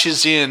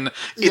crashes in.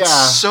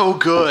 It's so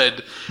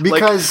good.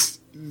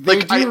 Because they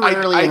do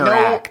rarely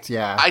interact.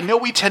 I know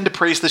we tend to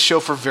praise the show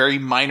for very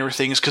minor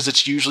things because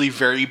it's usually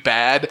very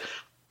bad.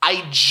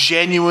 I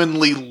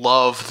genuinely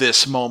love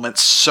this moment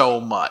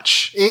so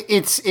much.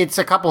 It's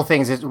a couple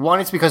things. One,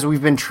 it's because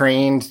we've been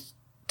trained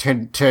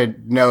to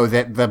know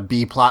that the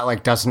B-plot,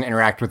 like, doesn't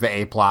interact with the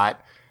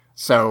A-plot.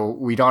 So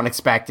we don't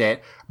expect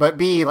it. But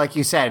B, like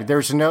you said,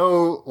 there's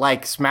no,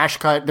 like, smash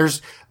cut.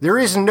 There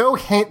is no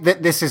hint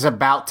that this is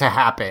about to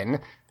happen.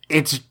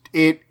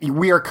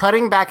 We are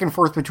cutting back and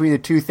forth between the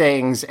two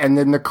things, and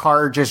then the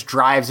car just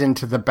drives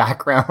into the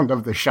background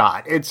of the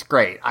shot. It's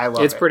great. I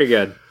love it. It's pretty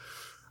good.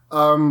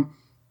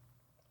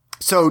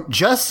 So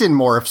Justin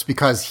morphs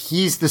because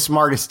he's the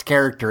smartest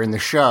character in the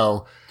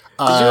show.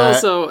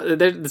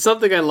 There's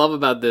something I love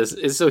about this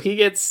is so he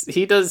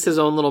does his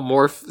own little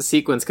morph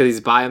sequence because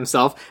he's by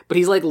himself, but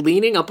he's like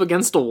leaning up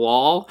against a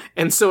wall,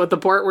 and so at the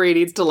part where he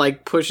needs to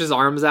like push his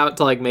arms out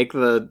to like make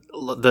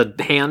the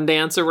hand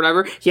dance or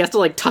whatever, he has to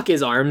like tuck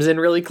his arms in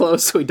really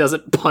close so he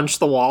doesn't punch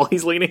the wall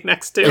he's leaning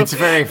next to. It's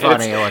very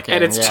funny looking,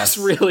 and it's just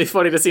really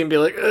funny to see him be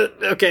like,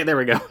 okay, there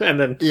we go, and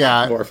then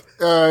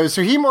morph.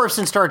 So he morphs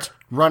and starts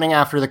running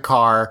after the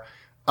car.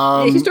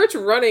 He starts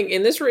running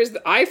in this race.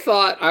 I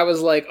thought, I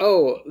was like,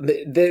 oh,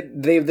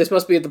 this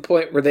must be at the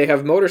point where they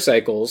have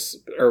motorcycles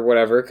or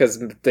whatever,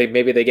 because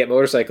maybe they get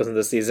motorcycles in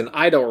this season.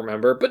 I don't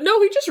remember. But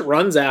no, he just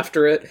runs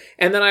after it.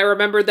 And then I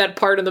remembered that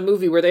part in the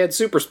movie where they had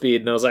super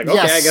speed, and I was like, okay,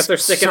 I guess they're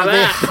sticking to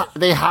that.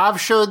 They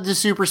have showed the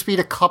super speed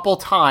a couple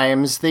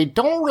times. They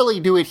don't really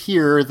do it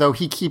here, though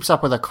he keeps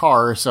up with a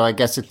car, so I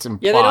guess it's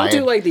implied. Yeah, they don't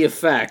do like the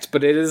effect,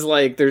 but it is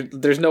like,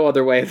 there's no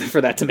other way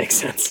for that to make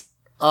sense.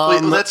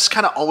 That's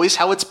kind of always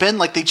how it's been.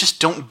 Like, they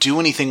just don't do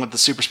anything with the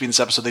super speed in this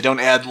episode. They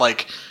don't add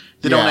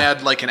don't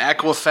add like an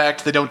echo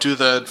effect. They don't do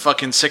the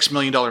fucking $6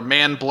 million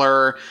man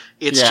blur.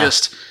 It's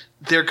just,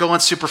 they're going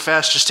super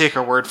fast. Just take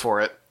our word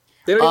for it.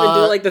 They don't even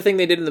do like the thing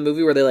they did in the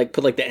movie where they like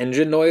put like the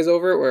engine noise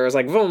over it, where it was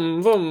like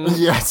vroom, vroom.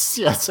 Yes,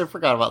 I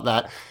forgot about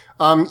that.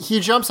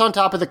 He jumps on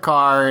top of the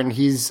car and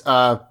he's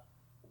trying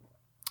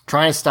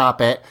to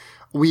stop it.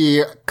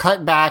 We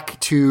cut back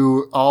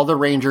to all the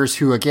Rangers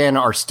who, again,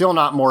 are still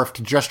not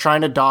morphed, just trying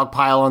to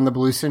dogpile on the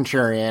Blue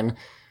Centurion.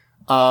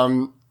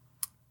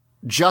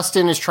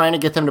 Justin is trying to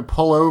get them to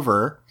pull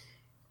over.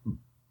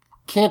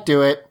 Can't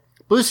do it.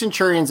 Blue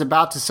Centurion's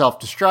about to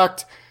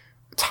self-destruct.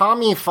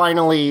 Tommy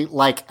finally,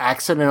 like,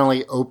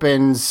 accidentally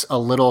opens a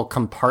little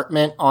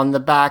compartment on the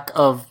back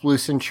of Blue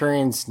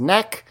Centurion's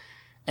neck,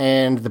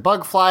 and the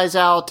bug flies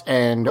out,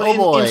 and oh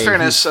boy. In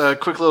fairness,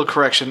 quick little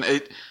correction.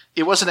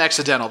 It wasn't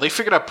accidental. They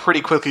figured out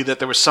pretty quickly that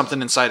there was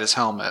something inside his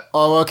helmet.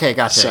 Oh, okay,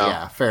 gotcha. So-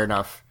 Yeah, fair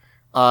enough.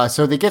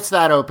 So they gets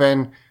that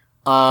open.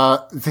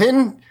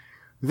 Then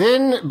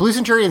Blue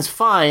Centurion's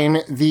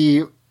fine.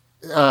 The One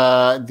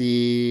of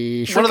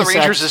the Shrinkasect-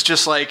 Rangers is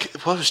just like,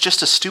 well, it was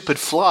just a stupid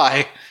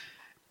fly.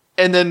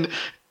 And then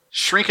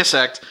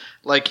Shrinkasect,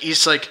 like,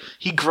 he's like,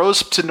 he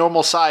grows to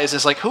normal size.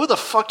 It's like, who the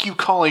fuck you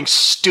calling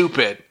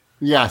stupid?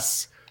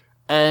 Yes.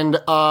 And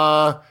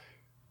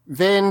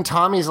then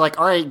Tommy's like,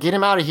 all right, get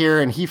him out of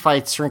here. And he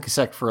fights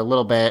Shrinkasect for a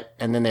little bit.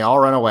 And then they all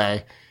run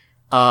away.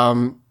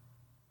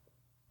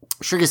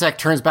 Shrinkasect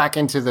turns back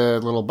into the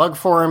little bug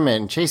form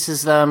and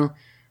chases them.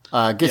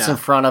 Gets in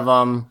front of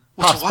them.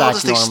 What's Pops wild back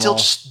is they normal. still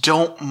just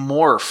don't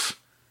morph.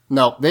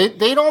 No, they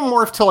don't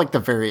morph till like the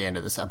very end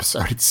of this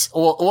episode. It's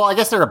well, I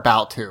guess they're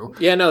about to.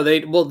 Yeah, no,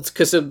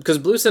 because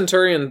Blue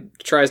Centurion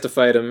tries to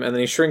fight him, and then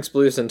he shrinks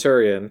Blue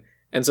Centurion,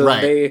 and so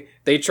Right.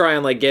 they try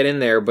and like get in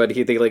there, but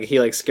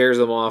he scares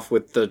them off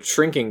with the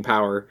shrinking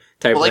power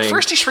type Well, like, thing.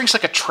 first he shrinks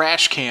like a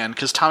trash can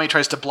because Tommy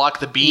tries to block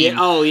the beam.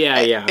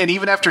 Yeah. And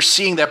even after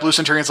seeing that, Blue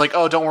Centurion's like,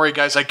 oh, don't worry,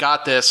 guys, I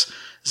got this.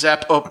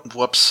 Zap, oh,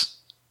 whoops.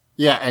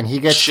 Yeah, and he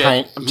gets Shit,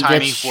 I'm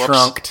tiny, gets whoops.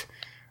 shrunked.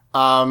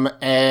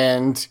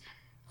 And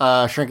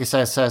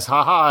Shrinkasect says,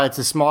 haha, it's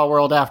a small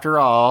world after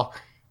all.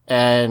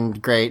 And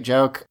great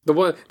joke. The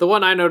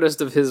one I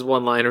noticed of his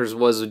one-liners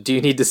was, "Do you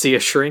need to see a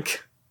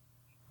shrink?"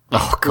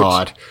 Oh,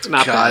 God. It's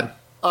not bad.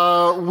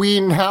 We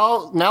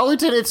now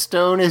Lieutenant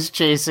Stone is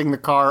chasing the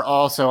car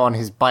also on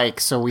his bike,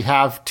 so we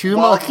have two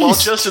While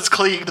monkeys. Justin's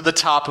clinging to the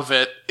top of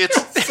it. It's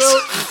So,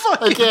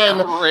 fucking again,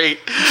 great.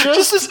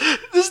 Just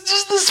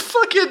this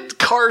fucking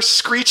car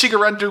screeching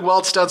around doing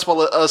wild stunts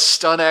while a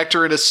stunt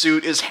actor in a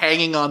suit is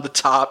hanging on the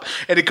top,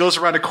 and it goes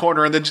around a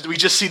corner, and then we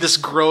just see this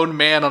grown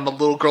man on a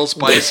little girl's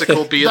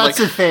bicycle being That's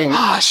like, the thing.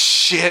 ah,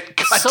 shit,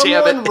 god damn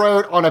Someone it.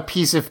 wrote on a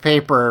piece of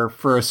paper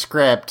for a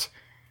script,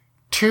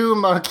 2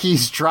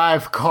 monkeys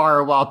drive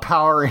car while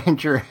Power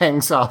Ranger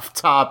hangs off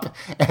top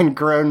and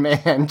grown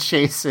man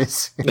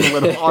chases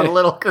on a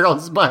little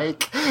girl's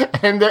bike.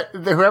 And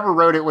whoever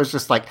wrote it was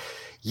just like,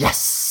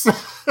 yes.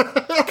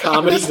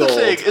 Comedy That's the gold.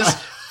 thing, is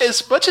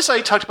as much as I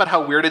talked about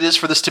how weird it is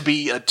for this to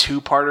be a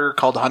 2-parter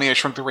called Honey, I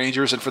Shrunk the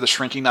Rangers, and for the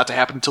shrinking not to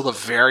happen until the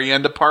very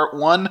end of part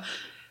 1,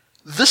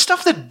 the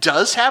stuff that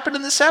does happen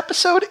in this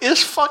episode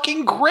is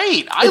fucking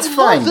great. I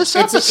love this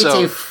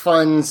episode. It's a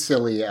fun,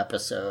 silly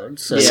episode.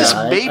 So This is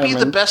yeah, maybe I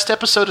the mean, best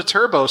episode of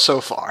Turbo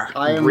so far.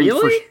 I am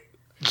Really?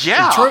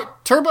 Yeah.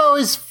 Turbo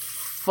is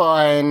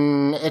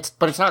fun.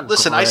 But it's not.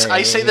 Listen, I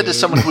say that as great.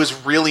 someone who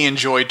has really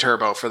enjoyed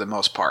Turbo for the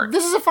most part.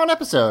 This is a fun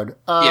episode.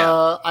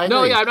 Yeah. I No,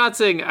 agree. yeah, I'm not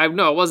saying. It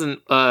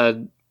wasn't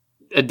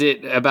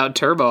about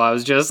Turbo. I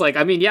was just like,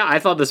 I mean, yeah, I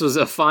thought this was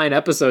a fine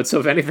episode. So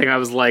if anything, I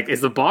was like,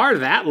 is the bar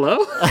that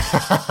low?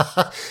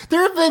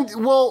 There have been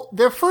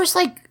their first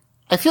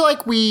I feel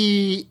like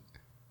we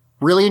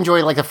really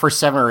enjoyed like the first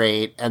 7 or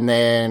 8, and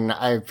then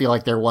I feel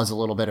like there was a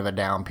little bit of a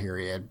down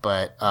period,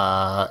 but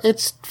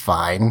it's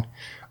fine.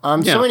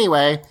 So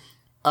anyway,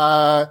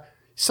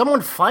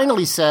 someone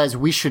finally says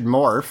we should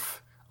morph.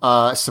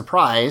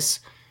 Surprise.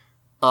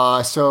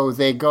 So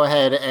they go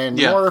ahead and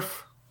Yeah.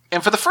 morph.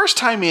 And for the first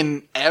time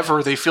in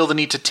ever, they feel the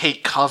need to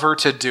take cover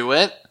to do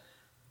it.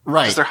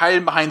 Right. Because they're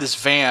hiding behind this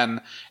van.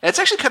 And it's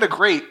actually kind of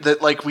great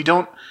that, like, we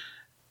don't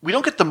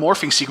get the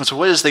morphing sequence.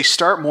 What is they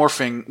start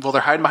morphing while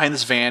they're hiding behind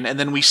this van, and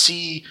then we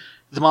see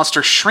the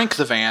monster shrink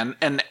the van,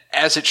 and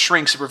as it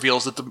shrinks, it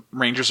reveals that the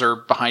Rangers are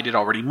behind it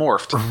already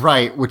morphed.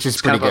 Right, which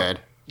is pretty kind of a- good.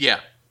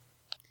 Yeah.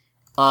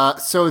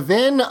 So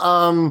then,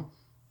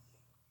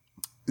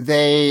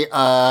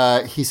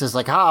 he says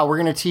like, we're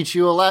going to teach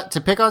you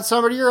to pick on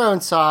somebody your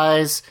own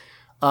size.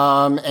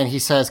 And he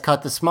says,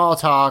 cut the small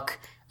talk.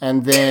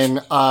 And then,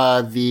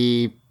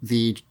 the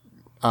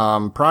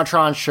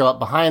Prontrons show up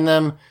behind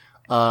them.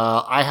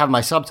 I have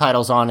my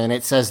subtitles on and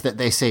it says that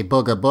they say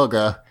booga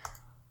booga.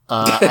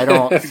 I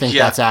don't think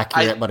Yeah, that's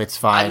accurate, but it's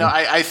fine. No,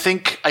 I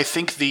think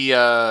the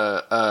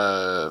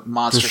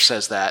monster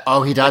says that.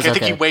 Oh, he does? Like, I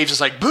think Okay. he waves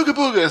just like booga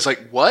booga. And it's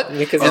like what?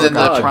 Because And he's then a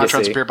the dog, you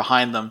Prontrons see. appear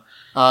behind them.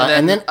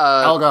 and then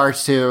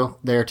Elgar's too,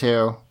 there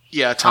too.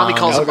 Yeah, Tommy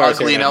calls him Elgar's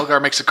ugly, and here now. Elgar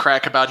makes a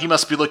crack about he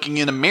must be looking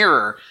in a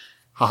mirror.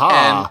 Haha.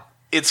 And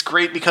it's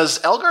great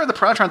because Elgar and the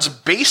Prontrons are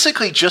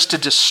basically just a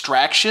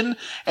distraction,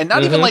 and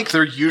not even like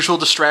their usual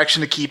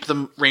distraction to keep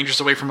the Rangers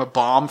away from a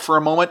bomb for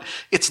a moment.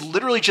 It's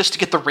literally just to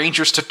get the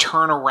Rangers to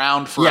turn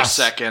around for a Yes,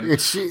 second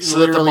it's so that the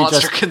literally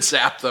monster just- can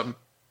zap them.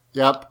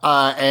 Yep.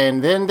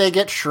 And then they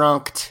get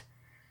shrunked,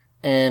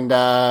 and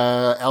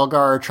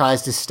Elgar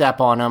tries to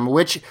step on him,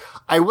 which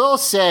I will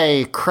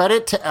say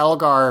credit to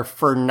Elgar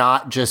for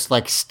not just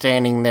like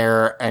standing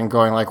there and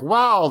going like,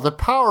 wow, the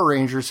Power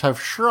Rangers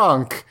have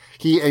shrunk.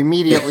 He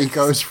immediately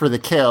goes for the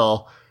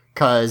kill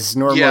because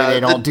normally they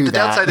don't do the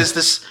that. downside is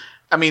this.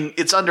 I mean,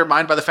 it's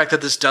undermined by the fact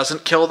that this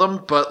doesn't kill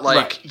them, but like,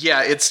 Right.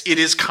 yeah, it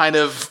is kind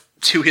of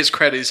to his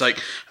credit. He's like,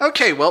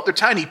 okay, well, they're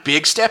tiny,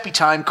 big steppy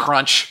time,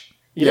 crunch.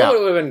 You know what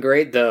would have been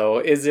great though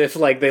is if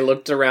like they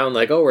looked around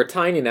like, oh, we're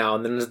tiny now,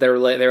 and then they were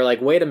like,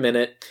 wait a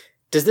minute,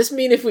 does this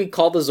mean if we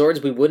call the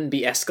Zords we wouldn't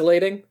be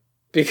escalating?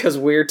 Because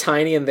we're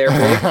tiny and they're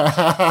big.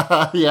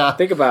 Yeah.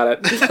 Think about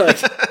it. Like,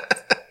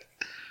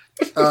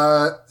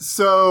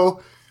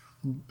 So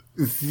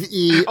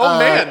the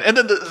Man, and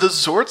then the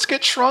Zords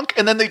get shrunk,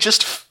 and then they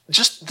just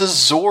the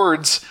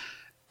Zords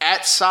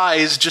at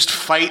size just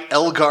fight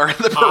Elgar and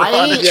the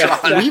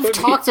Piranhatron. We've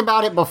talked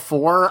about it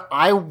before.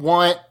 I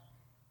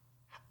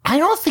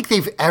don't think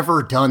they've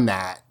ever done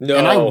that. No.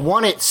 And I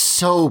want it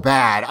so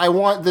bad. I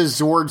want the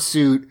Zord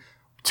suit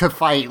to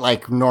fight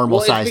like normal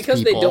sized it's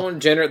because people.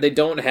 they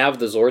don't have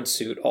the Zord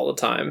suit all the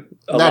time.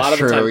 A That's lot of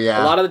true, the time,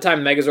 yeah. A lot of the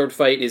time Megazord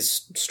fight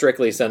is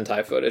strictly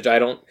Sentai footage.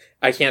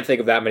 I can't think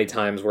of that many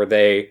times where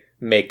they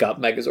make up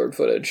Megazord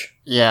footage.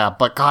 Yeah,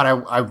 but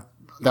God, I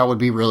that would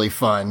be really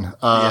fun.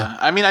 Yeah,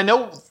 I mean,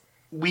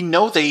 we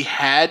know they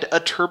had a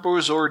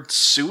Turbozord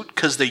suit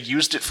because they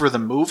used it for the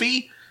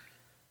movie,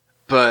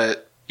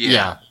 but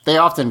Yeah, they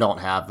often don't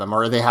have them,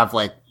 or they have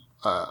like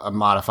a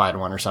modified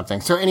one or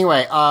something. So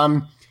anyway,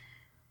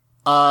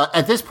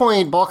 at this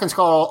point,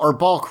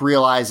 Bulk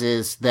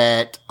realizes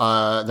that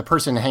the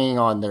person hanging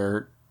on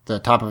the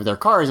top of their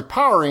car is a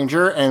Power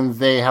Ranger, and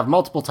they have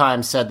multiple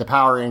times said the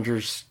Power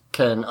Rangers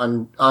can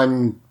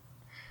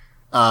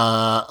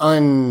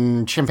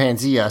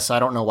un-chimpanzee us. I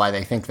don't know why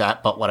they think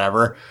that, but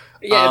whatever.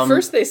 Yeah, at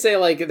first they say,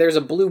 like, there's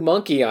a blue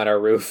monkey on our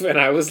roof, and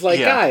I was like,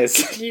 Yeah.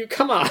 guys, you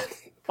come on.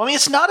 I mean,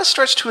 it's not a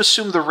stretch to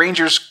assume the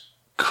Rangers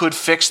could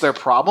fix their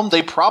problem.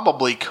 They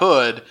probably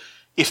could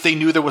if they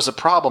knew there was a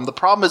problem. The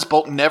problem is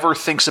Bulk never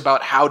thinks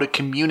about how to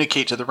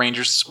communicate to the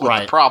Rangers what the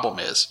Right. problem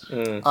is.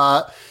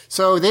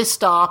 So they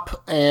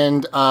stop,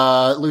 and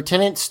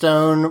Lieutenant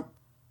Stone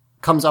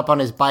comes up on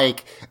his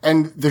bike,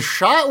 and the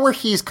shot where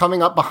he's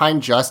coming up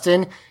behind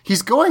Justin,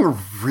 he's going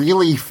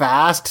really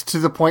fast to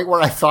the point where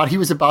I thought he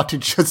was about to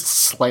just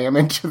slam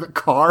into the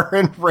car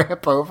and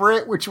ramp over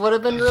it, which would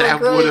have been really That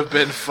great. would have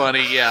been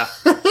funny, yeah.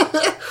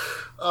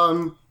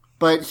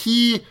 But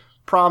he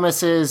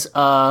promises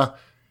the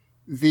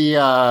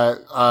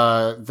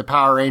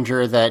Power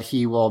Ranger that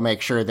he will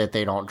make sure that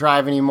they don't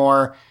drive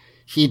anymore.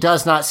 He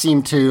does not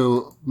seem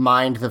to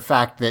mind the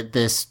fact that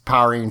this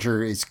Power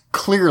Ranger is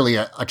clearly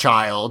a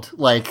child.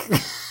 Like,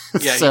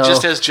 Yeah, so, he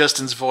just has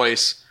Justin's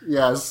voice.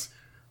 yes.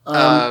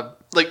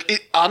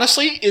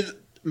 Honestly,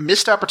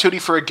 missed opportunity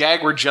for a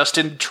gag where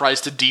Justin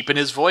tries to deepen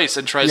his voice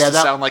and tries Yeah, to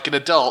that- sound like an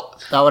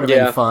adult. That would have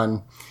Yeah. been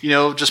fun. You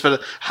know, just been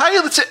hi,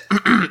 let's say,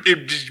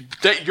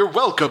 you're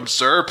welcome,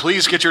 sir.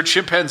 Please get your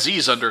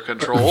chimpanzees under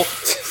control.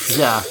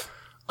 Yeah.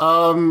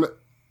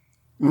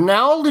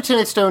 Now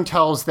Lieutenant Stone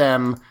tells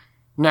them,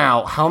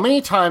 now, how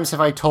many times have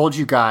I told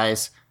you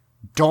guys,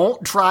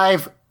 don't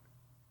drive,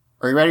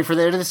 are you ready for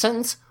the end of the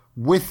sentence?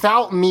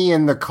 Without me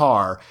in the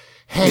car.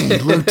 Hey,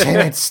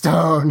 Lieutenant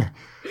Stone,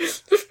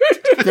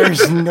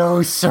 there's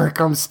no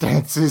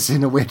circumstances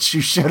in which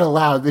you should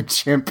allow the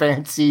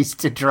chimpanzees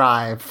to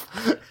drive.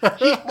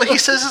 What he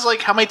says is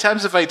like, how many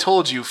times have I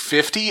told you?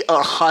 50?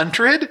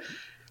 100?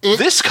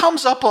 This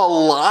comes up a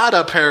lot,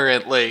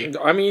 apparently.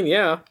 I mean,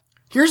 yeah.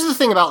 Here's the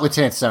thing about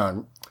Lieutenant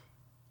Stone.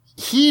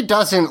 He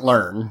doesn't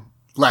learn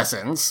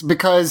lessons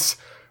because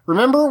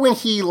remember when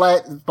he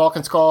let Bulk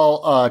and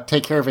Skull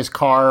take care of his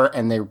car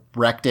and they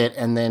wrecked it,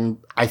 and then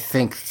I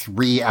think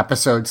 3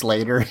 episodes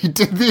later he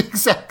did the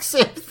exact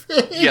same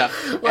thing. Yeah.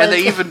 And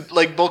they even,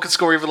 like, Bulk and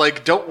Skull were even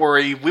like, don't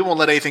worry, we won't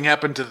let anything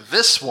happen to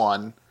this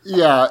one.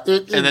 Yeah.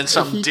 And then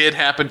something did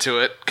happen to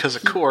it, because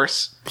of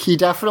course. He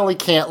definitely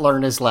can't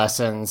learn his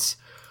lessons.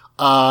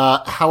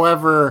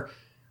 However,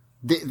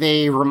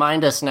 they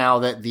remind us now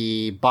that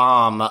the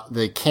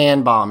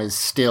can bomb is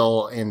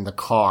still in the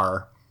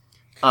car.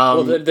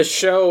 Well, the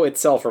show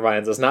itself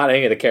reminds us, not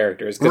any of the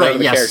characters. 'Cause none Right, of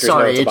the yes, characters know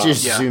sorry, it's a it bomb.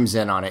 just Yeah. zooms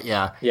in on it,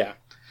 yeah. Yeah.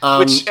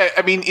 Which,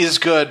 I mean, is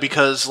good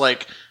because,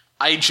 like,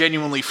 I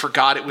genuinely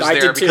forgot it was I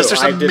there did too. because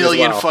there's I a did as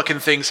million well. fucking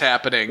things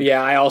happening.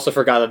 Yeah, I also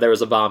forgot that there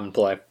was a bomb in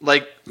play.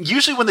 Like,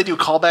 usually when they do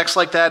callbacks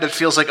like that, it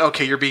feels like,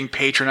 okay, you're being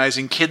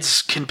patronizing.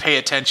 Kids can pay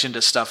attention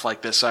to stuff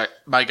like this,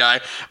 my guy.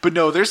 But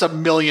no, there's a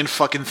million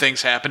fucking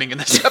things happening in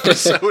this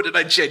episode, and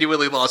I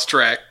genuinely lost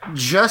track.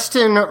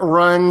 Justin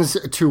runs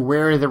to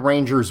where the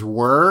Rangers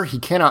were. He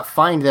cannot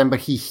find them, but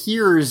he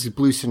hears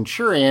Blue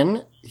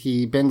Centurion.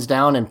 He bends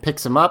down and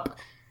picks him up.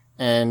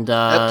 And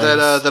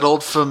That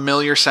old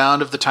familiar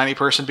sound of the tiny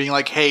person being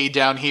like, hey,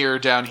 down here,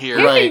 down here.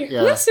 Right,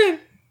 yeah. Listen.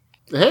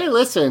 Hey,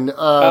 listen,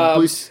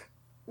 Blue.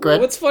 Go ahead.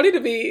 What's funny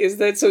to me is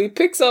that so he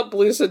picks up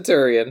Blue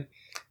Centurion,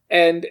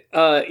 and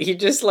he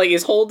just like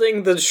is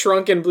holding the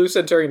shrunken Blue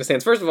Centurion in his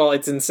hands. First of all,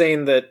 it's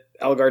insane that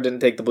Elgar didn't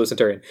take the Blue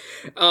Centurion.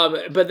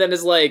 But then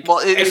is like, Well,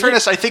 in and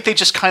fairness, I think they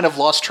just kind of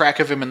lost track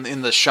of him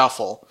in the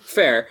shuffle.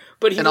 fair.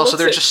 But he And also, looks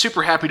they're at- just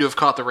super happy to have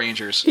caught the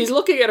Rangers. He's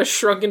looking at a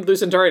shrunken Blue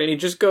Centurion, and he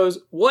just goes,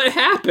 "What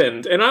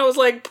happened?" And I was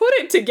like, "Put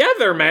it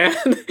together, man.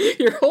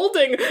 You're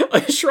holding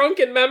a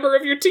shrunken member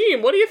of your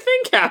team. What do you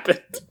think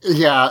happened?"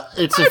 Yeah,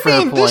 it's a I fair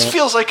mean, point. this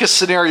feels like a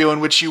scenario in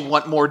which you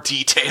want more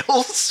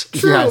details.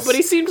 True, Yes. but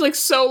he seems like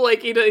so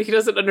like he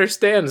doesn't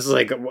understand. It's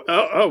like,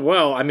 oh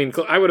well. I mean,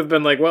 I would have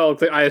been like, well,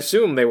 I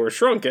assume they were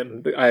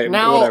shrunken.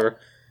 Now- Whatever.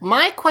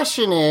 My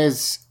question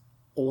is,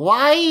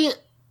 why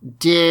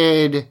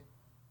did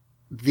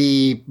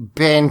the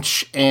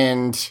bench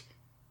and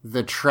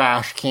the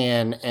trash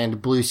can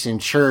and Blue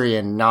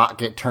Centurion not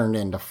get turned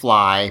into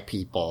fly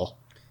people?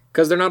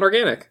 Because they're not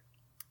organic.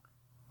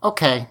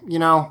 Okay,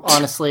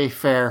 honestly,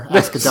 fair.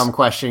 Ask a dumb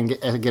question,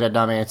 get a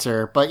dumb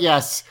answer. But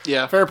yes,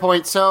 fair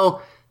point.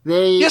 So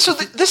they... Yeah, so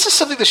this is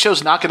something the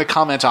show's not going to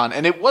comment on,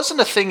 and it wasn't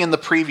a thing in the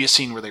previous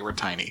scene where they were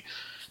tiny.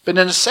 But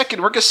in a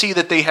second, we're going to see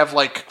that they have,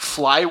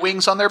 fly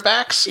wings on their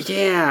backs.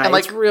 Yeah, and,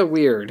 it's real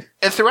weird.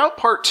 And throughout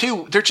part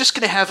 2, they're just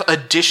going to have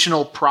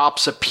additional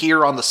props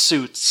appear on the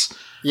suits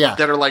that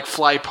are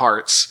fly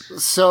parts.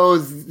 So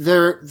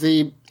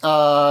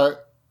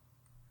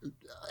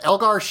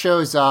Elgar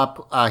shows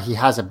up. He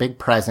has a big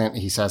present.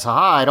 He says,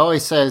 haha, I'd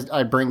always said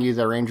I'd bring you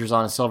the Rangers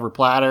on a silver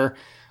platter.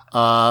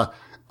 A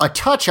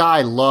touch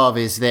I love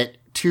is that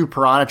 2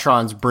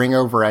 Piranatrons bring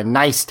over a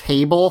nice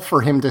table for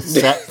him to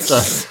set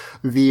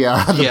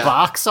the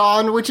box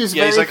on, which is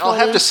very he's like, funny. I'll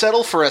have to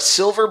settle for a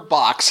silver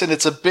box, and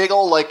it's a big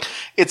old,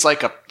 it's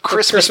like a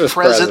Christmas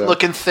present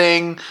looking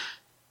thing.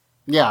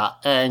 Yeah,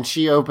 and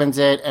she opens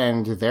it,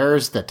 and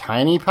there's the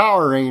tiny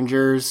Power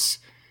Rangers.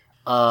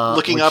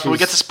 Looking up, and we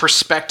get this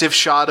perspective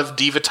shot of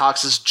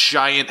Divatox's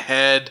giant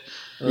head.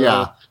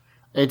 Yeah,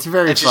 it's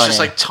very funny. And she's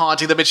just,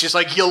 taunting them, and she's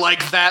like, you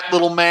like that,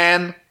 little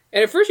man?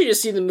 And at first you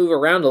just see them move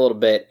around a little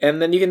bit,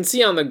 and then you can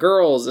see on the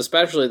girls,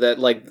 especially,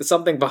 that,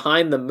 something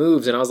behind them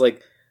moves, and I was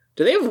like,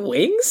 do they have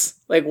wings?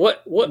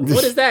 What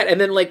is that? And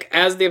then,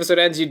 as the episode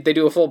ends, they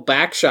do a full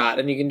back shot,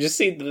 and you can just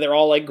see that they're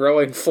all,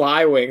 growing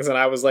fly wings, and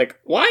I was like,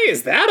 why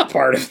is that a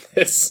part of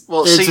this?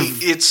 Well,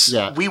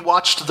 we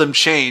watched them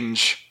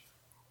change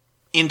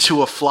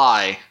into a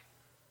fly,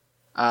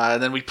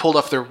 and then we pulled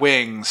off their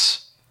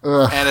wings,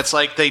 and it's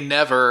like they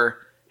never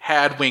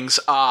had wings.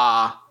 You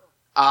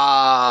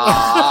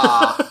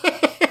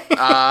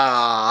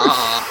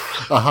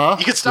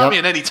can stop me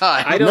at any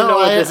time. I don't know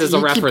what this is a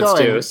reference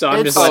to, so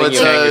I'm just letting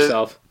you hang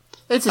yourself.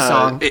 It's a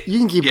song. You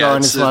can keep going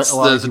as long as you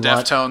want. The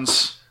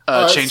Deftones,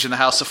 Changing the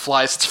House of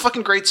Flies. It's a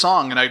fucking great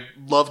song, and I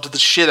loved the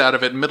shit out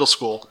of it in middle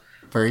school.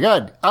 Very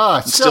good.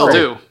 Still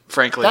do,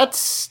 frankly.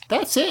 That's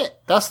it.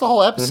 That's the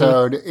whole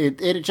episode.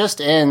 Mm-hmm. It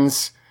just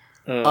ends.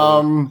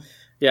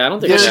 Yeah, I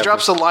don't think. She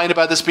drops a line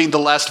about this being the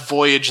last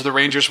voyage the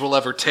Rangers will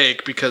ever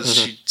take because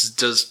she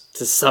does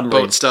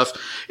boat stuff.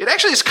 It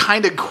actually is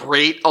kind of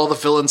great. All the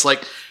villains,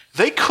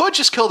 they could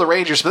just kill the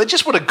Rangers, but they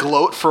just want to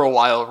gloat for a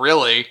while,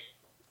 really.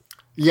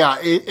 Yeah,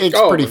 it's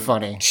pretty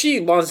funny. She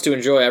wants to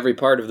enjoy every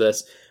part of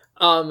this.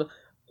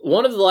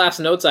 One of the last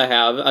notes I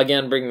have,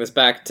 again, bringing this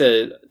back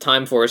to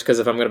Time Force, because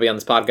if I'm going to be on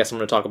this podcast, I'm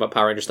going to talk about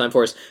Power Rangers Time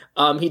Force.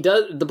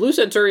 The Blue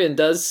Centurion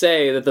does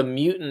say that the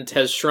mutant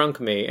has shrunk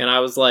me, and I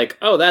was like,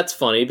 oh, that's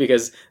funny,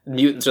 because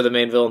mutants are the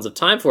main villains of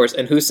Time Force,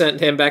 and who sent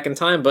him back in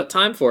time but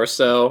Time Force,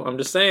 so I'm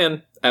just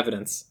saying,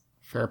 evidence.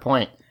 Fair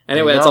point.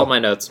 Anyway, that's all my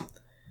notes.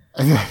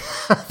 It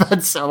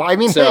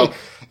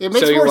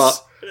makes more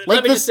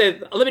let me just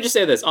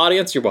say this,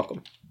 audience, you're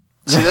welcome.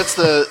 See, that's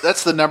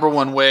the number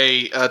one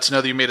way to know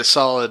that you made a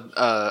solid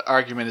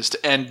argument is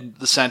to end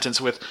the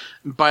sentence with,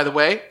 by the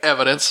way,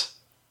 evidence.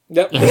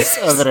 Yep. Yes,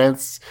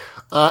 evidence.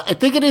 I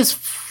think it is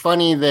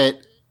funny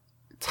that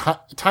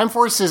Time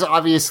Force is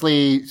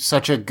obviously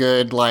such a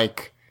good,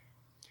 because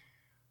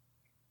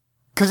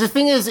the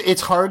thing is,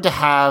 it's hard to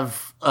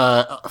have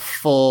a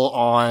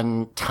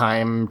full-on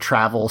time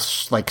travel,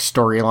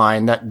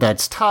 storyline.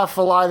 That's tough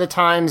a lot of the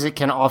times. It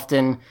can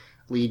often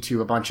lead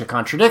to a bunch of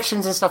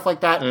contradictions and stuff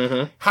like that.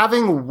 Mm-hmm.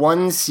 Having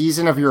one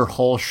season of your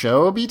whole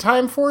show be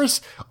Time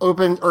Force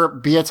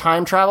be a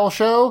time travel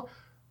show,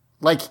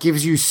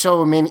 gives you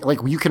so many,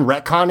 you can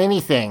retcon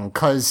anything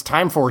because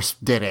Time Force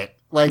did it.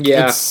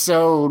 It's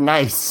so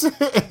nice.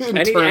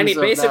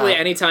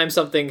 Anytime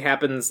something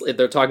happens,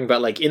 they're talking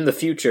about in the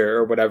future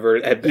or whatever,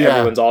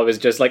 everyone's always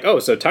just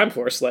so Time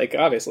Force,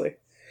 obviously.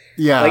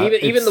 Yeah,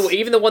 even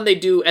the one they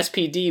do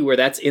SPD where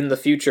that's in the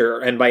future,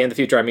 and by in the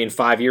future I mean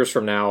 5 years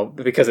from now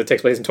because it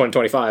takes place in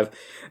 2025.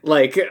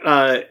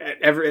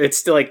 It's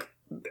still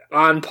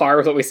on par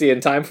with what we see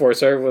in Time Force.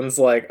 So everyone's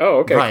oh,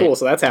 okay, cool.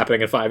 So that's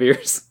happening in 5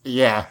 years.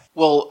 Yeah.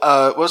 Well,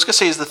 what I was gonna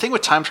say is the thing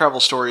with time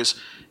travel stories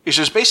is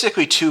there's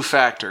basically 2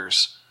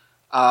 factors.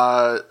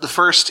 The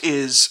first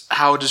is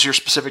how does your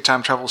specific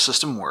time travel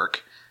system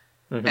work,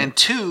 and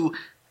 2,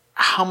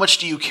 how much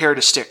do you care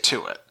to stick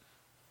to it?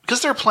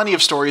 Because there are plenty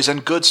of stories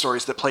and good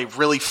stories that play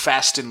really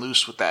fast and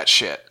loose with that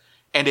shit,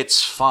 and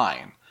it's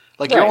fine.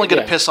 You're only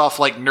going to piss off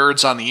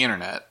nerds on the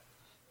internet.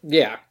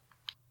 Yeah.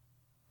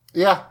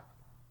 Yeah.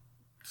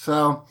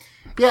 So,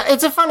 yeah,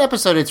 it's a fun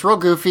episode. It's real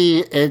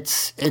goofy.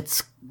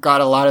 It's got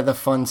a lot of the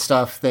fun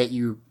stuff that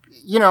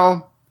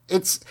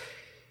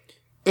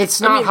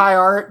it's not high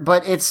art,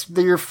 but it's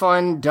your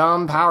fun,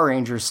 dumb Power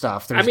Ranger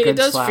stuff. There's good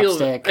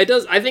slapstick.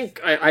 I think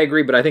I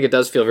agree, but I think it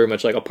does feel very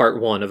much like a part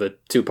 1 of a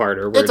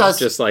 2-parter where it's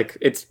just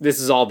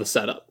this is all the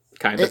setup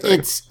kind of thing.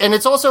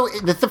 It's also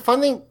the fun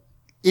thing.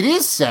 It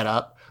is set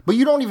up, but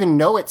you don't even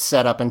know it's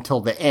set up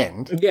until the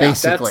end. Yeah,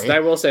 basically.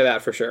 I will say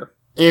that for sure.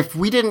 If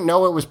we didn't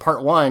know it was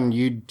part 1,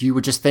 you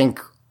would just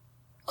think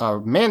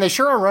Man, they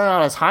sure are running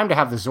out of time to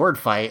have the Zord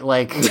fight.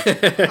 Like,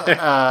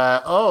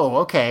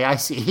 okay, I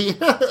see.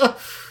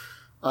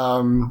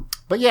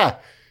 But yeah,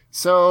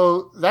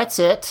 so that's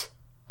it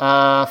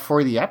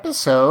for the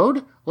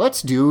episode.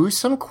 Let's do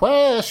some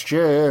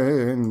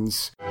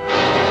questions.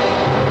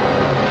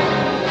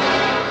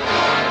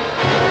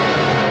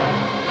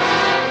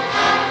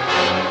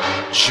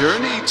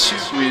 Journey to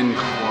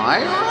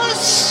inquire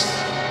us?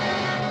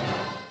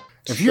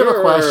 If you have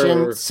a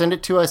question, send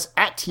it to us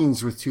at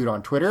Teens with Tood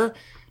on Twitter,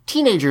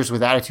 Teenagers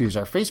with Attitude is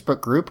our Facebook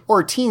group,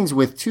 or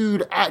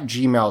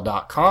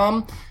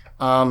teenswithtood@gmail.com.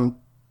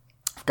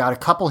 I've got a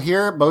couple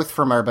here, both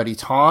from our buddy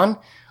Ton.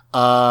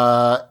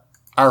 Our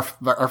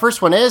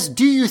first one is,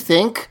 do you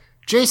think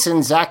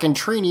Jason, Zach, and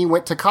Trini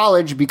went to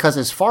college because,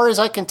 as far as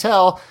I can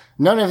tell,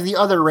 none of the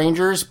other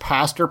Rangers,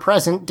 past or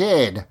present,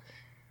 did?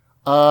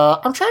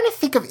 I'm trying to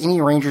think of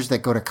any Rangers that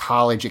go to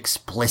college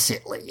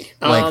explicitly.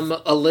 Like,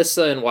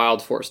 Alyssa in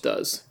Wild Force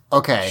does.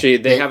 Okay.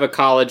 They have a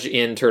college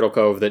in Turtle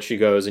Cove that she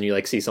goes, and you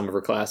like see some of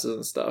her classes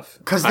and stuff.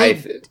 Because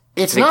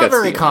it's not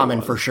very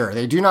common for sure.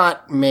 They do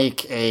not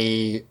make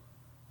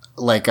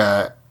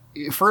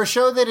for a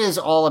show that is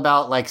all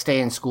about like stay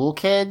in school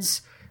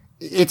kids.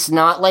 It's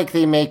not like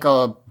they make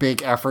a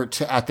big effort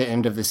to, at the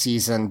end of the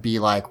season, be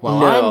like, well,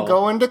 no. I'm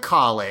going to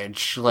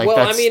college. Like, well,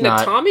 that's I mean,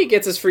 not... Tommy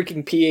gets his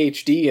freaking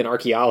PhD in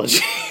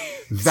archaeology.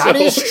 That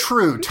is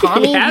true.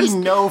 Tommy, we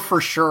know for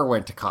sure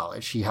went to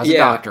college. He has a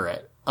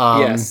doctorate.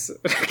 Yes.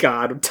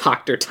 God,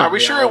 Dr. Tommy Are we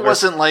sure Oliver. It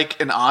wasn't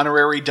like an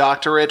honorary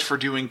doctorate for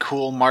doing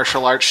cool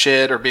martial arts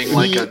shit or being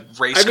like a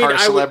race car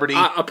celebrity?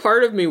 A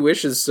part of me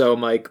wishes so,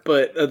 Mike,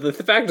 but the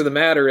fact of the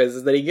matter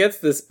is that he gets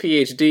this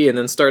PhD and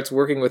then starts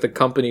working with a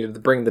company to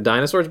bring the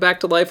dinosaurs back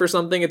to life or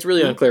something. It's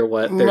really unclear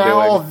what they're doing.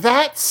 Now,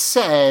 that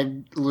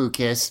said,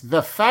 Lucas,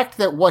 the fact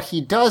that what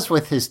he does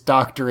with his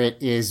doctorate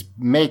is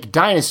make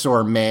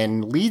dinosaur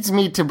men leads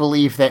me to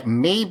believe that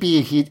maybe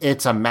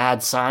it's a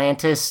mad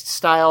scientist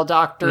style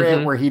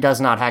doctorate where he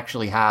does not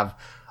actually have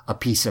a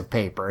piece of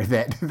paper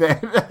that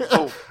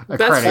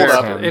that's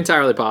him.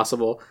 Entirely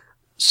possible.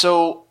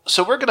 So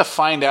we're going to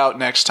find out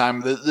next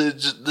time.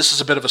 This is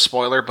a bit of a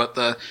spoiler, but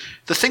the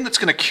thing that's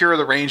going to cure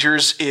the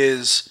Rangers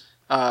is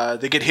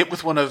they get hit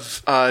with one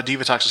of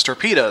Divatox's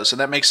torpedoes, and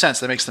that makes sense.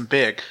 That makes them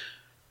big.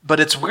 But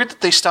it's weird that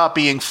they stop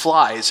being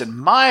flies. And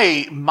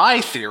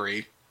my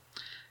theory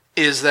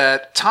is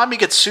that Tommy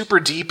gets super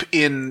deep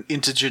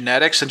into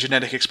genetics and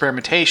genetic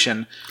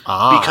experimentation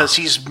because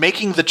he's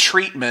making the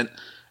treatment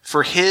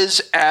for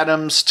his,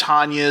 Adam's,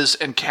 Tanya's,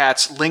 and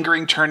Kat's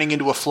lingering turning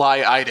into a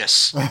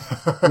fly-itis.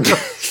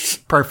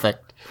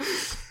 Perfect.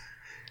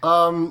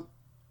 Of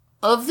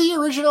the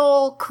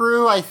original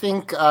crew, I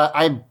think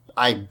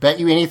I bet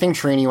you anything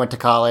Trini went to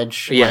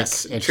college.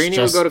 Yes, like, Trini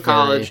would go to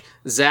college.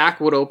 Zach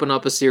would open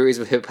up a series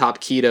of hip-hop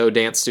keto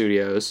dance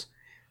studios.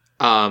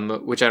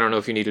 Which I don't know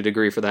if you need a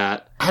degree for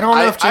that. I don't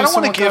know if Jason I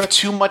don't want to give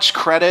too much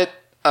credit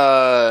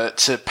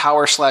to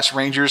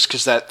Power/Rangers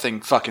because that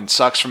thing fucking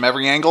sucks from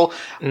every angle.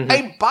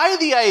 I buy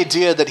the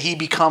idea that he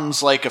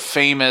becomes like a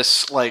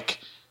famous like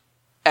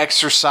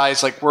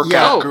exercise like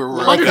workout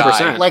guru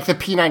guy. Like the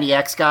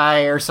P90X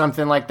guy or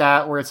something like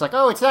that, where it's like,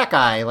 oh, it's that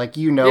guy. Like,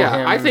 you know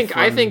him. I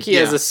think he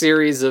has a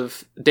series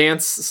of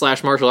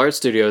dance/martial arts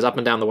studios up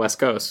and down the West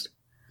Coast.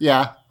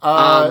 Yeah.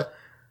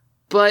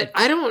 But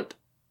I don't.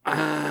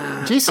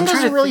 Jason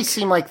doesn't really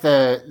seem like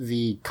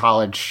the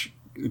college.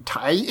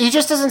 He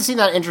just doesn't seem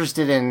that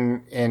interested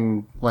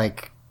in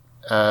like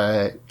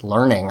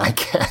learning. I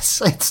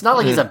guess it's not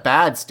like he's a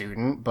bad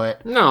student,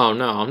 but no,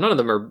 none of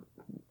them are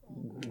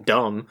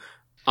dumb.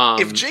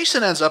 If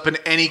Jason ends up in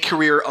any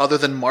career other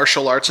than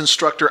martial arts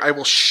instructor, I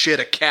will shit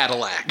a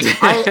Cadillac.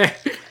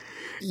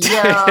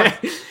 Yeah,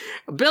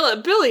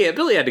 Billy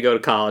had to go to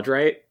college,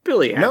 right?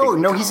 Billy had to go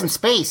to college. He's in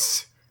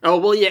space. Oh,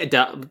 well, yeah.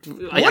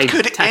 What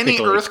could any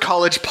Earth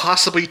college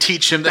possibly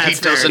teach him that he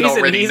doesn't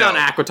already know? He's on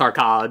Aquitar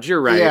College. You're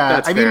right. Yeah,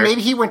 that's fair. mean,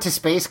 maybe he went to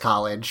space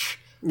college.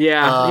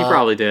 Yeah, he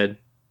probably did.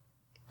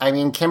 I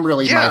mean,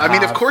 Kimberly might I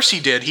mean, have. of course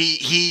he did.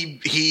 He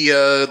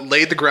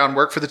laid the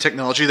groundwork for the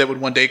technology that would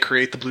one day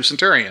create the Blue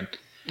Centurion.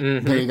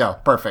 Mm-hmm. There you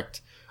go.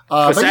 Perfect.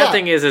 The sad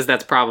thing is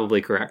that's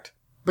probably correct.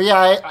 But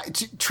yeah,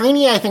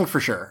 Trini, I think for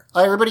sure.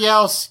 Everybody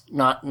else,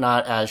 not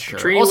as sure.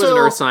 Trini was an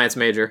earth science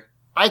major.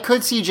 I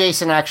could see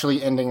Jason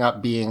actually ending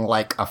up being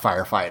like a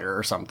firefighter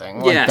or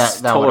something. Like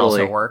yes, that totally. would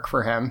also work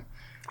for him.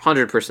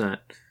 100%.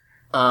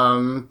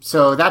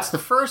 So that's the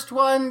first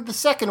one. The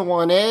second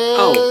one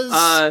is...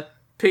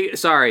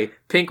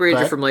 Pink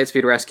Ranger from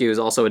Lightspeed Rescue is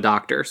also a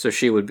doctor, so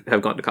she would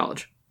have gone to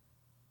college.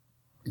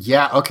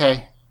 Yeah,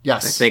 okay.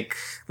 Yes. I think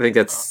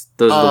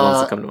those are the ones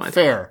that come to mind.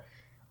 Fair.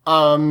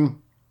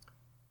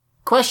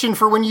 Question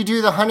for when you do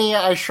the Honey,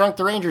 I Shrunk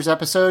the Rangers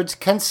episodes,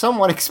 can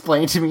someone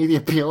explain to me the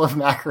appeal of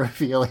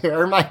macrophilia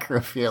or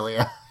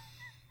microphilia?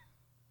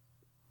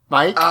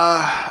 Mike?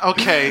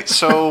 Okay,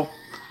 so...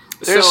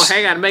 So,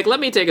 hang on, Mike, let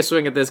me take a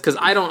swing at this, because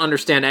I don't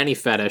understand any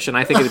fetish, and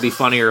I think it'd be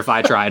funnier if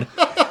I tried.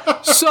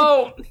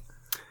 So,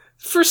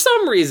 for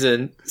some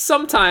reason,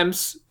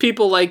 sometimes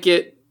people like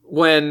it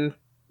when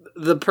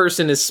the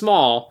person is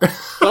small,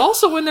 but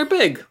also when they're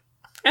big.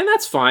 And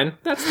that's fine.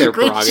 That's their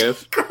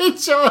prerogative. Great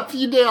job,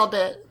 you nailed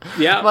it.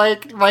 Yeah.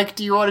 Mike,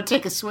 do you want to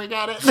take a swing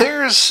at it?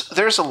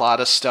 There's a lot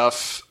of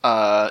stuff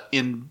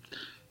in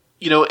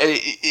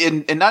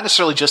not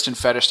necessarily just in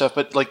fetish stuff,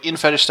 but like in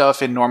fetish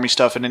stuff, in normie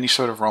stuff, in any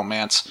sort of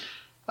romance.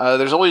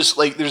 There's always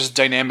there's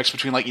dynamics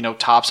between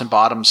tops and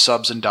bottoms,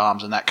 subs and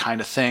doms, and that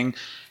kind of thing.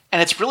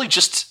 And it's really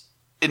just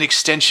an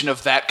extension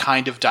of that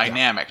kind of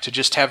dynamic to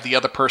just have the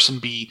other person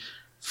be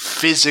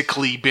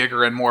physically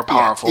bigger and more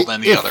powerful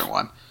than the other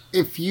one.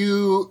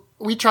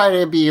 We try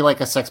to be like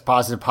a sex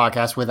positive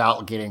podcast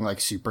without getting like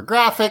super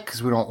graphic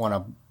because we don't want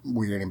to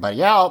weird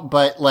anybody out.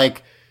 But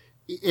like,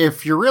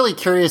 if you're really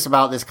curious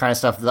about this kind of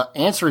stuff, the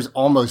answer is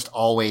almost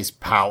always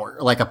power,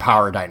 like a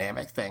power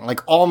dynamic thing. Like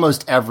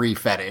almost every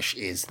fetish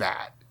is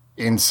that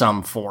in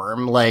some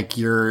form. Like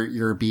your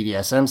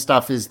BDSM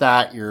stuff is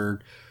that,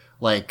 your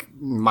like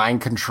mind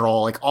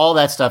control, like all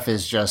that stuff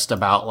is just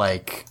about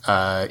like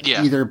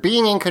either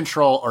being in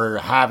control or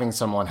having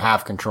someone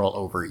have control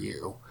over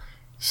you.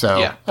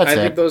 So that's I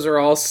think those are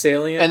all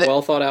salient,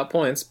 well thought out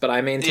points, but I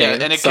maintain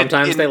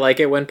sometimes they like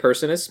it when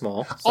person is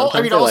small.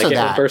 Sometimes they like it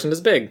when person is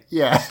big.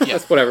 Yeah.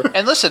 That's whatever.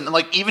 And listen,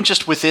 like even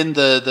just within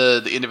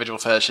the individual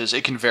fetishes,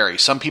 it can vary.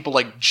 Some people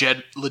like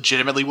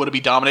legitimately want to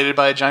be dominated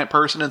by a giant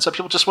person, and some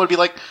people just want to be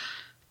like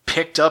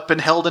picked up and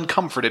held and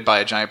comforted by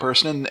a giant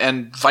person,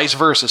 and vice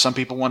versa. Some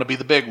people want to be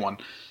the big one.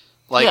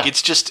 Like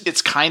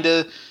it's kind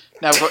of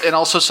now, and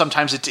also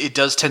sometimes it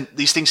does tend,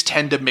 these things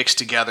tend to mix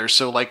together.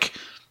 So like,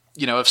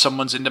 if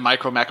someone's into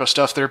micro macro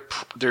stuff,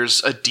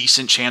 there's a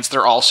decent chance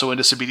they're also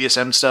into some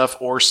BDSM stuff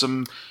or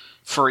some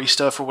furry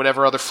stuff or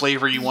whatever other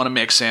flavor you want to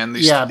mix in.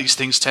 These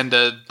things tend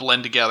to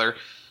blend together.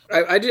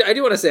 I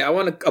do want to say, I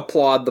want to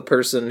applaud the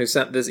person who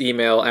sent this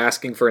email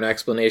asking for an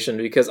explanation,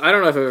 because I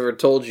don't know if I've ever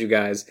told you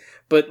guys,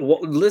 but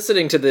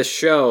listening to this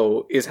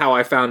show is how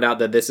I found out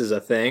that this is a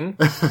thing.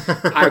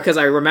 Because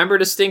I remember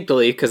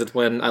distinctly, because it's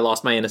when I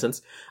lost my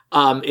innocence,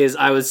 is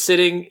I was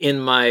sitting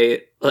in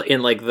like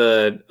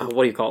the,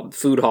 what do you call it,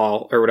 food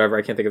hall or whatever,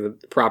 I can't think of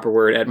the proper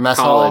word, at Mess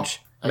college.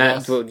 hall?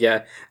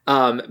 Yeah.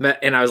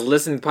 And I was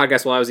listening to the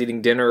podcast while I was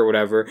eating dinner or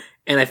whatever,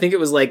 and I think it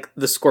was like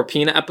the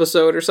Scorpina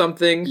episode or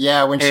something.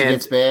 Yeah, when she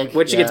gets big.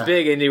 When she gets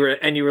big, and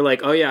you were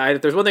like, oh yeah,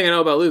 there's one thing I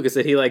know about Luke is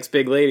that he likes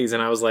big ladies,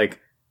 and I was like,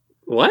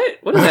 what?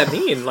 What does that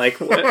mean? Like,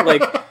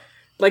 what?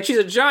 Like she's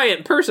a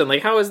giant person.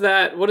 Like, how is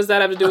that? What does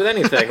that have to do with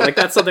anything? Like,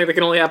 that's something that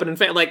can only happen in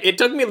like, it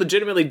took me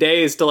legitimately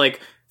days to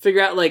like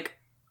figure out like,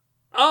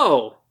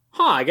 oh.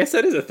 I guess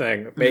that is a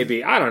thing.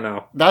 Maybe. I don't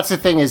know. That's the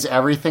thing, is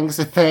everything's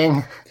a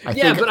thing. I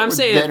think but I'm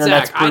saying,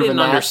 Zach, I didn't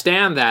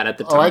understand that at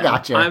the time. Oh, I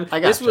got you.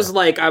 This was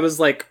like, I was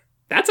like,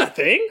 that's a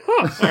thing?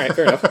 Huh. All right,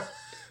 fair enough.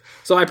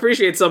 So I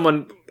appreciate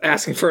someone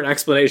asking for an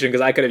explanation, because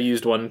I could have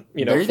used one,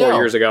 4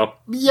 years ago.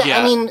 Yeah,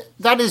 I mean,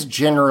 that is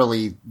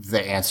generally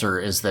the answer,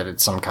 is that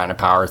it's some kind of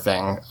power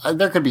thing.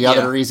 There could be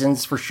other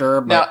reasons for sure,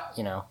 but,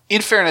 now,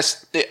 in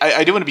fairness,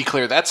 I do want to be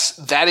clear.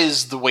 That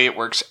is the way it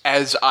works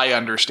as I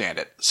understand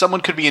it. Someone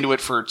could be into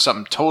it for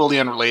something totally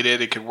unrelated.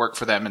 It could work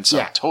for them in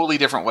some totally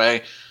different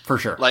way. For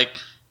sure. Like,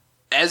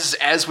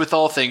 as with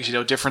all things,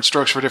 different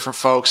strokes for different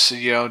folks,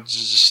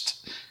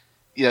 it's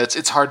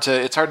hard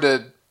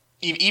to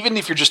even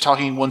if you're just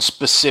talking one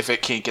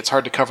specific kink, it's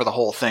hard to cover the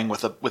whole thing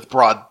with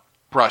broad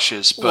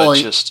brushes. But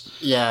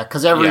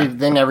because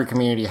every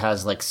community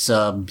has like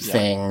sub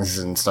things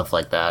and stuff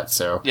like that.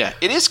 So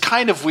it is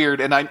kind of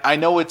weird, and I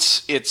know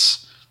it's a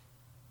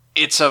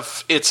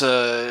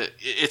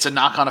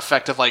knock-on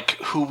effect of like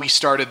who we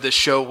started this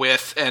show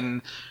with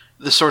and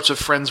the sorts of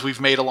friends we've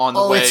made along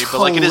the way. It's but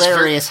like, it is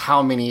hilarious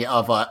how many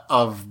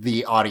of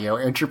the audio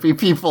entropy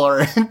people are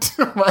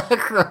into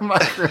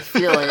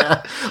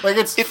microphilia. Like,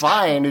 it's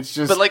fine. It's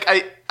just, but like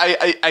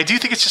I do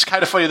think it's just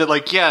kind of funny that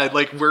like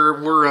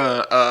we're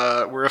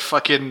a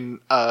fucking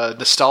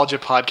nostalgia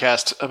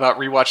podcast about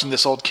rewatching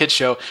this old kid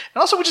show,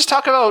 and also we just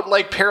talk about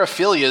like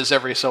paraphilias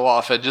every so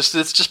often. It's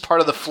just part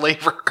of the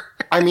flavor.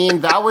 I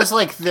mean, that was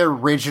like the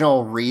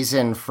original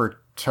reason for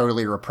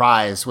Totally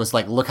Reprised, was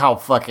like, look how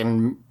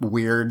fucking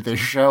weird this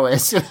show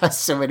is. It has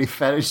so many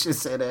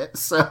fetishes in it.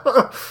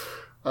 So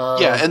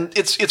and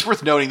it's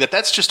worth noting that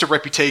that's just a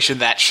reputation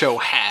that show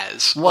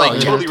has. Well,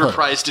 Totally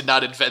Reprised did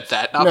not invent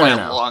that, not by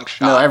a long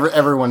shot. No,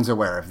 everyone's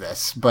aware of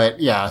this. But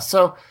yeah,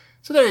 so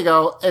there you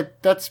go.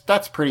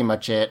 That's pretty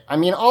much it. I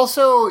mean,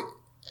 also,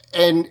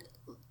 and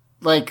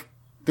like,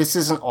 this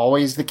isn't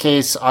always the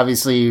case.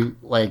 Obviously,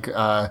 like,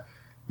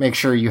 make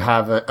sure you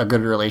have a good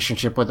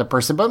relationship with the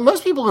person. But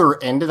most people who are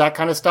into that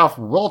kind of stuff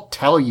will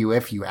tell you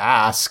if you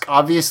ask.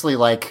 Obviously,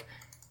 like,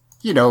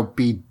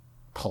 be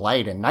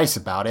polite and nice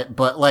about it.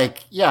 But,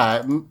 like,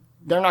 yeah,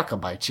 they're not going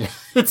to bite you.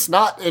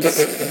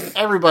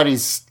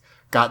 Everybody's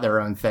got their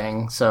own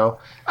thing. So,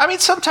 I mean,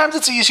 sometimes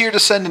it's easier to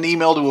send an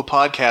email to a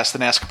podcast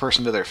than ask a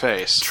person to their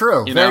face.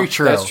 True. Very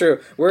true. That's true.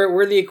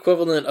 We're the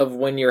equivalent of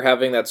when you're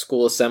having that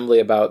school assembly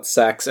about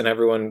sex and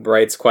everyone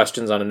writes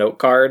questions on a note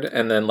card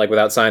and then, like,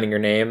 without signing your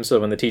name. So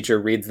when the teacher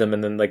reads them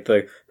and then, like,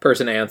 the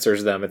person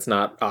answers them, it's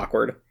not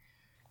awkward.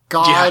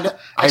 God.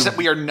 Except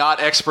we are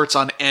not experts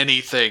on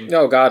anything.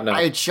 No, God, no.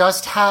 I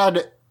just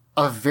had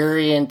a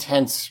very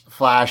intense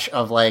flash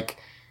of like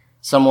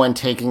someone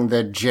taking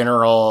the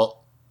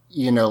general,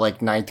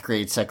 like ninth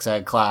grade sex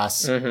ed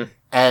class. Mm-hmm.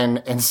 And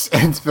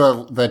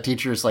the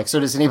teacher's like, so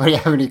does anybody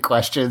have any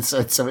questions?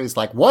 And somebody's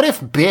like, what if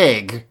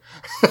big?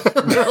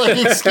 They're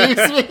like, excuse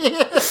me?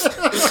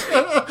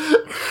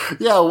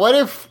 Yeah, what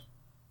if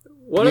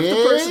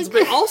the person's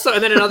big? Also,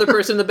 and then another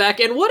person in the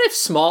back end, what if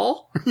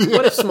small?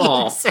 What if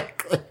small?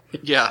 Exactly.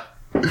 Yeah.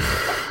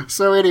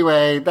 So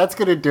anyway, that's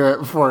going to do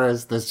it for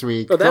us this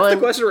week. Oh, that's the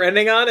question we're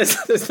ending on? Is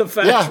the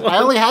fact one? I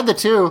only had the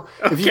two.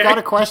 Okay. If you got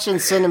a question,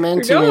 send them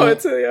in to me.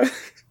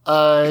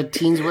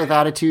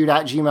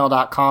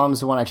 teenswithattitude@gmail.com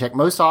is the one I check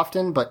most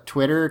often, but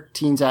Twitter,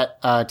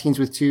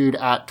 teenswithtude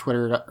at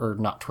Twitter, or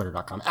not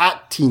twitter.com,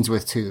 at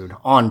teenswithtude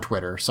on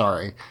Twitter,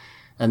 sorry.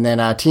 And then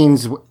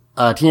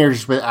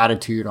Teenagers with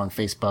Attitude on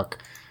Facebook.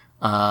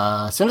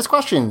 Send us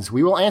questions.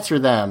 We will answer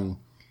them.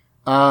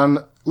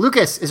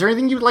 Lucas, is there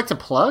anything you'd like to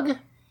plug?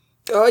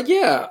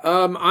 Yeah.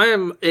 I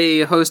am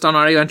a host on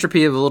Audio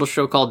Entropy of a little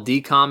show called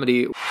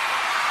D-Comedy,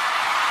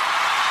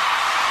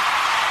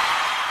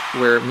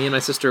 where me and my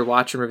sister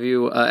watch and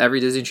review every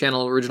Disney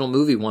Channel original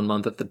movie 1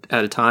 month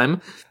at a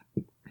time.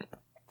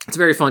 It's a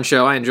very fun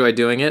show. I enjoy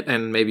doing it,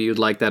 and maybe you'd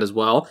like that as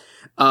well.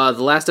 The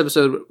last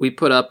episode we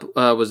put up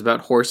was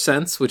about Horse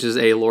Sense, which is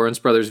a Lawrence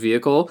Brothers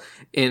vehicle,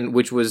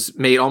 which was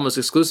made almost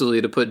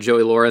exclusively to put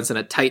Joey Lawrence in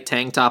a tight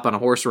tank top on a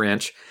horse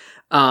ranch.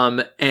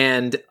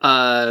 And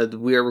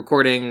we are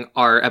recording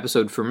our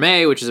episode for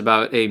May, which is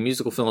about a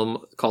musical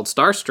film called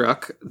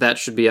Starstruck. That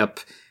should be up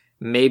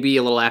maybe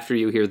a little after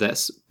you hear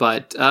this.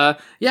 But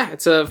yeah,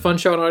 it's a fun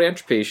show on Audio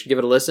Entropy. You should give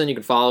it a listen. You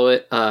can follow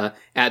it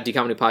at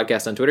D-Comedy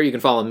Podcast on Twitter. You can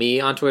follow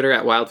me on Twitter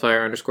at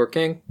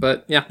wildfire_king.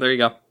 But yeah, there you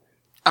go.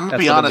 I'm going to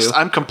be honest,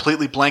 I'm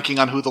completely blanking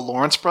on who the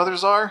Lawrence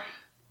brothers are.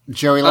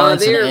 Joey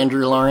Lawrence and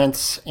Andrew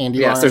Lawrence.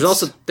 Andy Lawrence.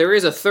 Yes, there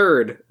is a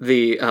third,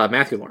 the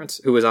Matthew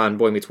Lawrence, who was on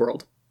Boy Meets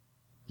World.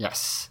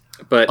 Yes.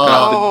 But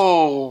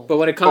but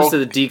when it comes to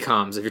the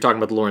DComs, if you're talking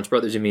about the Lawrence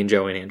brothers, you mean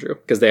Joey and Andrew,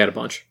 because they had a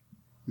bunch.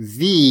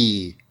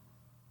 The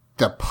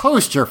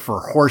poster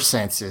for Horse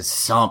Sense is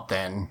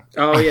something.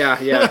 Oh yeah.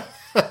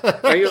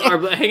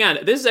 Hang on.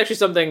 This is actually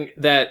something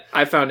that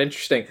I found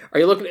interesting. Are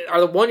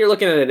the one you're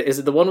looking at? Is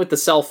it the one with the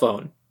cell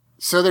phone?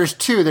 So there's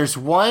two. There's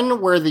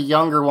one where the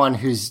younger one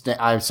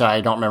I'm sorry,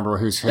 I don't remember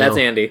who's who. That's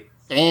Andy.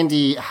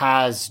 Andy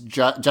has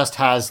just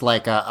has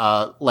like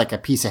a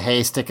piece of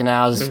hay sticking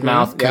out of his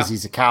mouth because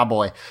he's a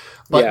cowboy.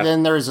 But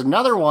then there's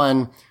another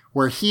one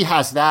where he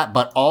has that,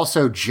 but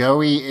also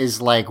Joey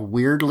is like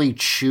weirdly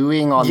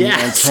chewing on the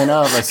antenna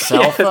of a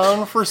cell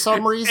phone for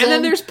some reason. And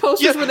then there's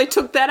posters where they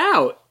took that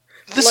out.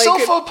 The cell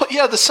phone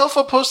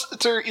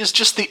poster is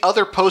just the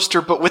other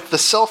poster, but with the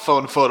cell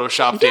phone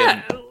photoshopped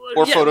in.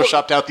 Or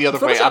photoshopped out the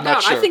other way. I'm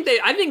not sure.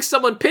 I think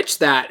someone pitched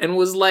that and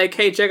was like,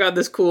 hey, check out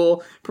this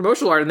cool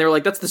promotional art. And they were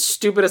like, that's the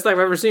stupidest thing I've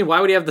ever seen.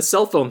 Why would he have the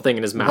cell phone thing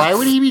in his mouth? Why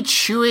would he be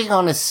chewing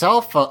on his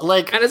cell phone?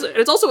 Like, and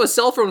it's also a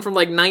cell phone from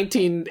like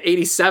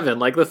 1987.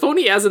 Like the phone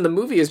he has in the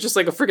movie is just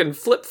like a freaking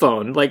flip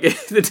phone. Like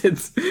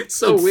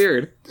it's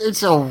weird.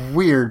 It's a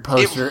weird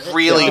poster. It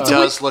really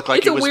does look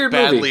like it was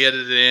badly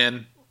edited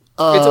in.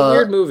 It's a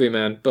weird movie,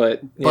 man.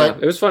 But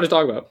it was fun to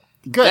talk about.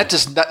 Good.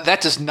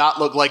 That does not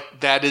look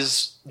like that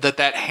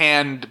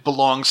hand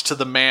belongs to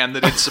the man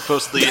that it's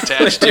supposedly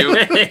attached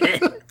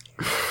to.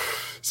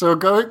 So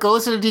go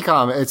listen to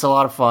DCOM. It's a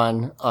lot of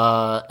fun.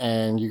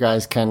 And you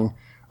guys can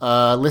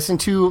listen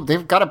to,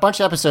 they've got a bunch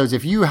of episodes.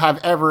 If you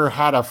have ever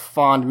had a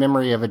fond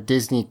memory of a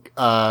Disney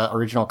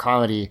original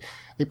comedy,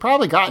 they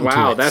probably got into it.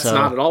 Wow, that's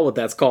not at all what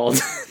that's called.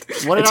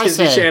 What did I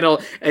say?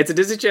 It's a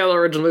Disney Channel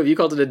original movie. You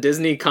called it a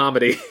Disney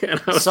comedy.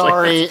 And I was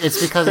sorry, it's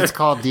because it's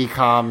called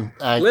DCOM.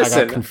 Listen,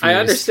 I got confused. I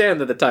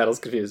understand that the title's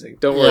confusing.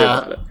 Don't worry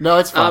about it. No,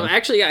 it's fine.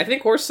 Actually, I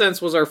think Horse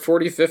Sense was our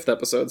 45th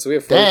episode, so we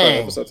have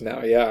 45 episodes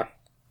now. Yeah.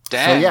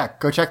 Dang. So yeah,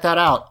 go check that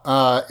out.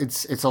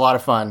 It's a lot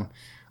of fun.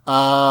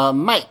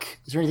 Mike,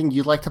 is there anything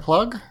you'd like to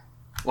plug?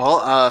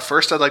 Well,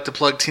 first I'd like to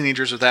plug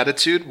Teenagers with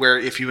Attitude, where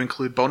if you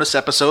include bonus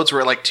episodes,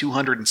 we're at like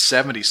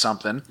 270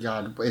 something.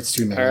 God, it's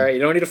too many. All right, you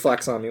don't need to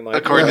flex on me, Mike.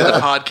 According to the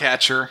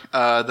podcatcher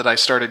that I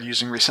started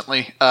using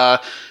recently.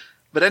 But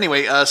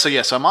anyway,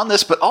 so I'm on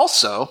this, but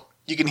also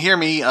you can hear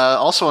me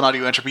also on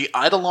Audio Entropy,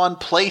 Eidolon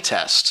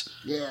Playtest.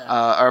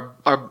 Yeah.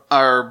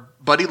 Our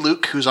buddy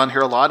Luke, who's on here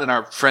a lot, and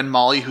our friend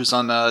Molly, who's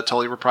on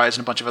Totally Reprised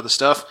and a bunch of other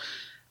stuff.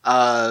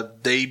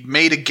 They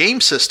made a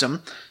game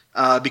system.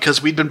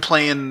 Because we'd been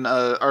playing,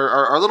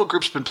 our little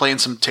group's been playing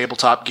some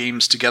tabletop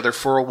games together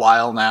for a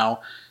while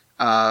now.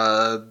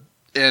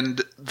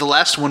 And the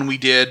last one we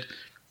did,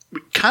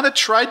 we kind of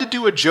tried to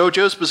do a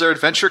JoJo's Bizarre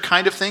Adventure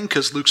kind of thing,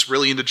 because Luke's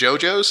really into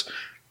JoJo's.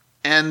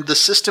 And the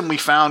system we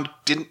found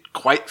didn't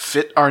quite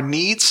fit our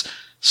needs,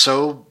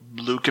 so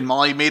Luke and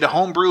Molly made a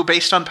homebrew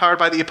based on Powered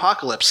by the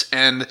Apocalypse.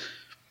 And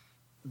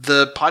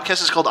the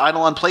podcast is called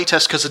Eidolon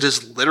Playtest because it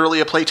is literally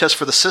a playtest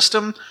for the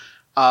system.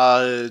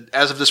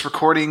 As of this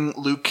recording,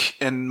 Luke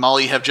and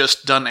Molly have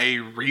just done a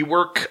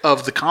rework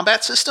of the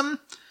combat system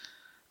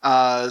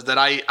that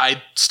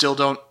I still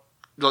don't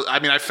I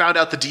mean, I found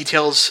out the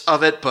details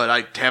of it, but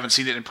I haven't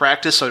seen it in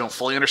practice, so I don't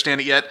fully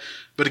understand it yet.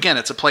 But again,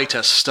 it's a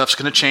playtest. Stuff's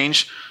going to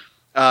change.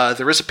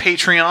 There is a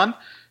Patreon.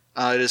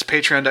 It is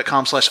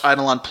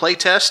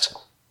patreon.com/EidolonPlaytest.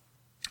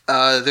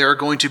 There are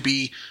going to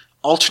be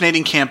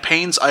alternating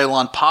campaigns.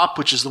 Eidolon Pop,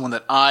 which is the one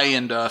that I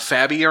and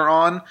Fabi are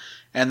on.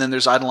 And then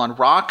there's Eidolon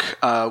Rock,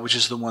 which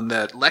is the one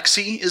that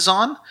Lexi is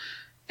on.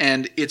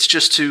 And it's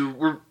just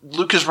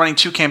Luke is running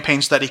 2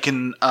 campaigns that he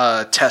can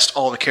test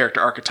all the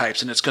character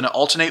archetypes, and it's going to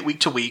alternate week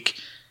to week.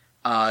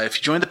 If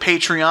you join the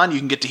Patreon, you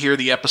can get to hear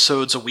the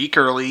episodes a week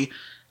early.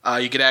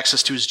 You get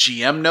access to his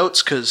GM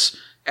notes, because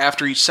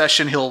after each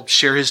session, he'll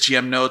share his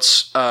GM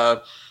notes,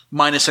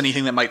 minus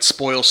anything that might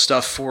spoil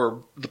stuff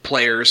for the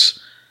players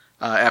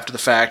after the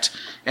fact.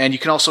 And you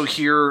can also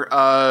hear,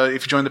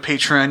 if you join the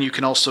Patreon, you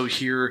can also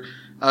hear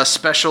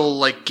special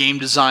like game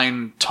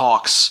design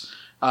talks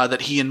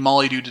that he and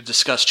Molly do to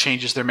discuss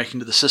changes they're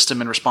making to the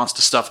system in response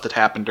to stuff that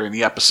happened during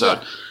the episode.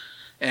 Yeah.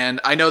 And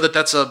I know that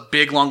that's a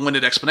big,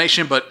 long-winded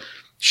explanation, but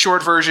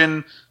short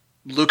version,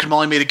 Luke and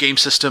Molly made a game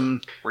system.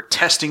 We're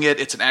testing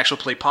it. It's an actual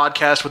play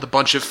podcast with a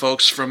bunch of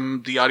folks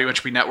from the Audio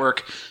Entropy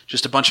Network,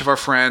 just a bunch of our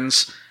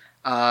friends.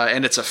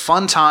 And it's a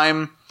fun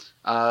time.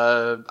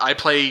 I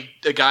play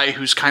a guy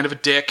who's kind of a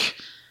dick.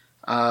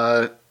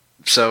 So,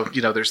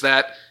 there's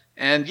that.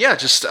 And yeah,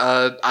 just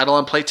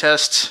Eidolon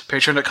Playtest,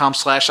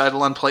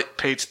 patreon.com/Eidolon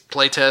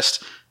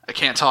Playtest. I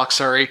can't talk,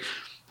 sorry.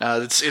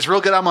 It's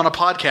real good I'm on a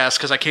podcast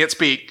because I can't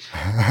speak.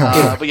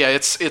 But yeah,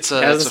 it's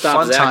a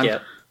fun time.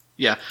 Yet.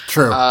 Yeah.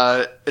 True.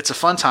 It's a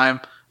fun time.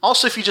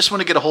 Also, if you just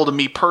want to get a hold of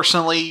me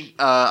personally,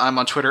 I'm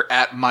on Twitter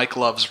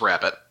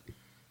 @MikeLovesRabbit.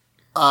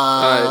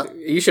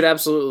 You should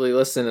absolutely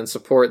listen and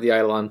support the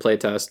Eidolon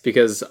playtest,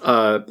 because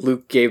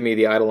Luke gave me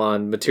the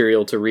Eidolon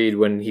material to read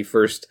when they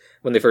first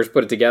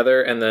put it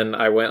together, and then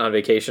I went on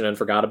vacation and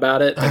forgot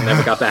about it and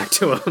never got back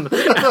to him.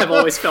 I've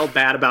always felt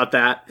bad about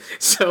that.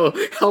 So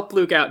help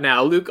Luke out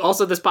now. Luke,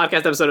 also this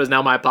podcast episode is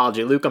now my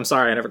apology. Luke, I'm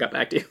sorry I never got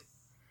back to you.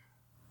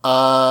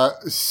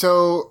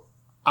 So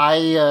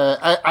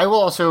I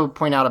will also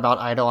point out about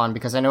Eidolon,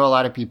 because I know a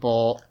lot of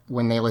people,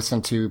 when they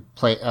listen to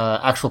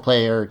actual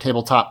play or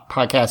tabletop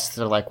podcasts,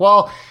 they're like,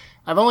 well,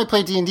 I've only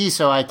played D&D,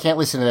 so I can't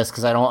listen to this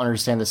because I don't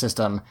understand the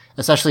system,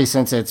 especially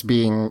since it's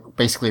being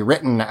basically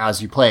written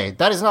as you play.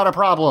 That is not a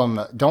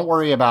problem. Don't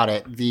worry about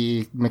it.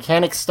 The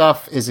mechanics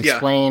stuff is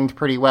explained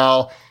pretty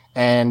well,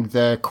 and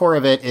the core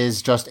of it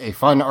is just a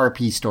fun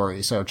RP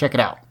story, so check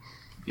it out.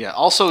 Yeah,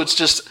 also it's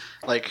just,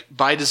 like,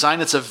 by design,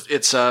 it's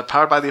a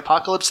Powered by the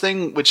Apocalypse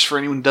thing, which for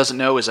anyone who doesn't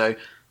know is a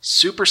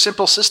super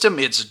simple system.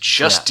 It's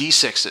just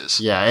D6s.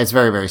 Yeah, it's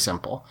very, very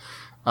simple.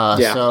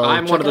 So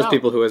I'm one of those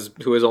people who has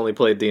only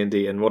played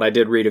D&D, and what I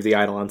did read of the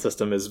Eidolon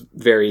system is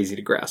very easy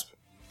to grasp.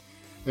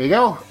 There you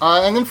go.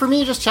 And then for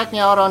me, just check me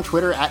out on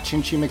Twitter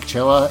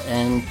 @ChinChiMcChilla,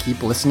 and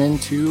keep listening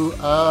to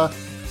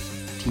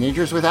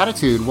Teenagers with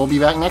Attitude. We'll be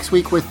back next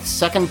week with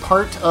second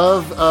part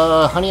of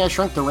Honey, I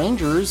Shrunk the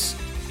Rangers.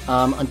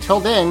 Until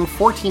then,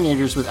 for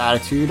Teenagers with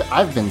Attitude,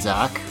 I've been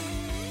Zach.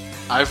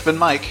 I've been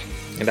Mike.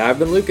 And I've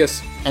been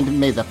Lucas. And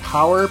may the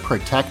power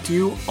protect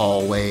you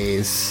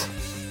always.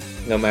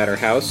 No matter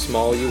how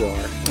small you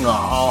are.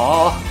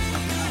 Aww.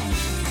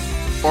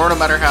 Or no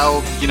matter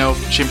how,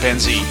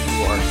 chimpanzee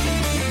you are.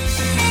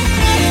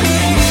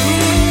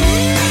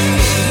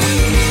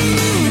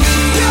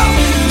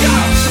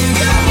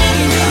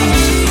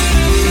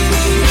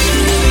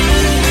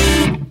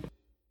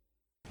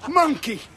 Monkey!